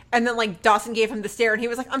you? And then, like, Dawson gave him the stare, and he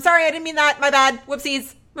was like, I'm sorry, I didn't mean that. My bad.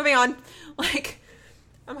 Whoopsies. Moving on. Like,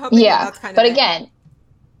 I'm hoping that's kind of but it. Again,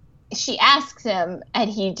 she asks him, and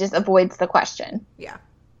he just avoids the question. Yeah.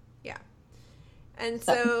 Yeah. And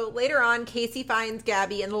so later on, Casey finds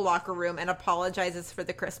Gabby in the locker room and apologizes for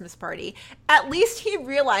the Christmas party. At least he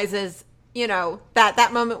realizes, you know,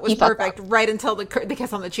 that moment was perfect right until the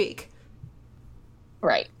kiss on the cheek.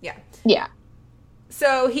 Right. Yeah. Yeah.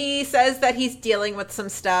 So he says that he's dealing with some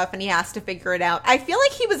stuff and he has to figure it out. I feel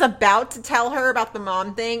like he was about to tell her about the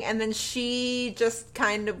mom thing, and then she just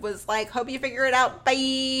kind of was like, hope you figure it out.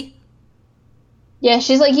 Bye. Yeah,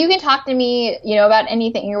 she's like, you can talk to me, you know, about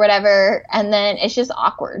anything or whatever, and then it's just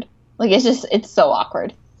awkward. Like, it's so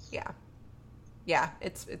awkward. Yeah. Yeah,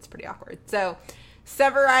 it's pretty awkward. So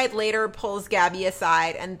Severide later pulls Gabby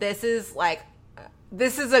aside, and this is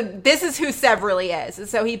who Sev really is. And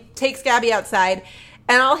so he takes Gabby outside,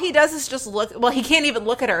 and all he does is just look. Well, he can't even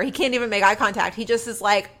look at her. He can't even make eye contact. He just is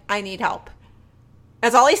like, I need help.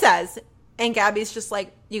 That's all he says. And Gabby's just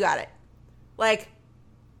like, you got it. Like,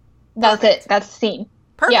 that's perfect. it. That's the scene.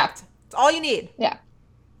 Perfect. Yeah. It's all you need. Yeah.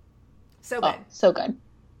 So good. Oh, so good.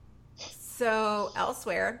 So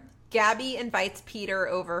elsewhere, Gabby invites Peter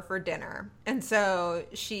over for dinner. And so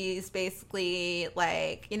she's basically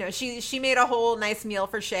like, you know, she made a whole nice meal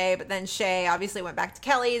for Shay, but then Shay obviously went back to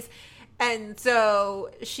Kelly's. And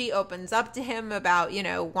so she opens up to him about, you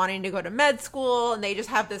know, wanting to go to med school, and they just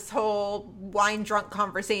have this whole wine drunk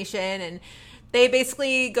conversation, and they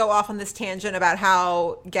basically go off on this tangent about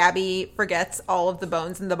how Gabby forgets all of the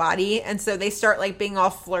bones in the body. And so they start, like, being all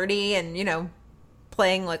flirty and, you know,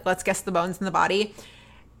 playing, like, let's guess the bones in the body.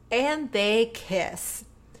 And they kiss.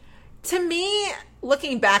 To me,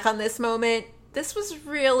 looking back on this moment, this was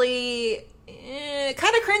really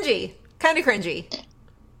kind of cringy. Kind of cringy.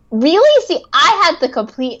 Really? See, I had the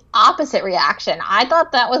complete opposite reaction. I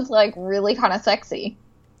thought that was, like, really kind of sexy.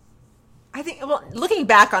 I think, well, looking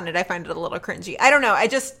back on it, I find it a little cringy. I don't know. I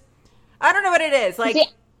don't know what it is. Like, see,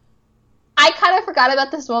 I kind of forgot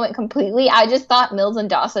about this moment completely. I just thought Mills and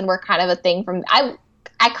Dawson were kind of a thing from, I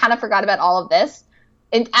kind of forgot about all of this.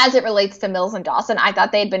 And as it relates to Mills and Dawson, I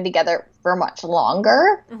thought they had been together for much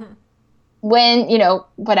longer. Mm-hmm. When, you know,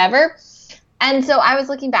 whatever. And so I was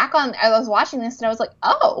looking back on, I was watching this and I was like,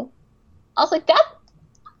 oh. I was like, that,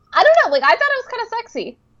 I don't know. Like, I thought it was kind of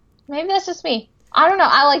sexy. Maybe that's just me. I don't know.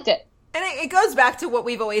 I liked it. And it goes back to what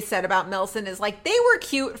we've always said about Milson is, like, they were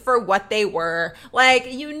cute for what they were.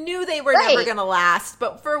 Like, you knew they were never going to last.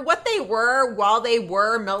 But for what they were while they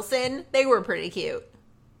were Milson, they were pretty cute.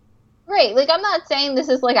 Right. Like, I'm not saying this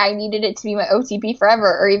is, like, I needed it to be my OTP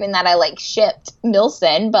forever or even that I, like, shipped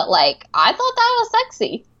Milson. But, like, I thought that was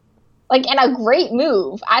sexy. Like, and a great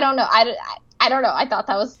move. I don't know. I don't know. I thought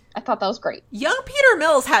that was great. Young Peter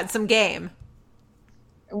Mills had some game.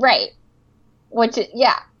 Right. Which,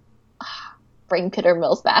 yeah. Bring Peter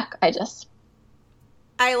Mills back.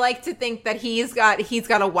 I like to think that he's got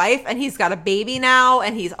a wife and he's got a baby now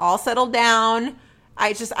and he's all settled down.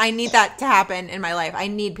 I need that to happen in my life. I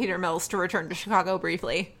need Peter Mills to return to Chicago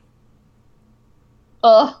briefly.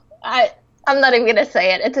 Oh, I'm not even going to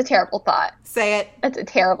say it. It's a terrible thought. Say it. It's a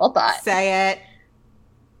terrible thought. Say it.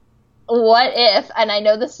 What if, and I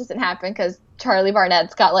know this doesn't happen because Charlie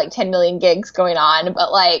Barnett's got like 10 million gigs going on,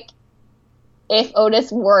 but like, if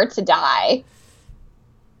Otis were to die,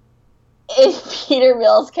 if Peter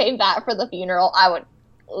Mills came back for the funeral, I would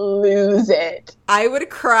lose it. I would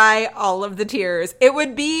cry all of the tears. It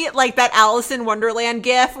would be like that Alice in Wonderland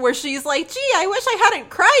gif where she's like, gee, I wish I hadn't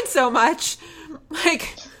cried so much.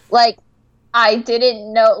 Like, I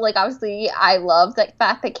didn't know, like, obviously, I love the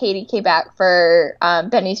fact that Katie came back for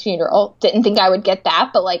Benny's funeral. Didn't think I would get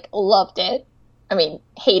that, but, like, loved it. I mean,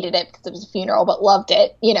 hated it because it was a funeral, but loved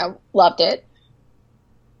it. You know, loved it.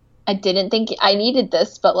 I didn't think I needed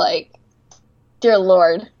this, but, like, Dear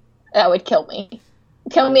Lord, that would kill me.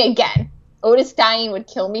 Kill me again. Otis dying would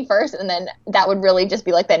kill me first, and then that would really just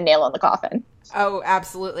be like that nail in the coffin. Oh,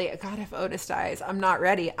 absolutely. God, if Otis dies, I'm not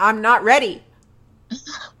ready. I'm not ready.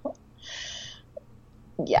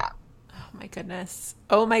 Yeah. Oh, my goodness.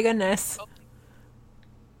 Oh, my goodness.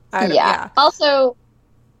 Yeah. Also,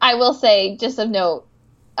 I will say, just of note,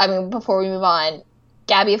 I mean, before we move on,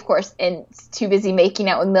 Gabby, of course, is too busy making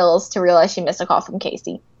out with Mills to realize she missed a call from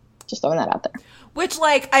Casey. Just throwing that out there. Which,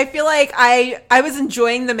 like, I feel like I was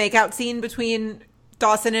enjoying the makeout scene between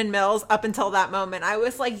Dawson and Mills up until that moment. I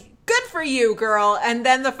was like, good for you, girl. And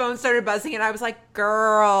then the phone started buzzing, and I was like,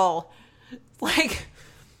 girl. Like,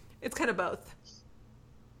 it's kind of both.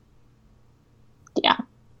 Yeah.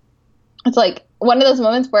 It's like one of those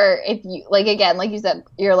moments where if you, like, again, like you said,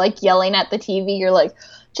 you're like yelling at the TV, you're like,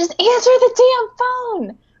 just answer the damn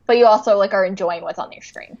phone. But you also like are enjoying what's on your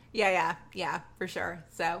screen. Yeah, for sure.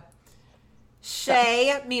 So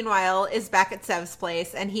Shay, meanwhile, is back at Sev's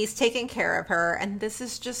place, and he's taking care of her, and this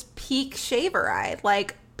is just peak Shaveride.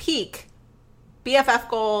 Like, peak. BFF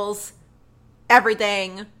goals,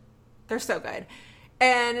 everything. They're so good.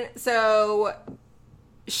 And so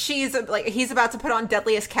he's about to put on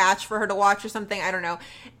Deadliest Catch for her to watch or something. I don't know.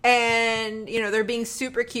 And, you know, they're being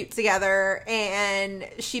super cute together. And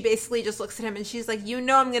she basically just looks at him and she's like, you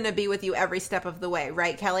know, I'm going to be with you every step of the way.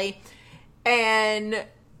 Right, Kelly? And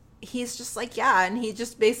he's just like, yeah. And he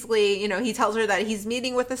just basically, you know, he tells her that he's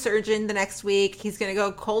meeting with the surgeon the next week. He's going to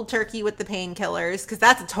go cold turkey with the painkillers, because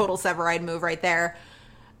that's a total Severide move right there.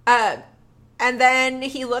 And then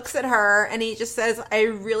he looks at her and he just says, I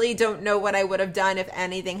really don't know what I would have done if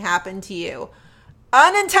anything happened to you.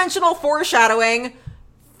 Unintentional foreshadowing.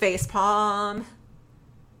 Facepalm.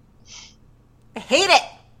 I hate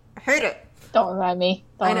it. Don't remind me.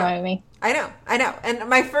 Don't remind me. I know. And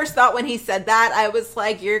my first thought when he said that, I was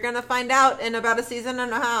like, you're going to find out in about a season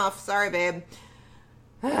and a half. Sorry, babe.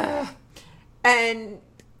 And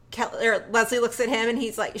Leslie looks at him and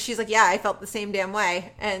she's like, yeah, I felt the same damn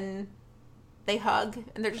way. And they hug,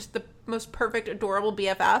 and they're just the most perfect, adorable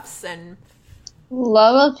BFFs, and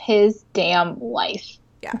love of his damn life.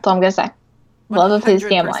 Yeah, that's all I'm gonna say. 100%. Love of his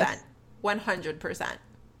damn life. 100%.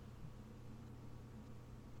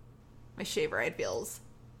 My Shaveride feels.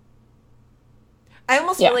 I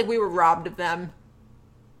almost feel like we were robbed of them.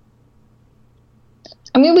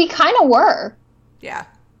 I mean, we kind of were. Yeah.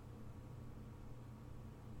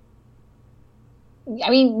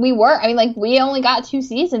 I mean, we were. I mean, like, we only got 2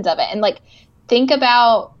 seasons of it, and like, think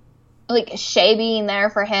about, like, Shay being there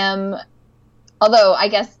for him. Although, I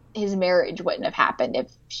guess his marriage wouldn't have happened if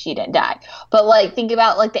she didn't die. But, like, think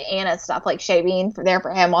about, like, the Anna stuff. Like, Shay being there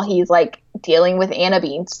for him while he's, like, dealing with Anna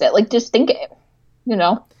being sick. Like, just think it, you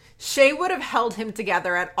know? Shay would have held him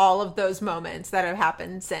together at all of those moments that have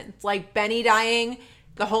happened since. Like, Benny dying,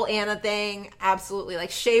 the whole Anna thing, absolutely.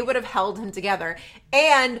 Like, Shay would have held him together.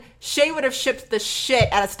 And Shay would have shipped the shit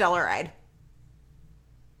out of Stellaride.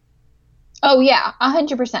 Oh, yeah,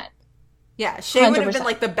 100%. Yeah, Shay would have been,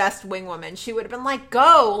 like, the best wing woman. She would have been like,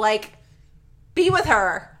 go, like, be with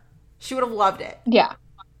her. She would have loved it. Yeah,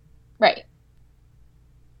 right.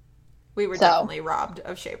 We were definitely robbed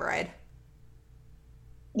of Shaveride.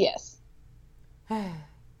 Yes.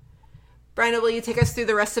 Bryna, will you take us through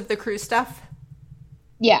the rest of the cruise stuff?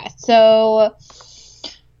 Yeah, so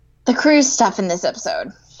the cruise stuff in this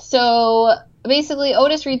episode. So basically,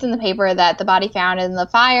 Otis reads in the paper that the body found in the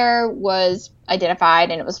fire was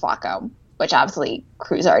identified and it was Flacco, which obviously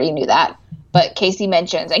Cruz already knew that. But Casey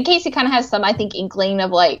mentions, and Casey kind of has some, I think, inkling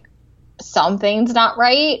of, like, something's not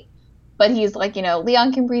right. But he's like, you know,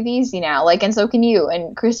 Leon can breathe easy now, like, and so can you.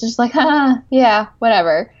 And Cruz is just like, yeah,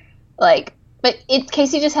 whatever. Like, but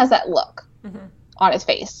Casey just has that look on his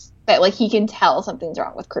face that, like, he can tell something's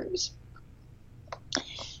wrong with Cruz.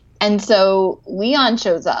 And so Leon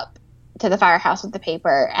shows up to the firehouse with the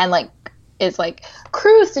paper and, like, is like,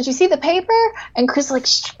 Cruz, did you see the paper? And Cruz is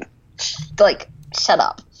like, shut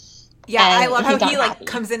up. Yeah, and I love how he, like,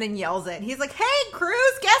 comes in and yells it. He's like, hey,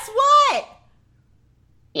 Cruz, guess what?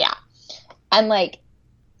 Yeah. And, like,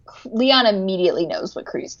 Leon immediately knows what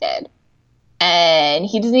Cruz did. And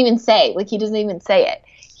he doesn't even say it.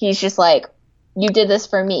 He's just like, you did this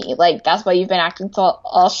for me. Like, that's why you've been acting so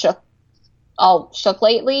all shook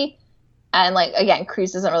lately. And, like, again,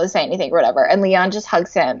 Cruz doesn't really say anything or whatever. And Leon just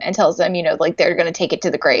hugs him and tells him, you know, like, they're going to take it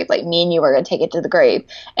to the grave. Like, me and you are going to take it to the grave.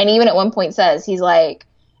 And even at one point says, he's like,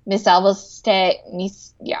 Miss Salvaste,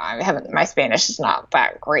 my Spanish is not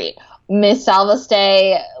that great. Miss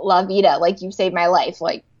Salvaste la vida, like, you saved my life,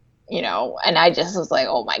 like, you know, and I just was like,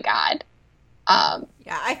 oh my God.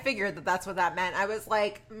 Yeah, I figured that that's what that meant. I was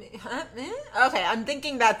like, huh? Okay, I'm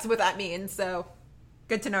thinking that's what that means. So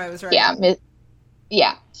good to know I was right. Yeah.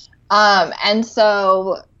 Yeah. And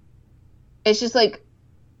so it's just like,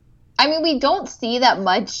 I mean, we don't see that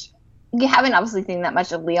much. We haven't obviously seen that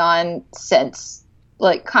much of Leon since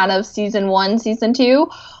like kind of season 1, season 2,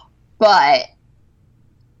 but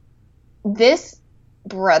this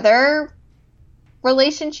brother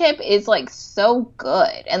relationship is like so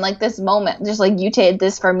good. And like this moment, just like you did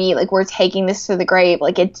this for me, like we're taking this to the grave,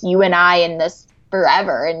 like it's you and I in this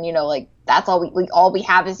forever, and you know, like that's all we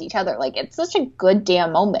have is each other. Like it's such a good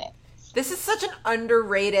damn moment. This is such an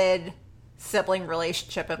underrated sibling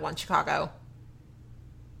relationship in One Chicago.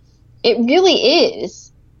 It really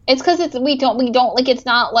is. It's because we don't like, it's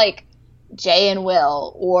not like Jay and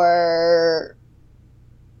Will, or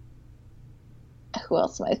who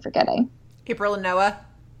else am I forgetting? April and Noah.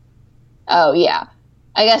 Oh yeah,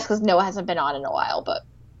 I guess because Noah hasn't been on in a while, but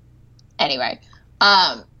anyway,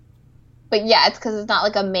 but yeah, it's because it's not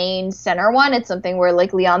like a main center one. It's something where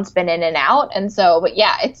like Leon's been in and out, and so, but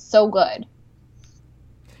yeah, it's so good.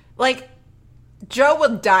 Like Joe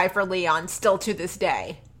would die for Leon still to this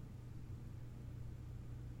day.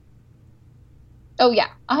 Oh yeah,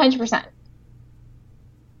 100%.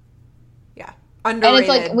 Yeah, And underrated. it's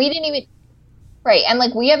like we didn't even right, and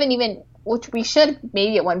like we haven't even, which we should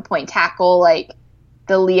maybe at one point tackle, like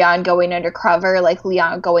the Leon going undercover, like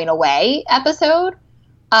Leon going away episode,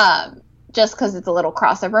 just because it's a little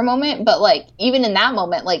crossover moment. But like even in that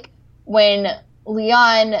moment, like when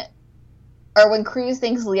Leon or when Cruz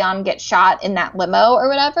thinks Leon gets shot in that limo or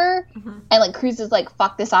whatever, and like Cruz is like,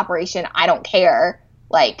 "Fuck this operation, I don't care,"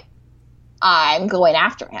 like I'm going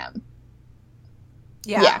after him.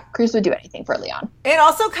 Yeah, Cruz would do anything for Leon. It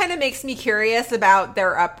also kind of makes me curious about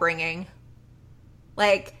their upbringing.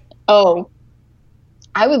 Like, oh,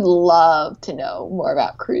 I would love to know more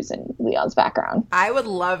about Cruz and Leon's background. I would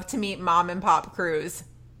love to meet Mom and Pop Cruz.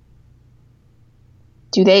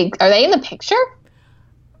 Are they in the picture?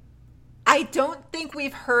 I don't think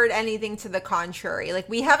we've heard anything to the contrary. Like,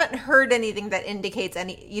 we haven't heard anything that indicates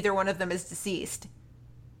either one of them is deceased.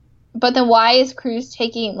 But then why is Cruz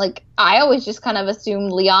taking, like, I always just kind of assumed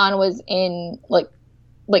Leon was in, like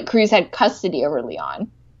Cruz had custody over Leon.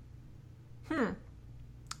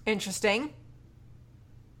 Interesting.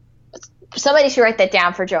 Somebody should write that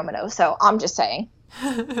down for Joe Mano, so I'm just saying.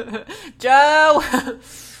 Joe!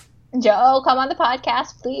 Joe, come on the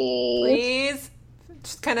podcast, please. Please.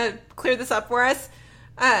 Just kind of clear this up for us.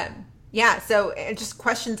 Yeah, so it just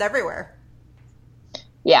questions everywhere.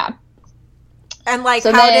 Yeah. And like,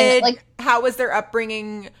 So how was their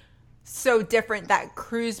upbringing so different that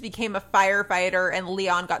Cruz became a firefighter and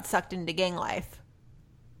Leon got sucked into gang life?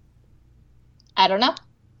 I don't know.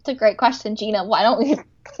 It's a great question, Gina. Why don't we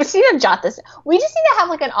just need to jot this? We just need to have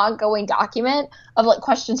like an ongoing document of like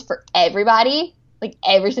questions for everybody, like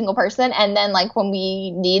every single person, and then like when we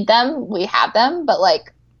need them, we have them. But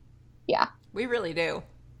like, yeah, We really do.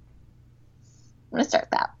 I'm gonna start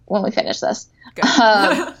that when we finish this. Good.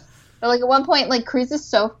 But like at one point, like Cruz is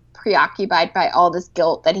so preoccupied by all this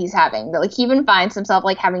guilt that he's having that like he even finds himself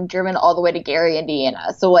like having driven all the way to Gary,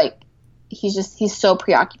 Indiana. So like he's so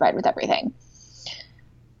preoccupied with everything.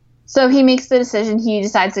 So he makes the decision. He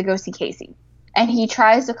decides to go see Casey, and he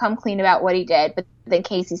tries to come clean about what he did, but then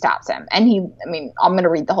Casey stops him. And I'm going to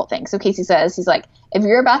read the whole thing. So Casey says, he's like, "If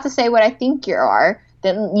you're about to say what I think you are,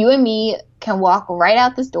 then you and me can walk right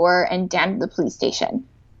out this door and down to the police station.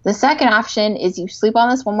 The second option is you sleep on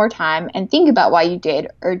this one more time and think about why you did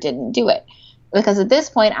or didn't do it. Because at this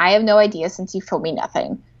point, I have no idea since you've told me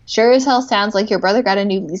nothing. Sure as hell sounds like your brother got a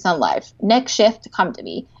new lease on life. Next shift, come to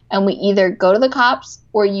me. And we either go to the cops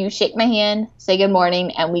or you shake my hand, say good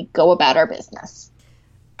morning, and we go about our business."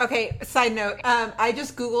 Okay, side note. I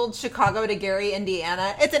just Googled Chicago to Gary,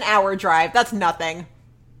 Indiana. It's an hour drive. That's nothing.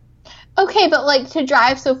 Okay, but like to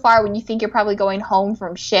drive so far when you think you're probably going home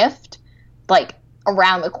from shift, like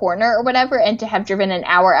around the corner or whatever, and to have driven an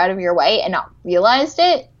hour out of your way and not realized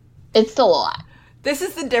it, it's still a lot. This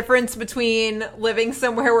is the difference between living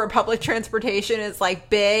somewhere where public transportation is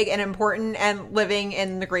like big and important and living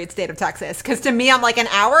in the great state of Texas. Because to me, I'm like, an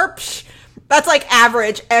hour? Psh, that's like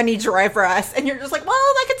average any drive for us. And you're just like, well,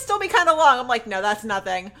 that could still be kind of long. I'm like, no, that's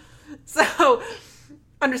nothing. So,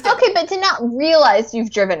 understand. Okay, but to not realize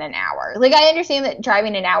you've driven an hour. Like, I understand that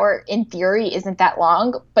driving an hour in theory isn't that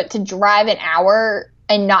long, but to drive an hour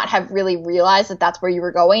and not have really realized that that's where you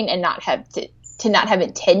were going and not have to not have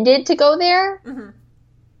intended to go there,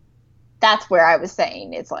 that's where I was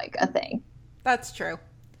saying it's like a thing. That's true.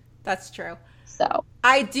 That's true. So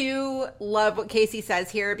I do love what Casey says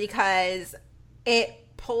here because it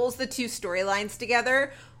pulls the two storylines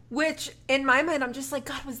together, which in my mind, I'm just like,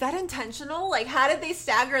 God, was that intentional? Like, how did they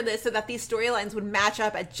stagger this so that these storylines would match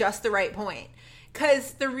up at just the right point?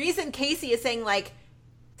 Because the reason Casey is saying, like,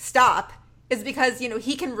 stop is because, you know,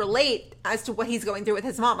 he can relate as to what he's going through with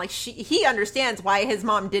his mom. Like, he understands why his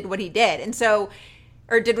mom did what he did. And so,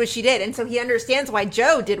 or did what she did. And so he understands why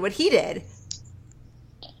Joe did what he did.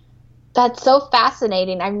 That's so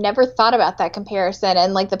fascinating. I've never thought about that comparison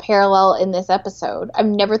and, like, the parallel in this episode. I've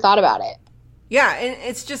never thought about it. Yeah, and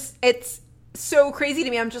it's so crazy to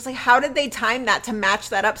me. I'm just like, how did they time that to match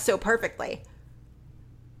that up so perfectly?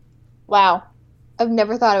 Wow. I've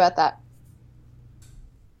never thought about that.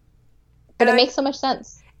 But it makes so much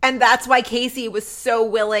sense. And that's why Casey was so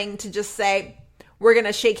willing to just say, we're going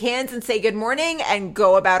to shake hands and say good morning and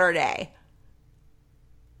go about our day.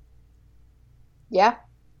 Yeah.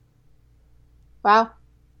 Wow.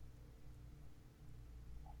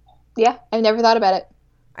 Yeah, I've never thought about it.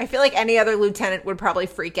 I feel like any other lieutenant would probably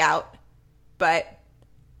freak out, but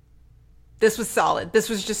this was solid. This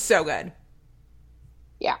was just so good.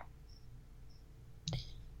 Yeah.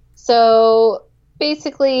 So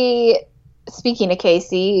basically, speaking of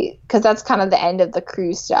Casey, because that's kind of the end of the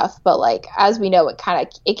cruise stuff, but like as we know,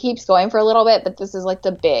 it keeps going for a little bit, but this is like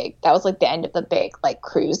that was like the end of the big like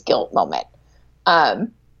cruise guilt moment.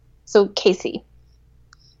 So Casey.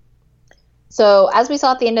 So as we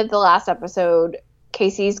saw at the end of the last episode,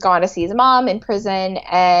 Casey's gone to see his mom in prison,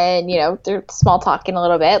 and you know they're small talking a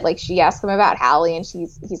little bit. Like she asks him about Hallie, and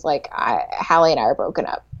he's like, Hallie and I are broken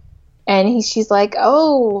up, and she's like,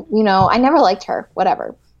 oh, you know, I never liked her,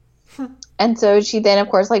 whatever. And so she then of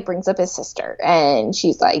course like brings up his sister, and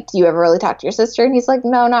she's like, do you ever really talk to your sister? And he's like,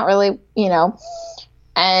 no, not really, you know.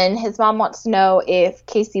 And his mom wants to know if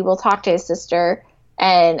Casey will talk to his sister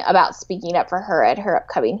and about speaking up for her at her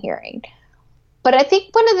upcoming hearing. But I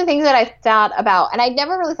think one of the things that I thought about, and I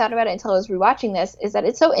never really thought about it until I was rewatching this, is that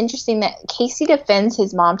it's so interesting that Casey defends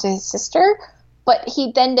his mom to his sister, but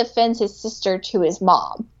he then defends his sister to his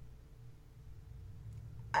mom.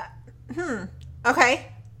 Okay.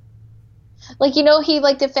 Like, you know, he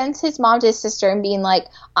like defends his mom to his sister and being like,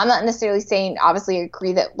 I'm not necessarily saying, obviously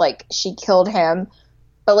agree that like she killed him,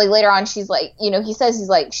 but like later on she's like, you know, he says he's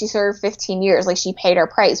like, she served 15 years, like she paid her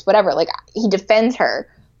price, whatever. Like he defends her.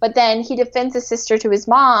 But then he defends his sister to his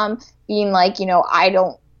mom, being like, you know, I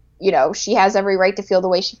don't, you know, she has every right to feel the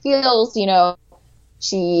way she feels, you know,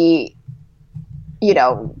 she, you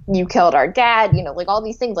know, you killed our dad, you know, like all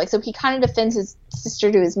these things. Like, so he kind of defends his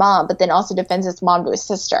sister to his mom, but then also defends his mom to his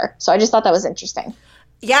sister. So I just thought that was interesting.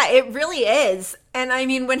 Yeah, it really is. And I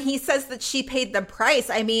mean, when he says that she paid the price,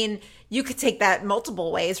 I mean, you could take that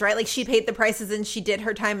multiple ways, right? Like she paid the prices and she did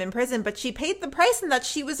her time in prison, but she paid the price in that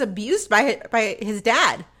she was abused by his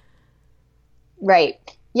dad. Right.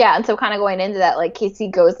 Yeah. And so kind of going into that, like Casey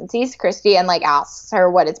goes and sees Christy and like asks her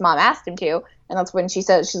what his mom asked him to. And that's when she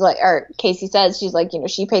says, she's like, or Casey says, she's like, you know,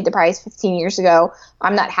 she paid the price 15 years ago.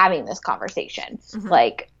 I'm not having this conversation. Mm-hmm.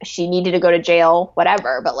 Like she needed to go to jail,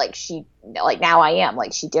 whatever. But like she, like now I am,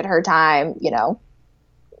 like she did her time, you know.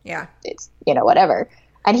 Yeah. It's, you know, whatever.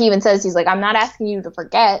 And he even says, he's like, I'm not asking you to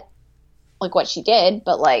forget like what she did,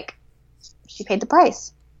 but like she paid the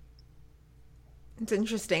price. It's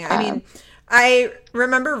interesting. I mean, I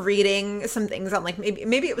remember reading some things on like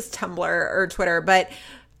maybe it was Tumblr or Twitter, but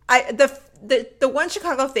the One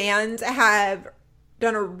Chicago fans have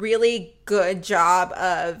done a really good job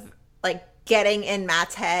of like getting in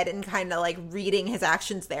Matt's head and kind of like reading his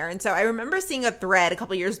actions there. And so I remember seeing a thread a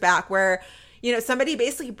couple years back where, you know, somebody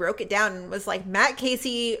basically broke it down and was like, Matt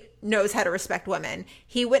Casey knows how to respect women.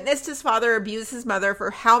 He witnessed his father abuse his mother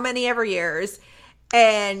for how many ever years.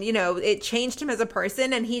 And, you know, it changed him as a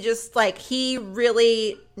person. And he just like, he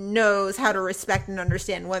really knows how to respect and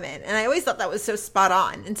understand women. And I always thought that was so spot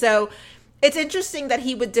on. And so it's interesting that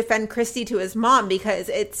he would defend Christy to his mom, because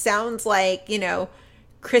it sounds like, you know,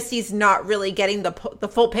 Christy's not really getting the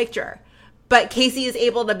full picture. But Casey is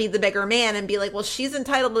able to be the bigger man and be like, well, she's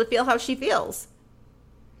entitled to feel how she feels.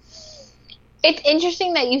 It's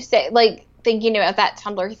interesting that you say, like, thinking about that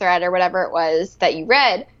Tumblr thread or whatever it was that you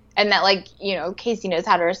read, and that, like, you know, Casey knows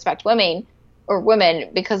how to respect women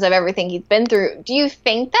because of everything he's been through. Do you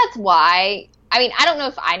think that's why? I mean, I don't know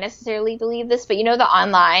if I necessarily believe this, but you know, the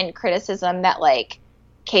online criticism that, like,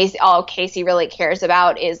 all Casey really cares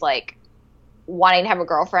about is, like, wanting to have a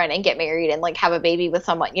girlfriend and get married and like have a baby with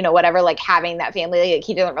someone, you know, whatever, like having that family, like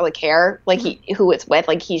he doesn't really care like who it's with,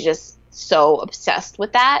 like he's just so obsessed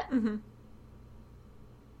with that. Mm-hmm.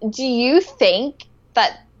 Do you think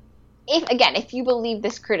that if you believe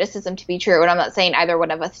this criticism to be true, and I'm not saying either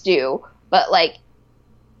one of us do, but like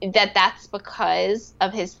that's because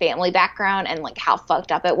of his family background and like how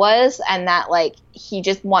fucked up it was, and that like he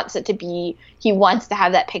just wants he wants to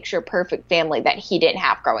have that picture perfect family that he didn't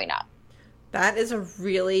have growing up. That is a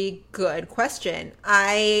really good question.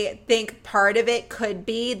 I think part of it could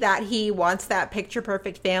be that he wants that picture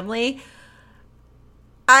perfect family.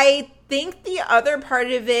 I think the other part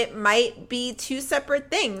of it might be two separate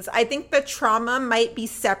things. I think the trauma might be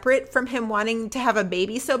separate from him wanting to have a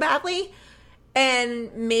baby so badly.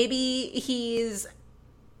 And maybe he's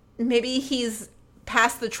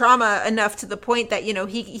past the trauma enough to the point that, you know,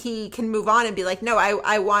 he can move on and be like, no,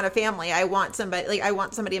 I want a family. I want somebody, like, I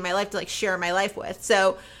want somebody in my life to like share my life with.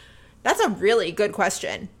 So that's a really good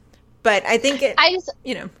question. But I think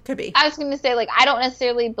could be. I was going to say, like, I don't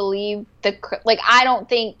necessarily believe I don't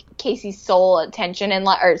think Casey's sole intention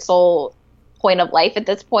or sole point of life at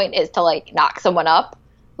this point is to like knock someone up.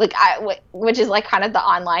 Like, which is like kind of the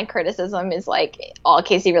online criticism is like all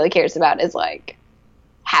Casey really cares about is like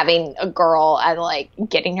having a girl and like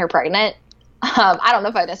getting her pregnant. I don't know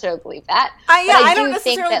if I necessarily believe that. I don't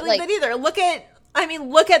necessarily believe that either.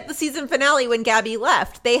 Look at the season finale when Gabby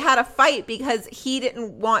left. They had a fight because he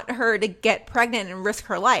didn't want her to get pregnant and risk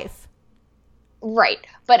her life. Right.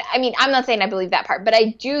 But I mean, I'm not saying I believe that part, but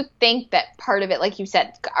I do think that part of it, like you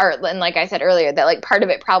said, and like I said earlier, that like part of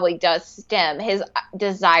it probably does stem his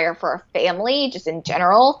desire for a family just in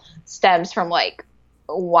general stems from like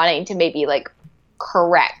wanting to maybe like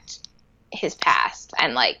correct his past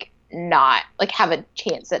and like not like have a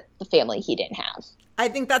chance at the family he didn't have. I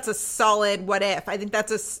think that's a solid what if. I think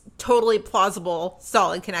that's a totally plausible,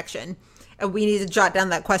 solid connection. And we need to jot down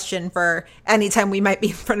that question for anytime we might be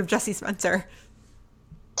in front of Jesse Spencer.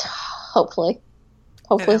 Hopefully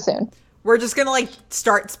soon. We're just going to like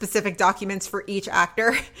start specific documents for each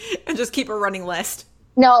actor and just keep a running list.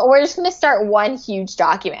 No, we're just going to start one huge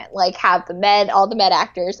document. Like have all the med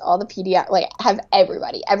actors, all the PD, like have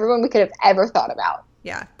everyone we could have ever thought about.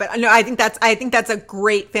 Yeah, but no, I think that's a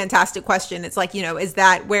great, fantastic question. It's like, you know, is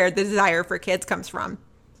that where the desire for kids comes from?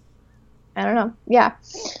 I don't know. Yeah.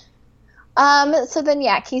 So then,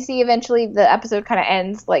 yeah, Casey eventually, the episode kind of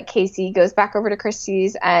ends. Like Casey goes back over to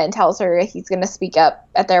Christy's and tells her he's going to speak up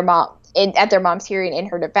at their mom's hearing in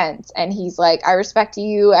her defense. And he's like, I respect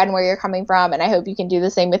you and where you're coming from, and I hope you can do the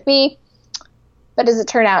same with me. But as it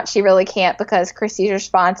turned out, she really can't because Christy's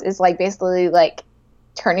response is like basically like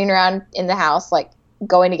turning around in the house, like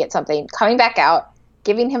going to get something, coming back out,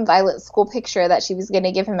 giving him Violet's school picture that she was going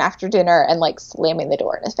to give him after dinner, and like slamming the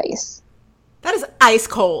door in his face. That is ice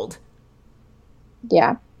cold.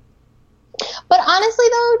 Yeah. But honestly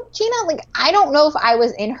though, Gina, like I don't know if I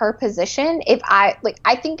was in her position, I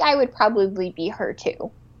think I would probably be her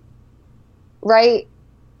too. Right?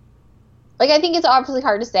 Like I think it's obviously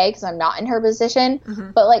hard to say because I'm not in her position,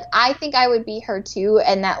 but like I think I would be her too,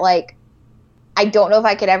 and that like I don't know if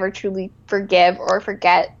I could ever truly forgive or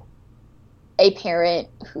forget a parent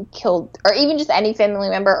who killed, or even just any family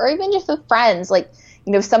member, or even just with friends, like,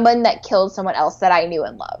 you know, someone that killed someone else that I knew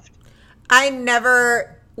and loved. I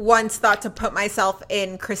never once thought to put myself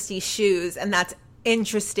in Christy's shoes, and that's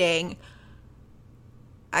interesting.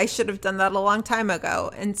 I should have done that a long time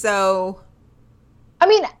ago. And so, I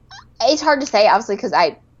mean, it's hard to say, obviously, because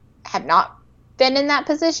I have not been in that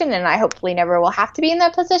position, and I hopefully never will have to be in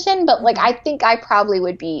that position. But, like, I think I probably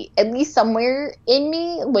would be, at least somewhere in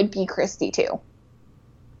me, would be Christy, too.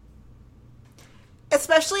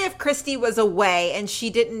 Especially if Christy was away and she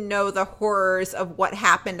didn't know the horrors of what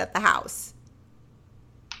happened at the house.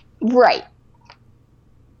 Right.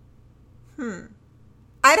 I'd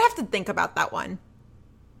have to think about that one.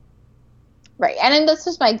 Right. And then that's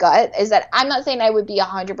just my gut, is that I'm not saying I would be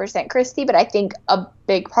 100% Christy, but I think a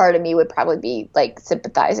big part of me would probably be, like,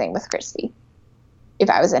 sympathizing with Christy if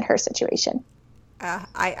I was in her situation.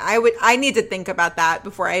 I need to think about that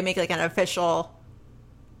before I make, like, an official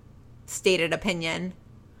stated opinion.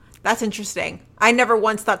 That's interesting. I never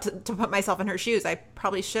once thought to put myself in her shoes. I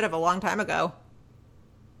probably should have a long time ago.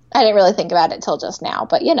 I didn't really think about it till just now,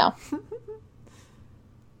 but you know.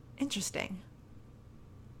 Interesting.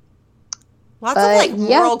 Lots of like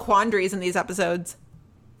moral quandaries in these episodes.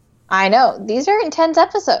 I know. These are intense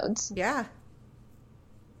episodes. Yeah.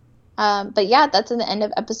 But yeah, that's in the end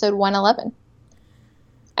of episode 111.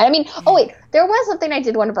 And I mean, oh wait, there was something I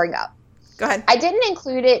did want to bring up. Go ahead. I didn't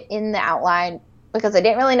include it in the outline because I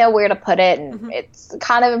didn't really know where to put it, and it's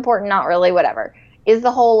kind of important, not really, whatever. Is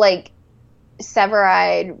the whole, like,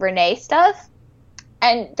 Severide Renee stuff.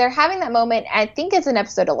 And they're having that moment, I think it's in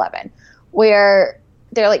episode 11, where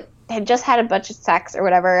they're, like, had just had a bunch of sex or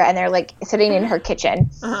whatever, and they're, like, sitting in her kitchen.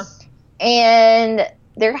 And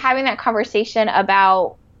they're having that conversation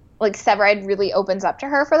about like Severide really opens up to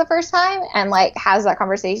her for the first time and like has that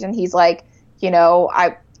conversation. He's like, you know,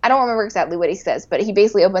 I don't remember exactly what he says, but he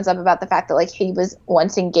basically opens up about the fact that like he was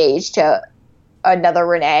once engaged to another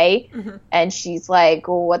Renee, and she's like,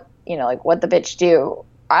 well, what, you know, like what the bitch do?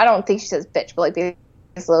 I don't think she says bitch, but like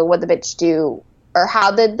basically what the bitch do, or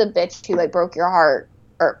how did the bitch who like broke your heart,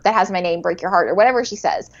 or that has my name, break your heart, or whatever she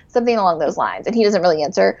says, something along those lines. And he doesn't really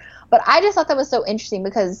answer. But I just thought that was so interesting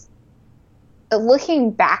because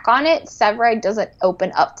looking back on it, Severide doesn't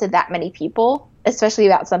open up to that many people, especially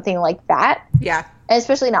about something like that. Yeah. And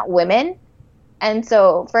especially not women. And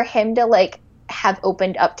so for him to like have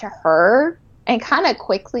opened up to her, and kind of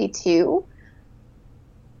quickly too,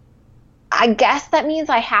 I guess that means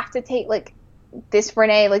I have to take like this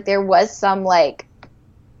Renee, like there was some like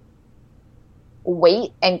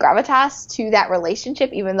weight and gravitas to that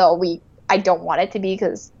relationship, even though I don't want it to be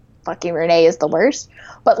because fucking Renee is the worst.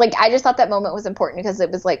 But like I just thought that moment was important because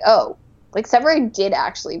it was like, oh, like Severide did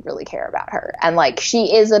actually really care about her, and like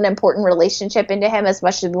she is an important relationship into him as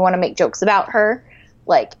much as we want to make jokes about her.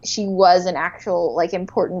 Like she was an actual like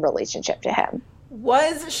important relationship to him.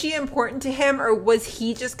 Was she important to him, or was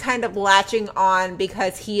he just kind of latching on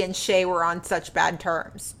because he and Shay were on such bad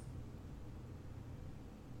terms?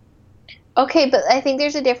 Okay, but I think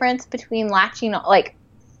there's a difference between latching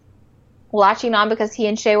on because he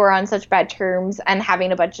and Shay were on such bad terms and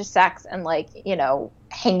having a bunch of sex and like, you know,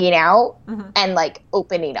 hanging out and like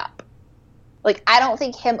opening up. Like I don't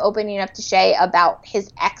think him opening up to Shay about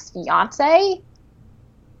his ex-fiance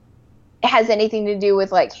has anything to do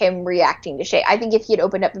with like him reacting to Shay. I think if he had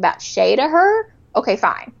opened up about Shay to her, okay,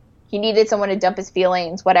 fine. He needed someone to dump his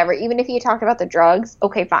feelings, whatever. Even if he had talked about the drugs,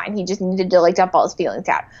 okay, fine. He just needed to like dump all his feelings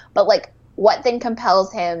out. But like, what then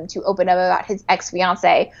compels him to open up about his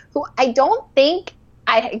ex-fiance, who I don't think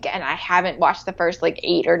I haven't watched the first like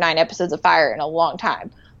 8 or 9 episodes of Fire in a long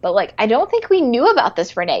time, but like I don't think we knew about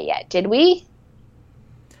this Renee yet, did we?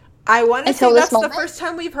 I want to say that's the first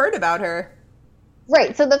time we've heard about her.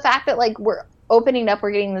 Right. So the fact that like we're opening up,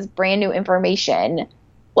 we're getting this brand new information,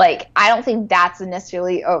 like I don't think that's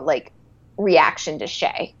necessarily a like reaction to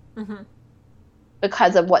Shay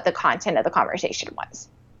because of what the content of the conversation was.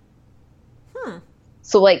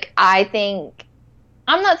 So like I think,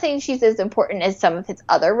 I'm not saying she's as important as some of his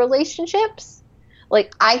other relationships.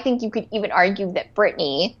 Like I think you could even argue that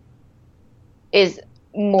Brittany is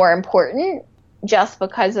more important just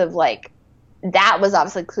because of like that was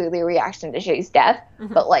obviously clearly a reaction to Shay's death,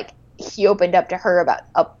 but like he opened up to her about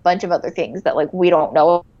a bunch of other things that like we don't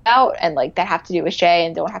know about and like that have to do with Shay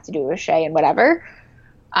and don't have to do with Shay and whatever.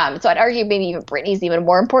 So I'd argue maybe even Brittany's even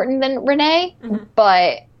more important than Renee,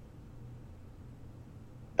 but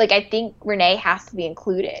like I think Renee has to be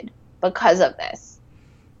included because of this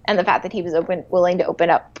and the fact that he was willing to open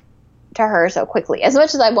up to her so quickly. As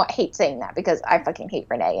much as I hate saying that because I fucking hate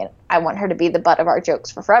Renee and I want her to be the butt of our jokes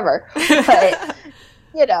for forever. But,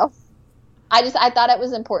 you know, I thought it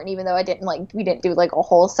was important even though we didn't do like a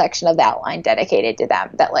whole section of that line dedicated to them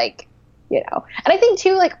that like, you know. And I think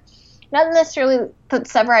too, like, not necessarily that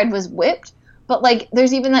Severide was whipped, but like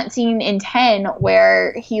there's even that scene in 10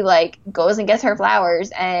 where he like goes and gets her flowers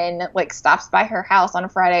and like stops by her house on a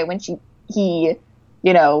Friday when he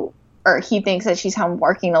you know, or he thinks that she's home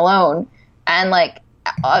working alone, and like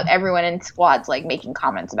everyone in squad's like making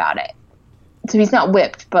comments about it. So he's not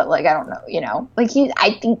whipped, but like I don't know, you know, like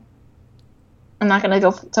I think I'm not gonna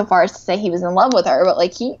go so far as to say he was in love with her, but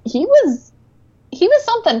like he was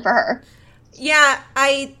something for her. Yeah,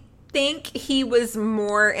 I think he was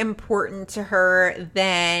more important to her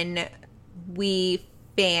than we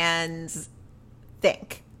fans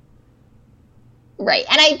think. Right.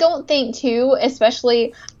 And I don't think too,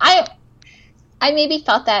 especially I maybe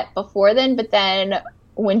thought that before then, but then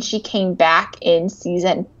when she came back in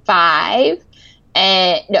season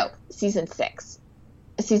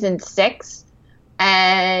 6,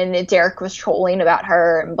 and Derek was trolling about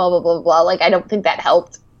her and blah, blah, blah, blah. Like, I don't think that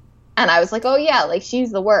helped. And I was like, oh yeah, like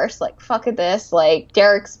she's the worst. Like, fuck at this. Like,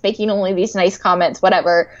 Derek's making only these nice comments,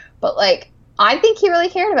 whatever. But like, I think he really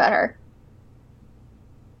cared about her.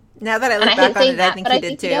 Now that I look back on it, I think he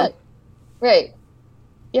did too. Right.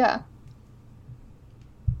 Yeah.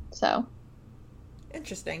 So.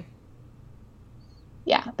 Interesting.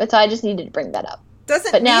 Yeah, but so I just needed to bring that up.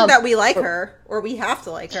 Doesn't mean that we like her or we have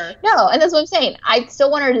to like her. No, and that's what I'm saying. I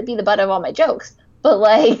still want her to be the butt of all my jokes, but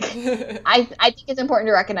like, I think it's important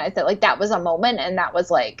to recognize that like that was a moment, and that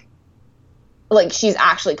was like she's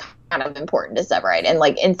actually kind of important to Severide and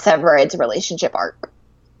like in Severide's relationship arc.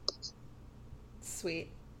 Sweet.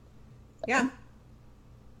 Yeah.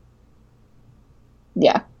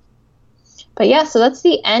 Yeah. But yeah, so that's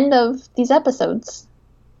the end of these episodes.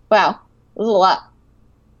 Wow, it was a lot.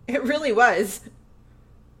 It really was.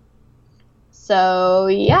 So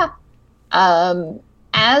yeah,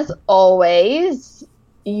 as always,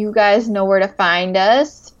 you guys know where to find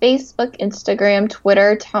us: Facebook, Instagram,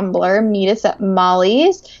 Twitter, Tumblr. Meet us at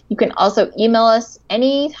Molly's. You can also email us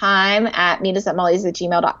anytime at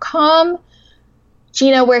meetusatmollys@gmail.com.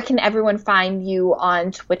 Gina, where can everyone find you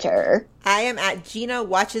on Twitter? I am at Gina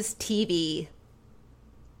Watches TV.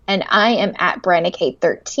 And I am at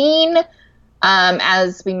BriannaK13.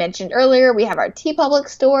 As we mentioned earlier, we have our TeePublic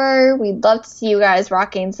store. We'd love to see you guys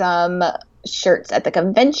rocking some shirts at the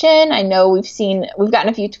convention. I know we've gotten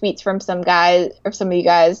a few tweets from some guys, or some of you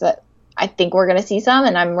guys, that I think we're going to see some,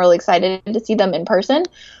 and I'm really excited to see them in person.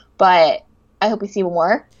 But I hope we see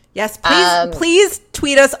more. Yes, please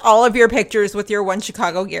tweet us all of your pictures with your One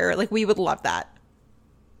Chicago gear. Like, we would love that.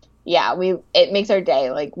 Yeah, it makes our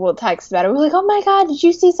day. Like, we'll text about it. We're like, oh my God, did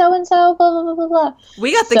you see so-and-so? Blah, blah, blah, blah, blah.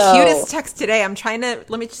 We got the cutest text today. Let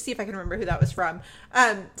me just see if I can remember who that was from.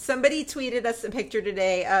 Somebody tweeted us a picture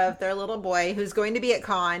today of their little boy who's going to be at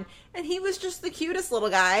Con, and he was just the cutest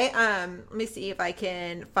little guy. Let me see if I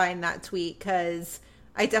can find that tweet, because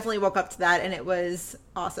I definitely woke up to that, and it was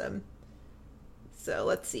awesome. So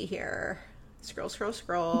let's see here. Scroll.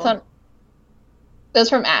 That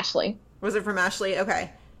was from Ashley. Was it from Ashley?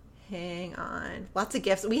 Okay. Hang on. Lots of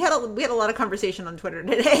gifts. We had a lot of conversation on Twitter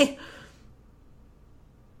today.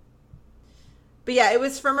 But yeah, it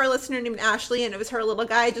was from our listener named Ashley, and it was her little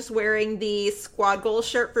guy just wearing the Squad Goals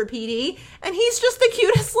shirt for PD. And he's just the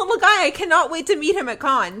cutest little guy. I cannot wait to meet him at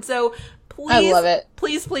Con. So please, I love it.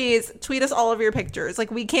 Please tweet us all of your pictures. Like,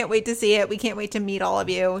 we can't wait to see it. We can't wait to meet all of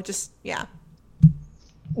you. Just, yeah.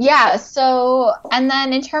 Yeah, so, and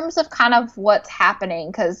then in terms of kind of what's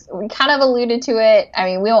happening, because we kind of alluded to it, I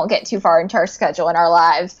mean, we won't get too far into our schedule in our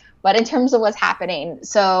lives, but in terms of what's happening,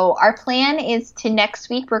 so our plan is to next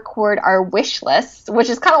week record our wish list, which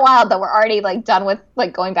is kind of wild that we're already, like, done with,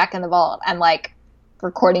 like, going back in the vault and, like,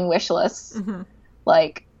 recording wish lists. Mm-hmm.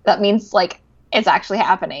 Like, that means, like, it's actually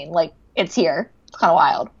happening. Like, it's here. It's kind of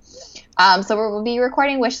wild. So we'll be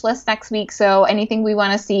recording wish lists next week, so anything we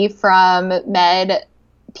want to see from Med,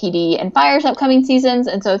 PD, and Fire's upcoming seasons.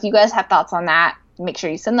 And so if you guys have thoughts on that, make sure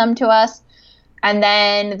you send them to us. And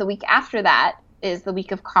then the week after that is the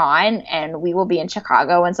week of Con, and we will be in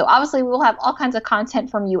Chicago. And so obviously we will have all kinds of content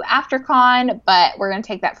from you after Con, but we're going to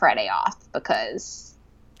take that Friday off because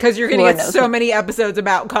you're going to get so many episodes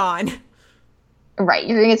about Con. Right.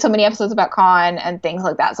 You're going to get so many episodes about Con and things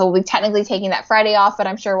like that. So we'll be technically taking that Friday off, but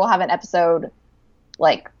I'm sure we'll have an episode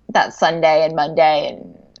like that Sunday and Monday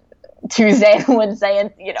and Tuesday and Wednesday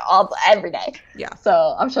and, every day. Yeah.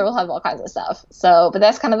 So I'm sure we'll have all kinds of stuff. So, but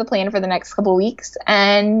that's kind of the plan for the next couple of weeks.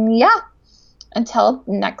 And yeah, until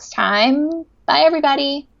next time, bye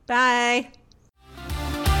everybody. Bye.